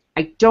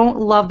 I don't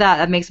love that.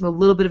 That makes him a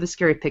little bit of a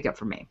scary pickup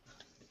for me.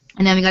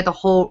 And then we got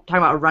talking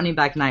about a running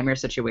back nightmare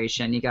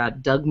situation. You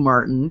got Doug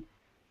Martin,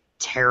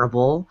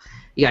 terrible.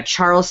 You got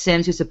Charles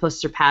Sims, who's supposed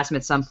to surpass him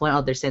at some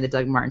point. They're saying that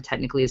Doug Martin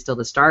technically is still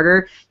the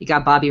starter. You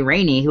got Bobby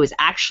Rainey, who is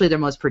actually their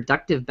most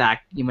productive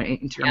back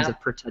in terms of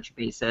per touch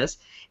basis.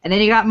 And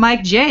then you got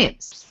Mike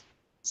James.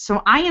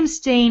 So I am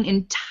staying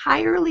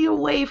entirely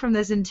away from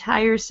this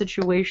entire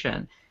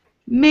situation.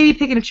 Maybe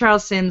picking a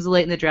Charles Sims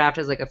late in the draft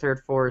as like a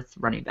 3rd, 4th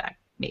running back.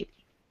 Maybe.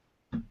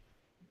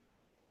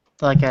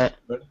 Like it.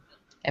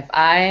 If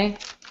I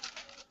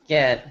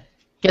get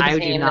I a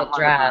would team not that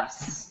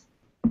drafts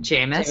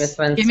Jameis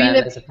Winston Give me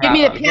is a the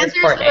problem. Panthers Here's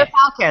or Courtney. the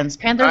Falcons.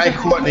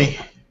 Courtney.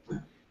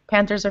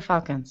 Panthers or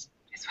Falcons.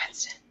 It's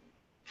Winston.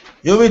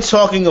 You'll be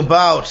talking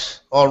about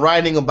or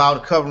writing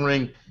about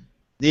covering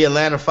the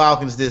Atlanta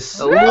Falcons this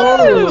season.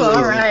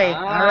 All right.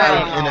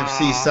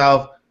 NFC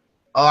South.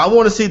 I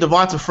want to see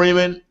Devonta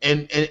Freeman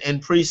in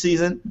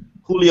preseason.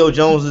 Julio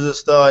Jones is a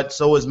stud.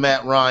 So is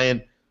Matt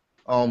Ryan.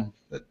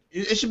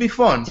 It should be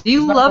fun. Do you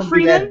It's not love gonna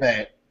be that Freeman?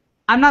 bad.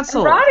 I'm not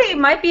sold. Roddy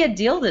might be a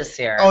deal this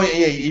year. Oh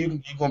yeah. You're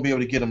gonna be able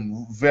to get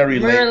him very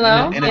late. Very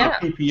low? And in Yeah. a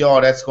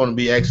PPR, that's gonna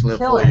be excellent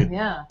Kill for you. him,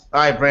 yeah. All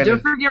right, Brandon.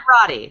 Don't forget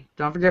Roddy.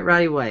 Don't forget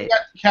Roddy White. We got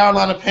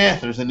Carolina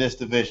Panthers in this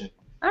division.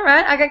 All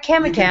right, I got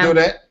Cam You and can do Cam.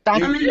 that.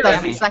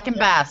 That's the second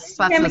best.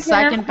 That's the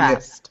second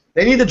best.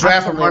 They need to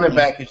draft Absolutely. a running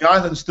back because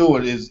Jonathan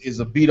Stewart is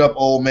a beat up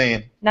old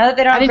man. Now that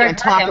they don't I have didn't Greg even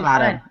talk Hardy,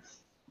 about I'm him.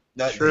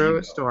 That- True there you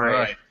go. story.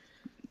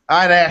 All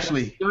right,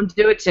 Ashley. Don't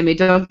do it, Timmy.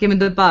 Don't give me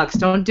the Bucks.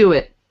 Don't do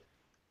it.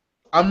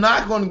 I'm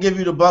not going to give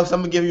you the Bucks.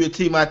 I'm going to give you a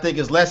team I think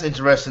is less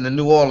interesting than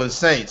New Orleans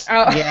Saints.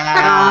 Oh.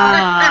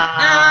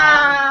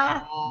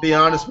 Yeah. Be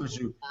honest with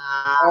you.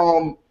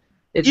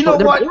 It's You know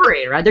they're what?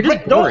 boring, right? They're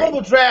just Don't boring.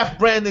 overdraft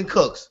Brandon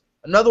Cooks.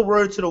 Another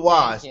word to the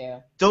wise. Yeah.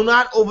 Do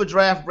not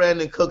overdraft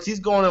Brandon Cooks. He's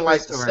going in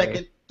like the Sorry.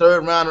 2nd,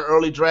 3rd round of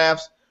early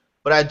drafts.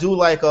 But I do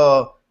like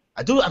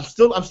I'm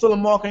still a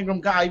Mark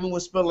Ingram guy, even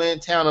with Spiller in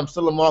town. I'm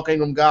still a Mark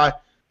Ingram guy.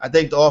 I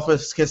think the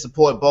offense can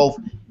support both.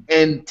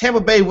 And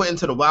Tampa Bay went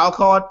into the wild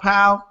card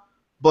pile,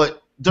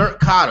 but Dirk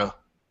Cotter,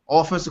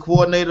 offensive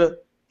coordinator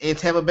in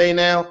Tampa Bay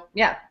now,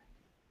 Yeah.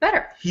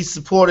 Better. he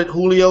supported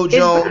Julio It's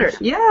Jones, better.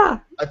 Yeah.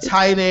 a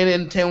tight end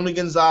in Tony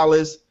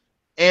Gonzalez,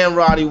 and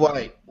Roddy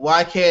White.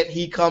 Why can't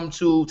he come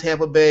to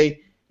Tampa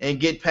Bay and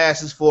get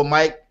passes for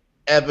Mike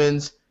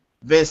Evans,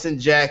 Vincent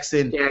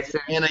Jackson,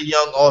 and a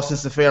young Austin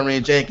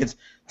Seferian-Jenkins?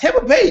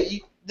 Tampa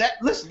Bay,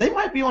 listen, they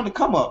might be on the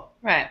come up.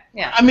 Right.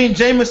 Yeah. I mean,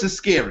 Jameis is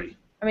scary.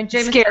 I mean,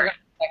 James Scary.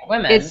 like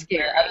women. It's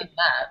scary. Other than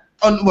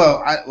that.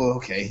 Well,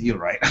 okay, you're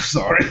right. I'm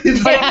sorry.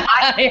 Yeah.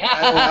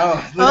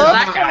 I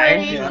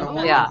don't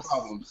want Yeah.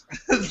 problems.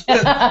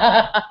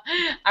 I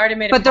already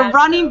made a But the pass,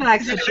 running though.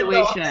 back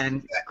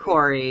situation,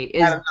 Corey,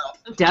 is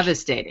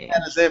devastating.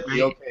 That is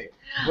empty. Okay.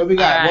 What we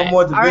got? All right. One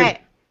more All division.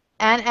 right.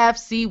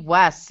 NFC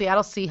West,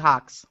 Seattle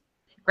Seahawks.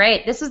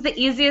 Great. This was the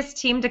easiest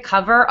team to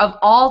cover of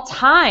all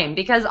time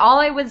because all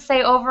I would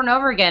say over and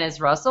over again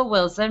is Russell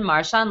Wilson,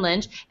 Marshawn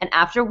Lynch, and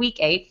after week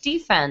 8,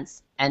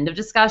 defense. End of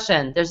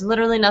discussion. There's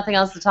literally nothing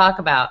else to talk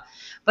about.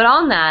 But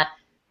on that,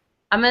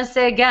 I'm going to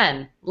say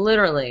again,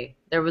 literally,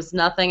 there was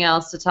nothing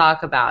else to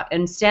talk about.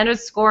 In standard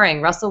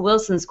scoring, Russell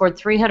Wilson scored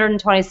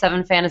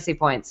 327 fantasy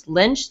points.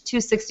 Lynch,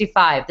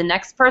 265. The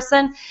next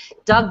person,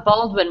 Doug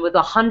Baldwin with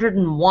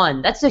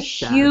 101. That's a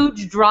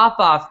huge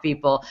drop-off,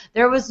 people.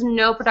 There was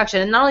no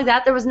production. And not only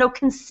that, there was no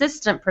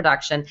consistent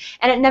production.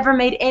 And it never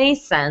made any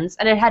sense,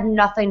 and it had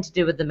nothing to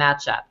do with the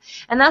matchup.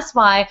 And that's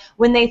why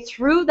when they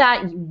threw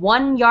that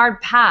 1-yard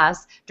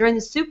pass during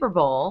the Super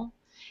Bowl,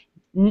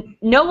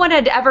 no one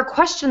had ever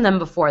questioned them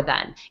before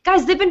then.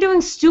 Guys, they've been doing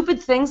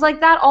stupid things like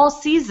that all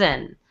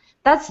season.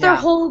 That's their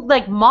whole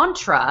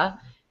mantra.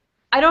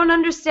 I don't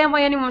understand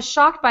why anyone was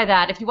shocked by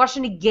that. If you watched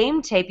any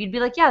game tape, you'd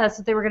be like, yeah, that's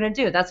what they were going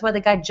to do. That's why the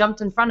guy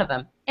jumped in front of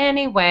him.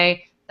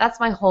 Anyway, that's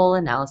my whole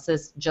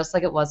analysis, just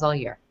like it was all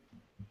year.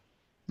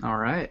 All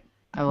right.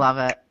 I love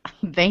it.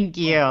 Thank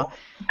you.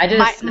 I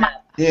just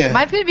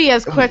mine's going to be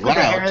as quick with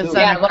the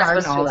Arizona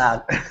Cardinals.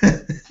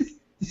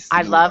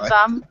 I love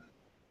them.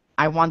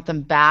 I want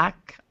them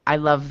back. I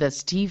love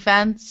this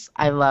defense.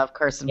 I love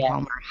Carson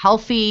Palmer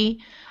healthy.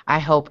 I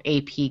hope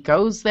AP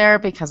goes there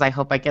because I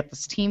hope I get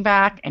this team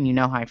back, and you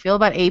know how I feel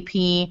about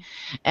AP.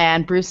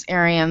 And Bruce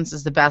Arians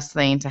is the best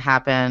thing to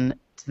happen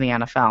to the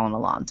NFL in a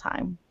long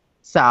time.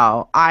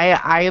 So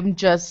I am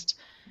just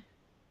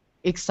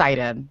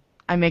excited.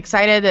 I'm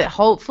excited that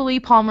hopefully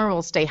Palmer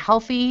will stay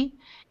healthy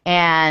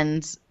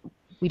and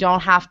we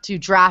don't have to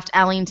draft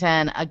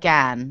Ellington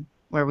again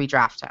where we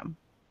draft him.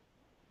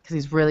 Because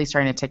he's really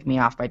starting to tick me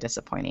off by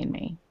disappointing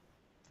me.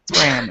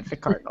 That's where I am with the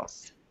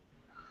Cardinals.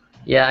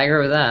 Yeah, I agree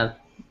with that.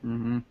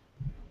 Mm-hmm.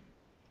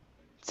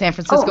 San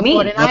Francisco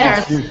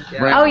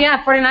 49ers. Oh,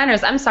 yeah,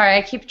 49ers. I'm sorry.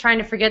 I keep trying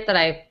to forget that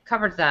I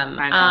covered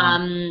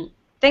them.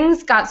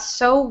 Things got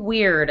so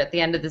weird at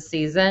the end of the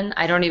season,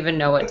 I don't even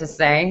know what to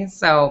say.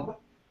 So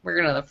we're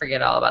going to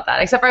forget all about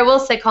that. Except for I will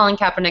say Colin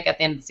Kaepernick at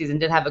the end of the season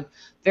did have a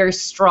very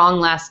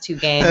strong last 2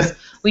 games.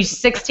 Week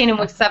 16 and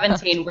week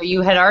 17, where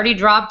you had already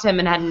dropped him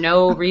and had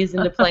no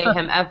reason to play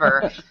him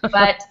ever.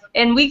 But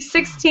in week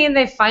 16,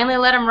 they finally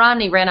let him run.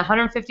 He ran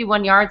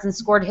 151 yards and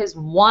scored his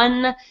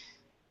 1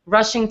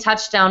 rushing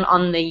touchdown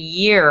on the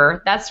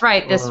year. That's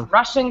right. This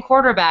Russian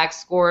quarterback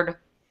scored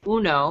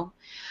uno.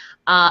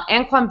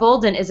 Anquan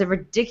Boldin is a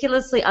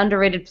ridiculously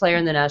underrated player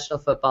in the National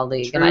Football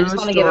League. And I just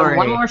want to give him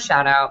one more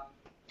shout-out.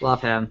 Love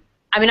him.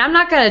 I mean, I'm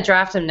not going to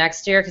draft him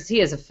next year because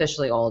he is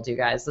officially old, you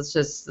guys.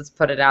 Let's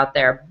put it out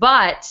there.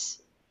 But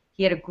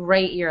he had a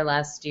great year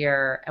last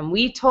year, and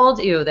we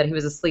told you that he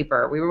was a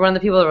sleeper. We were one of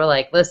the people that were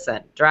like,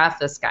 listen, draft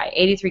this guy.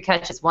 83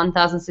 catches,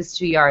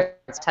 1,062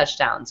 yards,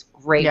 touchdowns.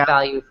 Great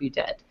value if you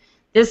did.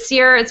 This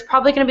year, it's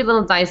probably going to be a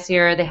little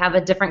dicier. They have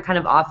a different kind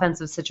of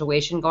offensive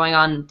situation going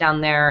on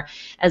down there,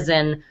 as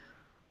in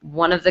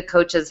one of the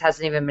coaches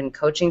hasn't even been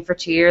coaching for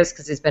 2 years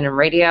because he's been in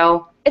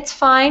radio. It's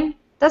fine.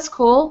 That's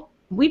cool.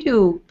 We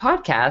do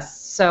podcasts,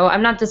 so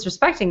I'm not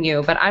disrespecting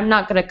you, but I'm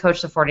not going to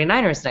coach the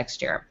 49ers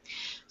next year.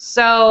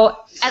 So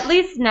at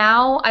least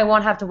now I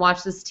won't have to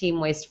watch this team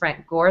waste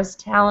Frank Gore's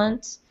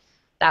talent.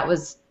 That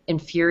was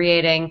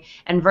infuriating.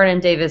 And Vernon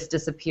Davis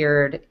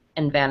disappeared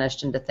and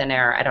vanished into thin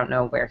air. I don't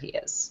know where he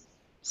is.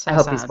 So I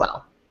hope sad. he's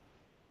well.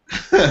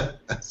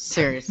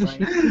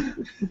 Seriously.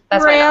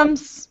 That's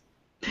Rams.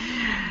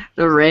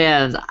 The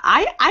Rams.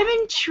 I'm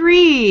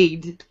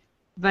intrigued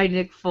by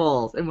Nick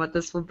Foles and what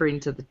this will bring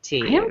to the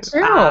team. I am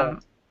too.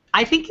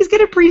 I think he's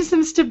going to bring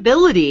some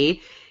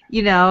stability,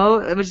 which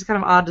is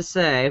kind of odd to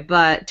say,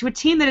 but to a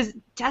team that has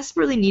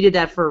desperately needed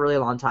that for a really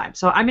long time.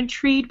 So I'm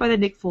intrigued by the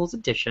Nick Foles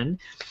addition.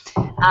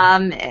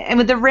 And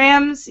with the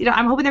Rams,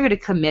 I'm hoping they're going to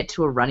commit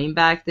to a running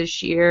back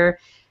this year.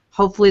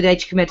 Hopefully they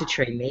commit to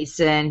Trey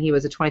Mason. He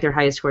was the 23rd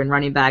highest scoring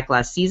running back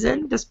last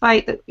season,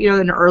 despite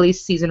an early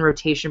season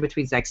rotation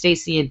between Zach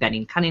Stacy and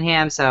Benny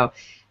Cunningham. So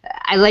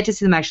I like to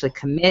see them actually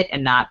commit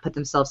and not put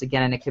themselves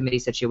again in a committee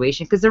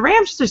situation, because the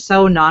Rams just are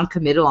so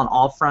non-committal on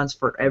all fronts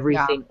for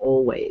everything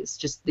always.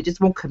 They just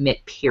won't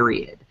commit,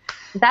 period.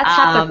 That's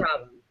half the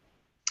problem.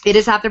 It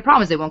is half their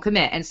problem is they won't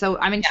commit. And so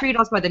I'm intrigued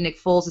also by the Nick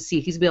Foles to see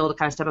if he's able to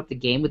kind of step up the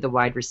game with the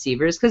wide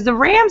receivers, because the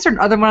Rams are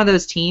one of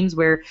those teams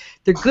where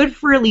they're good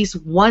for at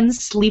least one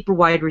sleeper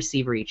wide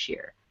receiver each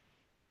year.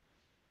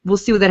 We'll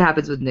see what that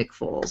happens with Nick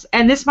Foles.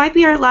 And this might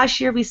be our last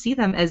year we see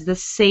them as the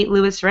St.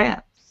 Louis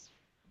Rams.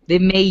 They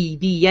may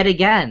be yet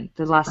again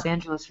the Los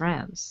Angeles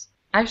Rams.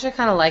 I actually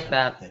kind of like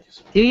that.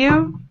 Do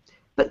you?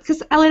 But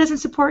because LA doesn't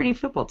support any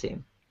football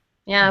team.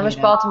 Yeah, I wish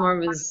Baltimore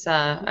was.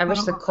 I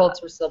wish the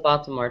Colts were still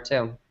Baltimore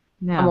too.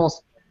 No.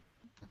 Almost.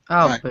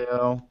 Oh,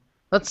 boo.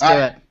 Let's do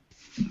it.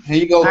 Here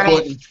you go, All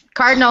Courtney. right.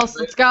 Cardinals,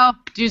 let's go.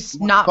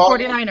 Not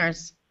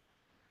 49ers.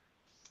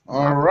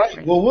 All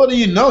right. Well, what do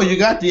you know? You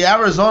got the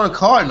Arizona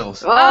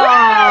Cardinals. I'm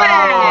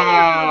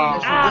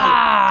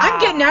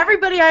getting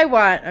everybody I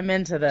want. I'm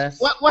into this.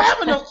 What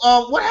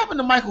happened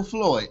to Michael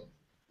Floyd?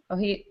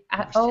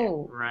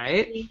 Oh,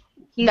 Right?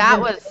 He's That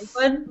in was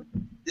Oakland?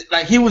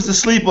 Like he was the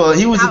sleeper.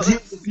 He was the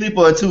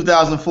sleeper in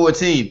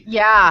 2014.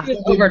 Yeah. He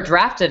was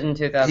overdrafted in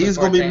 2014. He's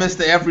gonna be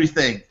Mr.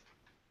 Everything.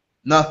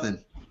 Nothing.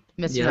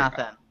 Mr.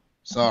 Nothing.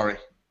 Sorry.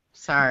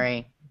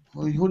 Sorry.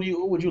 Who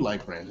would you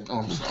like, Brandon? Oh,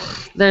 I'm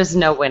sorry. There's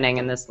no winning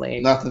in this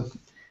league. Nothing.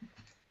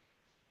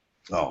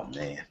 Oh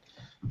man.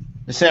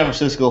 The San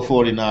Francisco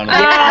 49ers.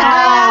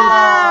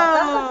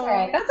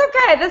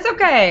 That's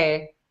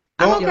okay.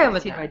 I'm okay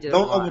with that.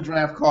 Don't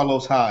overdraft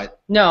Carlos Hyde.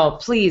 No,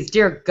 please,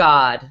 dear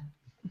God.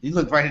 You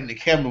looked right in the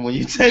camera when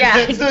you said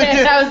Yeah,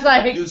 that. I was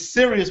like, You're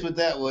serious with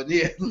that one,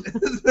 yeah.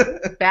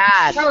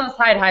 Bad. Carlos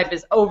Hyde hype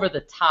is over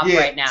the top Yeah,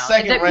 right now.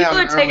 second People round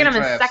are in taking him early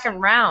in drafts. second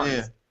round.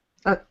 Yeah.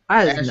 That's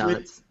Ashley?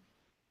 nuts.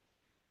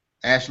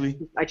 Ashley?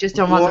 I just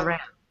don't want the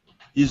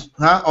Rams.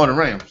 Oh, the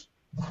Rams.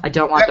 I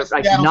don't want the.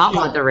 I do not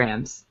want the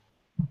Rams.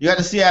 You got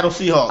the Seattle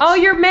Seahawks. Oh,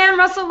 your man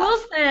Russell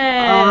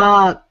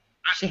Wilson.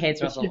 She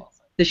hates Russell Wilson.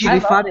 This should be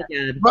fun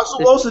again. Russell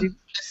Wilson,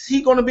 is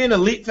he going to be an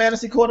elite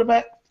fantasy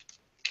quarterback?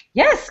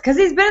 Yes, because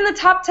he's been in the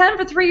top 10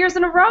 for 3 years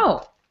in a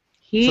row.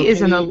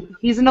 He's an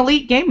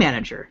elite game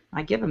manager.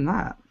 I give him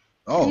that.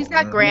 Oh, He's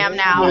got Graham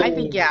now. I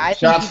think, I think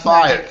Shots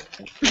fired.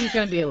 He's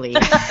going to be elite.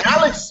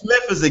 Alex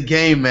Smith is a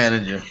game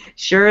manager.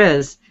 Sure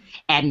is.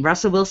 And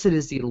Russell Wilson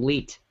is the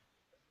elite.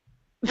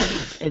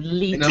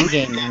 Elite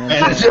game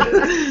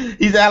manager.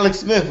 He's Alex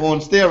Smith on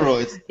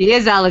steroids. He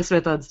is Alex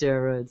Smith on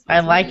steroids.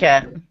 I like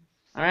it.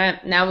 All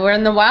right, now we're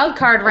in the wild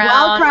card round.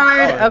 Wild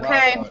card, Oh,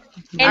 okay. wow.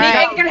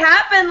 Anything can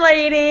happen,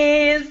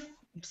 ladies.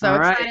 So All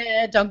right.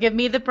 excited. Don't give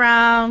me the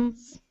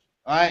Browns.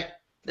 All right.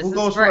 This Who is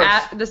goes for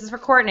first? this is for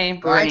Courtney.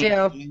 I do.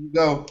 Here you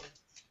go.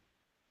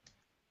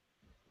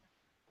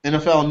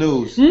 NFL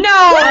news. No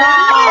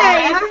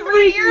Yay! way!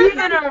 3 years in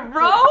a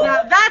row?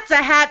 Now, that's a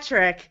hat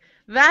trick.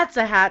 That's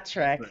a hat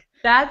trick.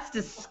 That's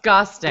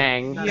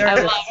disgusting. You're I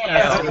love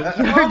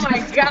disgusting. you. Oh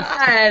my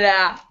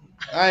god.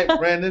 All right,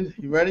 Brandon,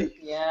 you ready?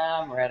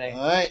 Yeah, I'm ready.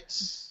 All right.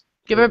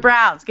 Give her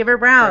Browns. Give her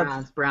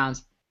Browns.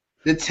 Browns.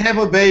 The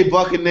Tampa Bay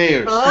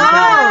Buccaneers. Oh, all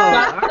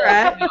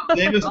right.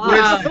 Jameis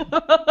Winston.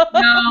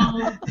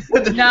 No.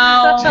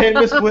 No.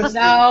 Jameis Winston.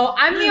 No.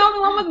 I'm the only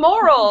one with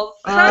morals.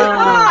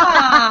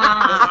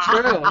 That's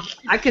true.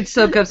 I could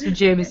soak up some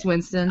Jameis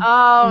Winston.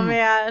 Oh,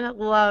 man.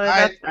 Love it. All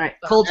right. All right,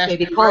 Colts,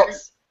 baby, Ashley,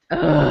 Colts.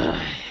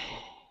 Ugh.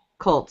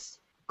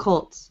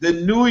 Colts. The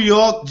New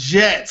York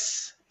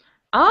Jets.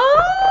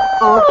 Oh.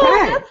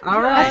 Okay. That's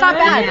All right. That's not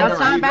bad. Yeah, That's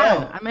there not you bad.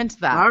 go. I'm into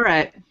that. All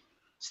right.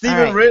 Stephen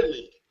All right.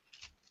 Ridley.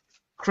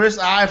 Chris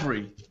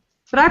Ivory.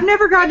 But I've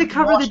never gotten to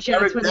cover the Watch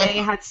Jets Eric when Decker. they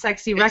had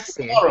sexy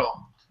Rexy.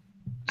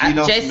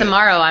 Geno Jason Smith.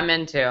 Morrow, I'm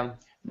into.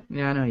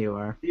 Yeah, I know you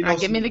are. Geno All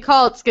right, give me Smith. the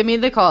Colts. Give me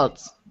the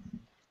Colts.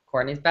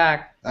 Courtney's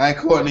back. All right,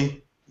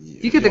 Courtney.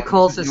 You get the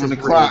Colts, this on the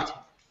is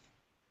clock.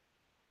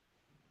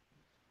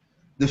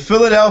 The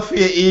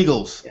Philadelphia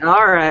Eagles.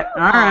 All right.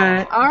 All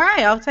right. All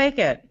right, I'll take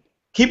it.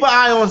 Keep an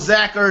eye on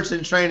Zach Ertz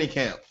in training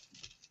camp.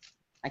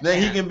 I Then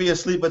he can't. can be a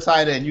sleeper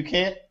tight end. You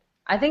can't?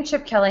 I think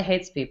Chip Kelly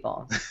hates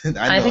people.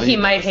 I I think he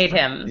might does. hate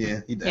him.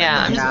 Yeah, he does. Yeah,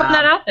 I'm just Yeah. putting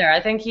that out there. I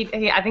think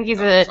I think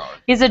he's a sorry.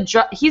 he's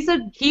a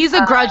He's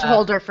a grudge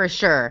holder for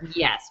sure.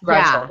 yes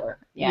grudge Yeah. holder.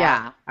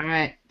 Yeah. All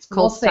right. It's We'll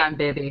Colts see. time,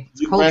 baby.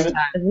 It's You, Colts Brandon?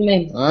 time. This is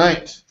me. All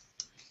right.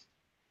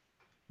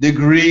 The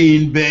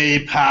Green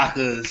Bay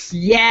Packers.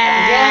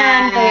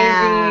 Again,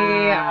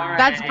 baby. All right.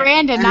 That's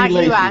Brandon, Eddie not you,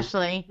 Lacy.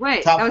 Ashley.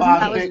 Wait, Top that was, five.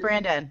 That was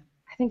Brandon.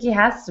 I think he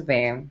has to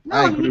be.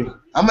 I agree.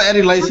 I'm an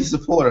Eddie Lacy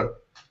supporter.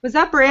 was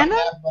that Brandon?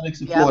 Athletic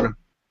supporter.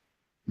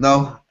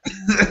 No.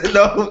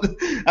 No.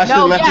 I should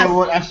have left yes.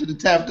 everyone. I should have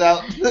tapped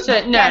out. No.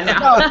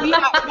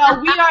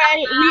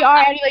 We are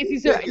Eddie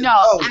Lacy. No,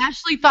 Oh.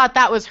 Ashley thought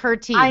that was her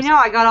team. I know.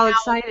 I got all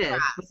excited. That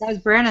was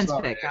Brandon's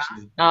Sorry, pick. Huh?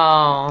 Ashley.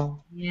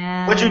 Oh.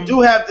 Yeah. But you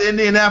do have the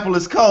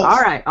Indianapolis Colts.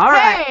 All right. All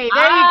right. Hey,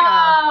 there you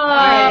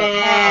go.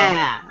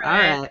 Yeah. All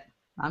right.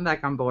 I'm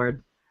back on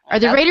board. Are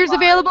the Raiders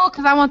available?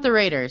 Because I want the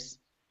Raiders.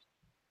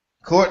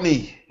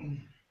 Courtney.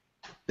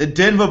 The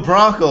Denver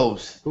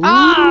Broncos.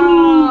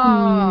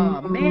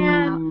 Oh,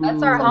 man.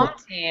 That's our home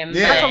team.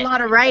 Yeah. That's a lot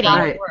of writing. A lot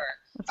of Right. work.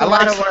 That's a I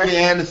lot like of work. Sammy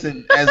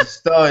Anderson as a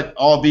stud,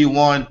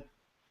 RB1.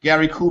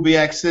 Gary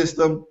Kubiak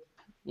system.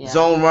 Yeah.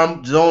 Zone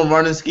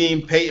running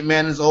scheme. Peyton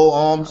Manning's old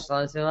arms. That's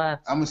all two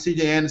left. I'm a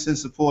CJ Anderson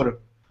supporter.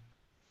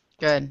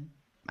 Good.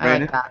 I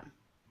Brandon? like that.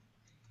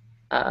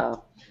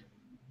 Uh-oh.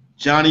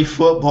 Johnny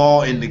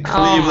Football in the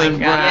Cleveland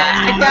Yeah,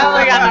 I Browns.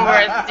 definitely got the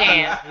worst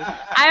team.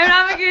 I'm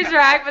not making a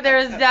track, but there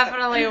is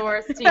definitely a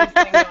worse team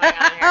thing going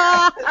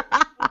on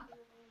here.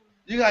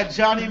 You got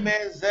Johnny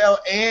Manziel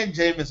and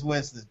Jameis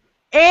Winston.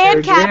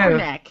 And Sure do.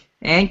 Kaepernick.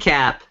 And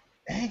Cap.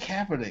 And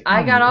Kaepernick.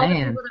 I got all the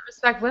man. people that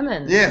respect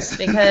women. Yes.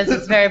 Because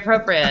it's very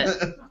appropriate.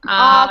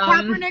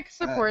 Kaepernick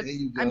supports. there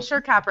you go. I'm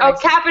sure Kaepernick. Oh,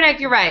 Kaepernick,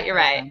 you're right.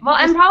 Well,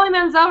 and probably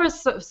Manziel,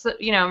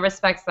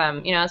 respects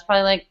them. It's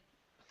probably like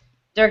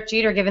Dirk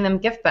Jeter giving them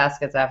gift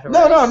baskets afterwards.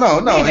 No.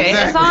 Maybe. Exactly.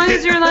 As long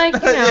as you're like,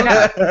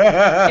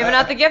 giving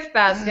out the gift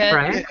basket.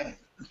 Right.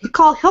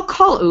 He'll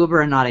call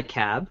Uber and not a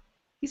cab.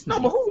 He's No,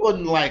 nice. but who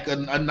wouldn't like a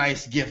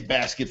nice gift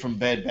basket from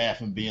Bed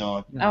Bath &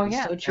 Beyond? Oh,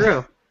 yeah. So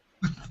true.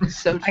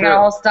 So I got a true.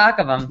 whole stock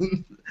of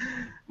them.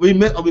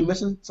 Are we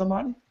missing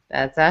somebody?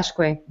 That's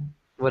Ashquay.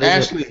 What is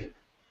Ashley. it?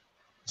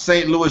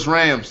 St. Louis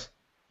Rams.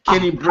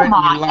 Kenny Britton. Come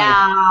on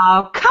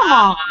now.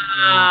 Come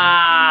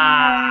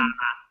on.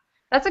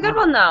 That's a good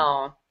one,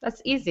 though.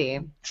 That's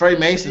easy. Trey It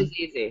Mason. is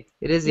easy.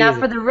 It is Now,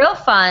 easy. for the real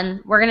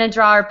fun, we're going to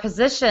draw our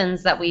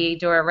positions that we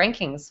do our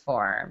rankings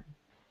for.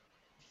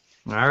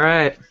 All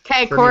right.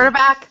 Okay,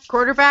 quarterback,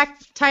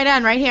 tight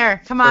end right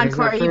here. Come on, Corey's up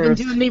Corey. You've been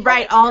first. doing me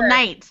right all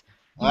night.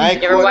 All right,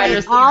 Give her wide Corey.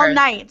 receiver. All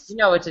night. You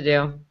know what to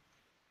do.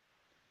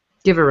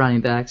 Give it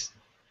running backs.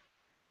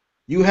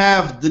 You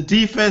have the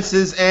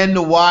defenses and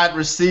the wide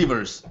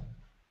receivers.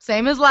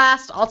 Same as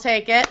last. I'll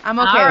take it. I'm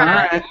okay All with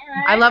right. it.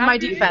 I love my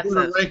What defenses.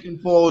 a ranking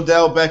for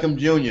Odell Beckham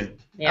Jr.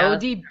 Yeah.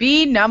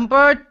 ODB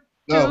number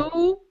 2.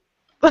 All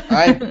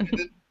right.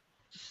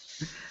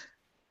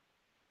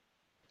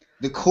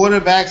 The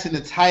quarterbacks and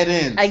the tight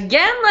ends.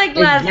 Again, like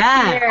last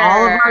year.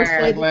 All of ours Like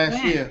stayed the last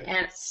same. year.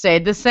 And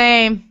Stayed the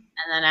same.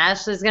 then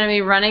Ashley's going to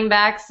be running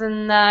backs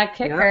and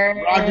kicker.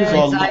 Rodgers And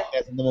or so Luck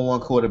as the number 1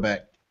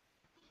 quarterback.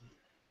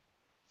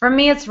 For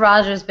me, it's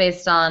Rodgers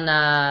based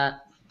on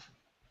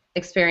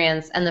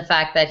experience and the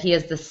fact that he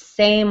has the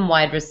same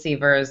wide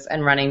receivers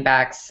and running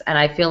backs, and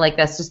I feel like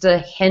that's just a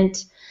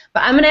hint.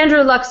 But I'm an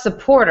Andrew Luck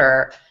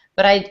supporter,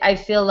 but I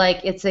feel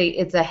like it's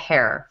a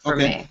hair for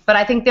me. But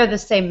I think they're the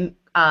same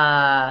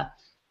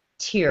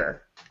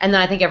tier, and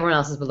then I think everyone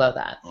else is below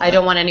that. All I right.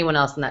 don't want anyone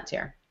else in that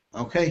tier.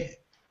 Okay.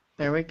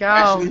 There we go.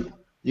 Ashley,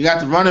 you got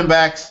the running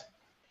backs.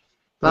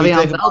 What do you Le'Veon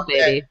think Bell, about that?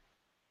 baby.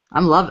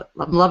 I'm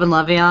loving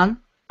Le'Veon.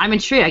 I'm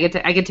intrigued.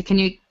 I get to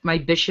continue my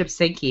Bishop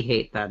Sankey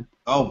hate then.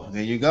 Oh,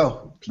 there you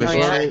go. Oh,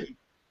 yeah. Sankey.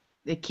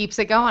 It keeps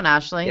it going,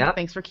 Ashley. Yep.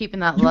 Thanks for keeping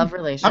that love How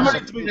relationship.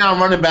 many 3-down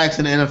running backs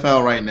in the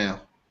NFL right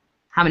now?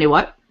 How many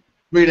what?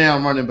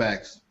 3-down running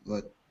backs.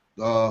 But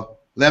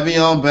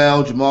Le'Veon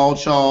Bell, Jamal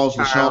Charles,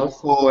 LaShawn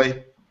Charles.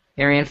 McCoy,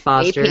 Arian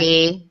Foster.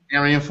 AP,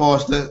 Arian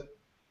Foster,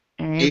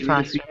 Arian Adrian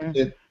Foster,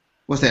 Peterson.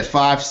 What's that,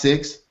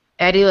 5'6"?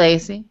 Eddie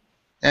Lacy.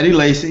 Eddie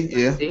Lacy,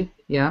 yeah. See?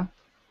 Yeah.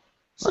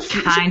 It's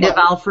a- Kind of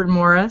Alfred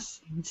Morris.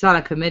 It's not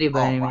a committee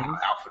by Oh, any means. wow,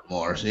 Alfred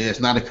Morris. Yeah, it's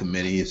not a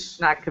committee. It's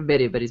Not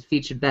committee, but he's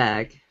featured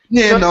back.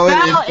 yeah, no,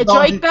 it's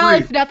all Joik Bell, three.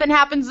 if nothing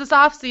happens this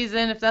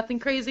offseason, if nothing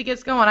crazy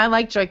gets going, I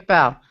like Joik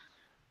Bell.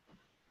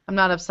 I'm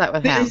not upset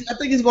with him. I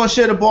think he's going to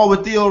share the ball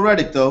with Theo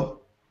Reddick,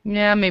 though.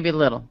 Yeah, maybe a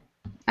little.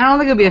 I don't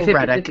think it'll be a Oh,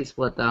 50-50 Reddick.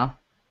 split, though.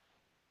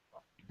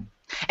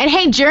 And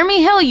hey,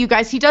 Jeremy Hill, you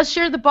guys, he does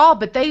share the ball,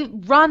 but they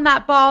run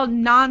that ball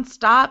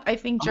nonstop. I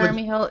think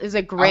Jeremy Hill is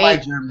a great I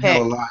like Jeremy pick.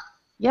 Hill a lot.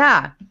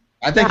 Yeah.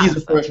 I think he's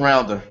a first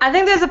rounder. I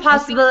think there's a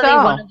possibility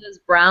so. one of those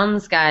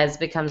Browns guys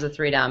becomes a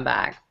 3-down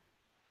back.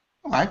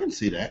 Oh, I can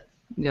see that.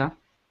 Yeah.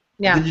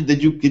 Yeah.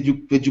 Did you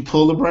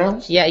pull the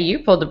Browns? Yeah, you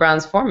pulled the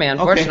Browns for me,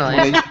 unfortunately.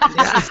 Okay.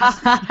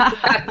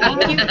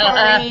 Thank you,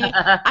 Corey.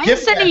 I'm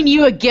Gift sending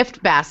you a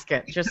gift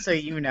basket, just so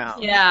you know.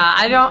 Yeah,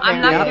 I'm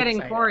not Yeah.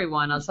 getting Corey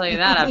one. I'll tell you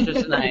that after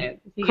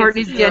tonight. He gets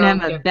Courtney's zero getting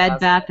him a gift Bed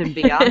basket. Bath &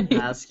 Beyond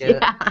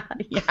basket.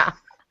 Yeah.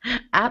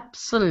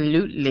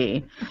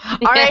 Absolutely. All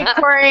right,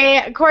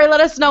 Corey. Corey, let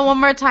us know one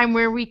more time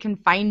where we can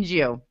find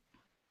you.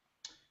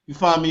 You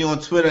find me on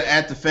Twitter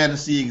at the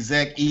Fantasy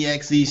Exec,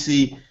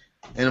 EXEC,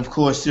 and of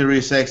course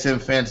SiriusXM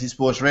Fantasy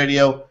Sports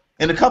Radio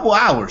in a couple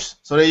hours.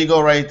 So there you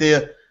go, right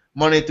there.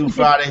 Monday through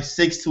Friday,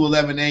 6 to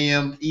 11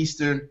 a.m.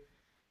 Eastern,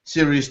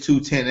 Sirius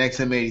 210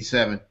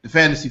 XM87, the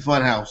Fantasy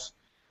Funhouse,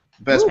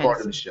 the best part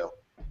of the show.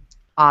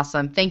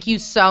 Awesome. Thank you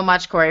so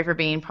much, Corey, for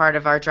being part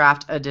of our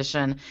draft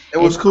edition. It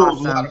was It's cool. awesome.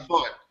 It was a lot of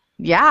fun.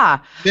 Yeah.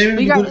 Maybe we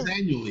We can got- do this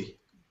annually.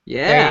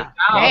 Yeah.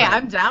 Hey,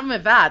 I'm down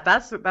with that.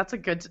 That's a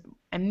good.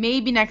 And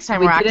maybe next time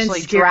We we'll didn't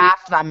actually scare-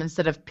 draft them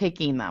instead of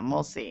picking them.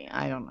 We'll see.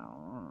 I don't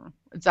know.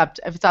 It's up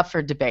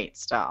for debate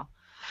still.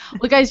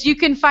 Well, guys, you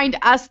can find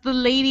us, the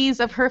ladies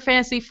of Her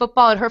Fantasy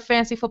Football, at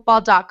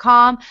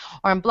herfantasyfootball.com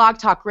or on Blog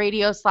Talk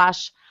Radio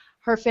 /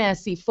 Her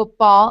Fantasy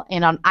Football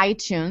and on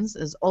iTunes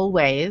as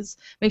always.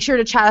 Make sure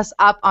to chat us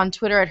up on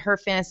Twitter at Her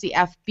Fantasy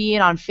FB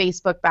and on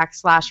Facebook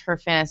 / Her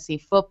Fantasy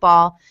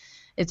Football.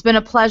 It's been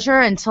a pleasure.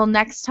 Until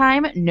next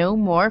time, no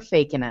more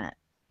faking it.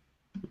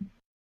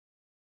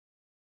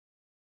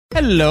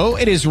 Hello,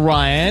 it is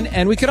Ryan,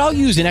 and we could all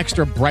use an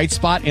extra bright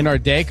spot in our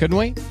day, couldn't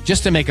we?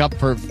 Just to make up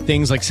for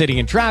things like sitting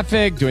in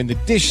traffic, doing the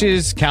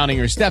dishes, counting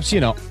your steps,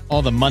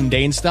 all the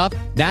mundane stuff.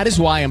 That is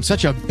why I'm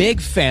such a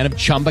big fan of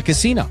Chumba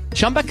Casino.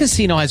 Chumba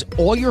Casino has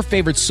all your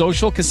favorite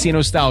social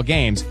casino-style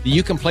games that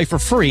you can play for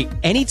free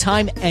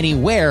anytime,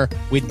 anywhere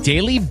with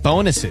daily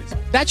bonuses.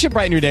 That should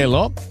brighten your day a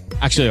little.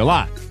 Actually, a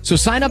lot. So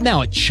sign up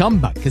now at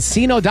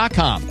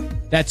ChumbaCasino.com.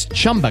 That's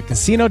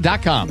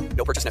ChumbaCasino.com.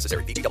 No purchase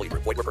necessary. VGW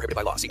Group. Void where prohibited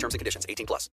by law. See terms and conditions. 18+.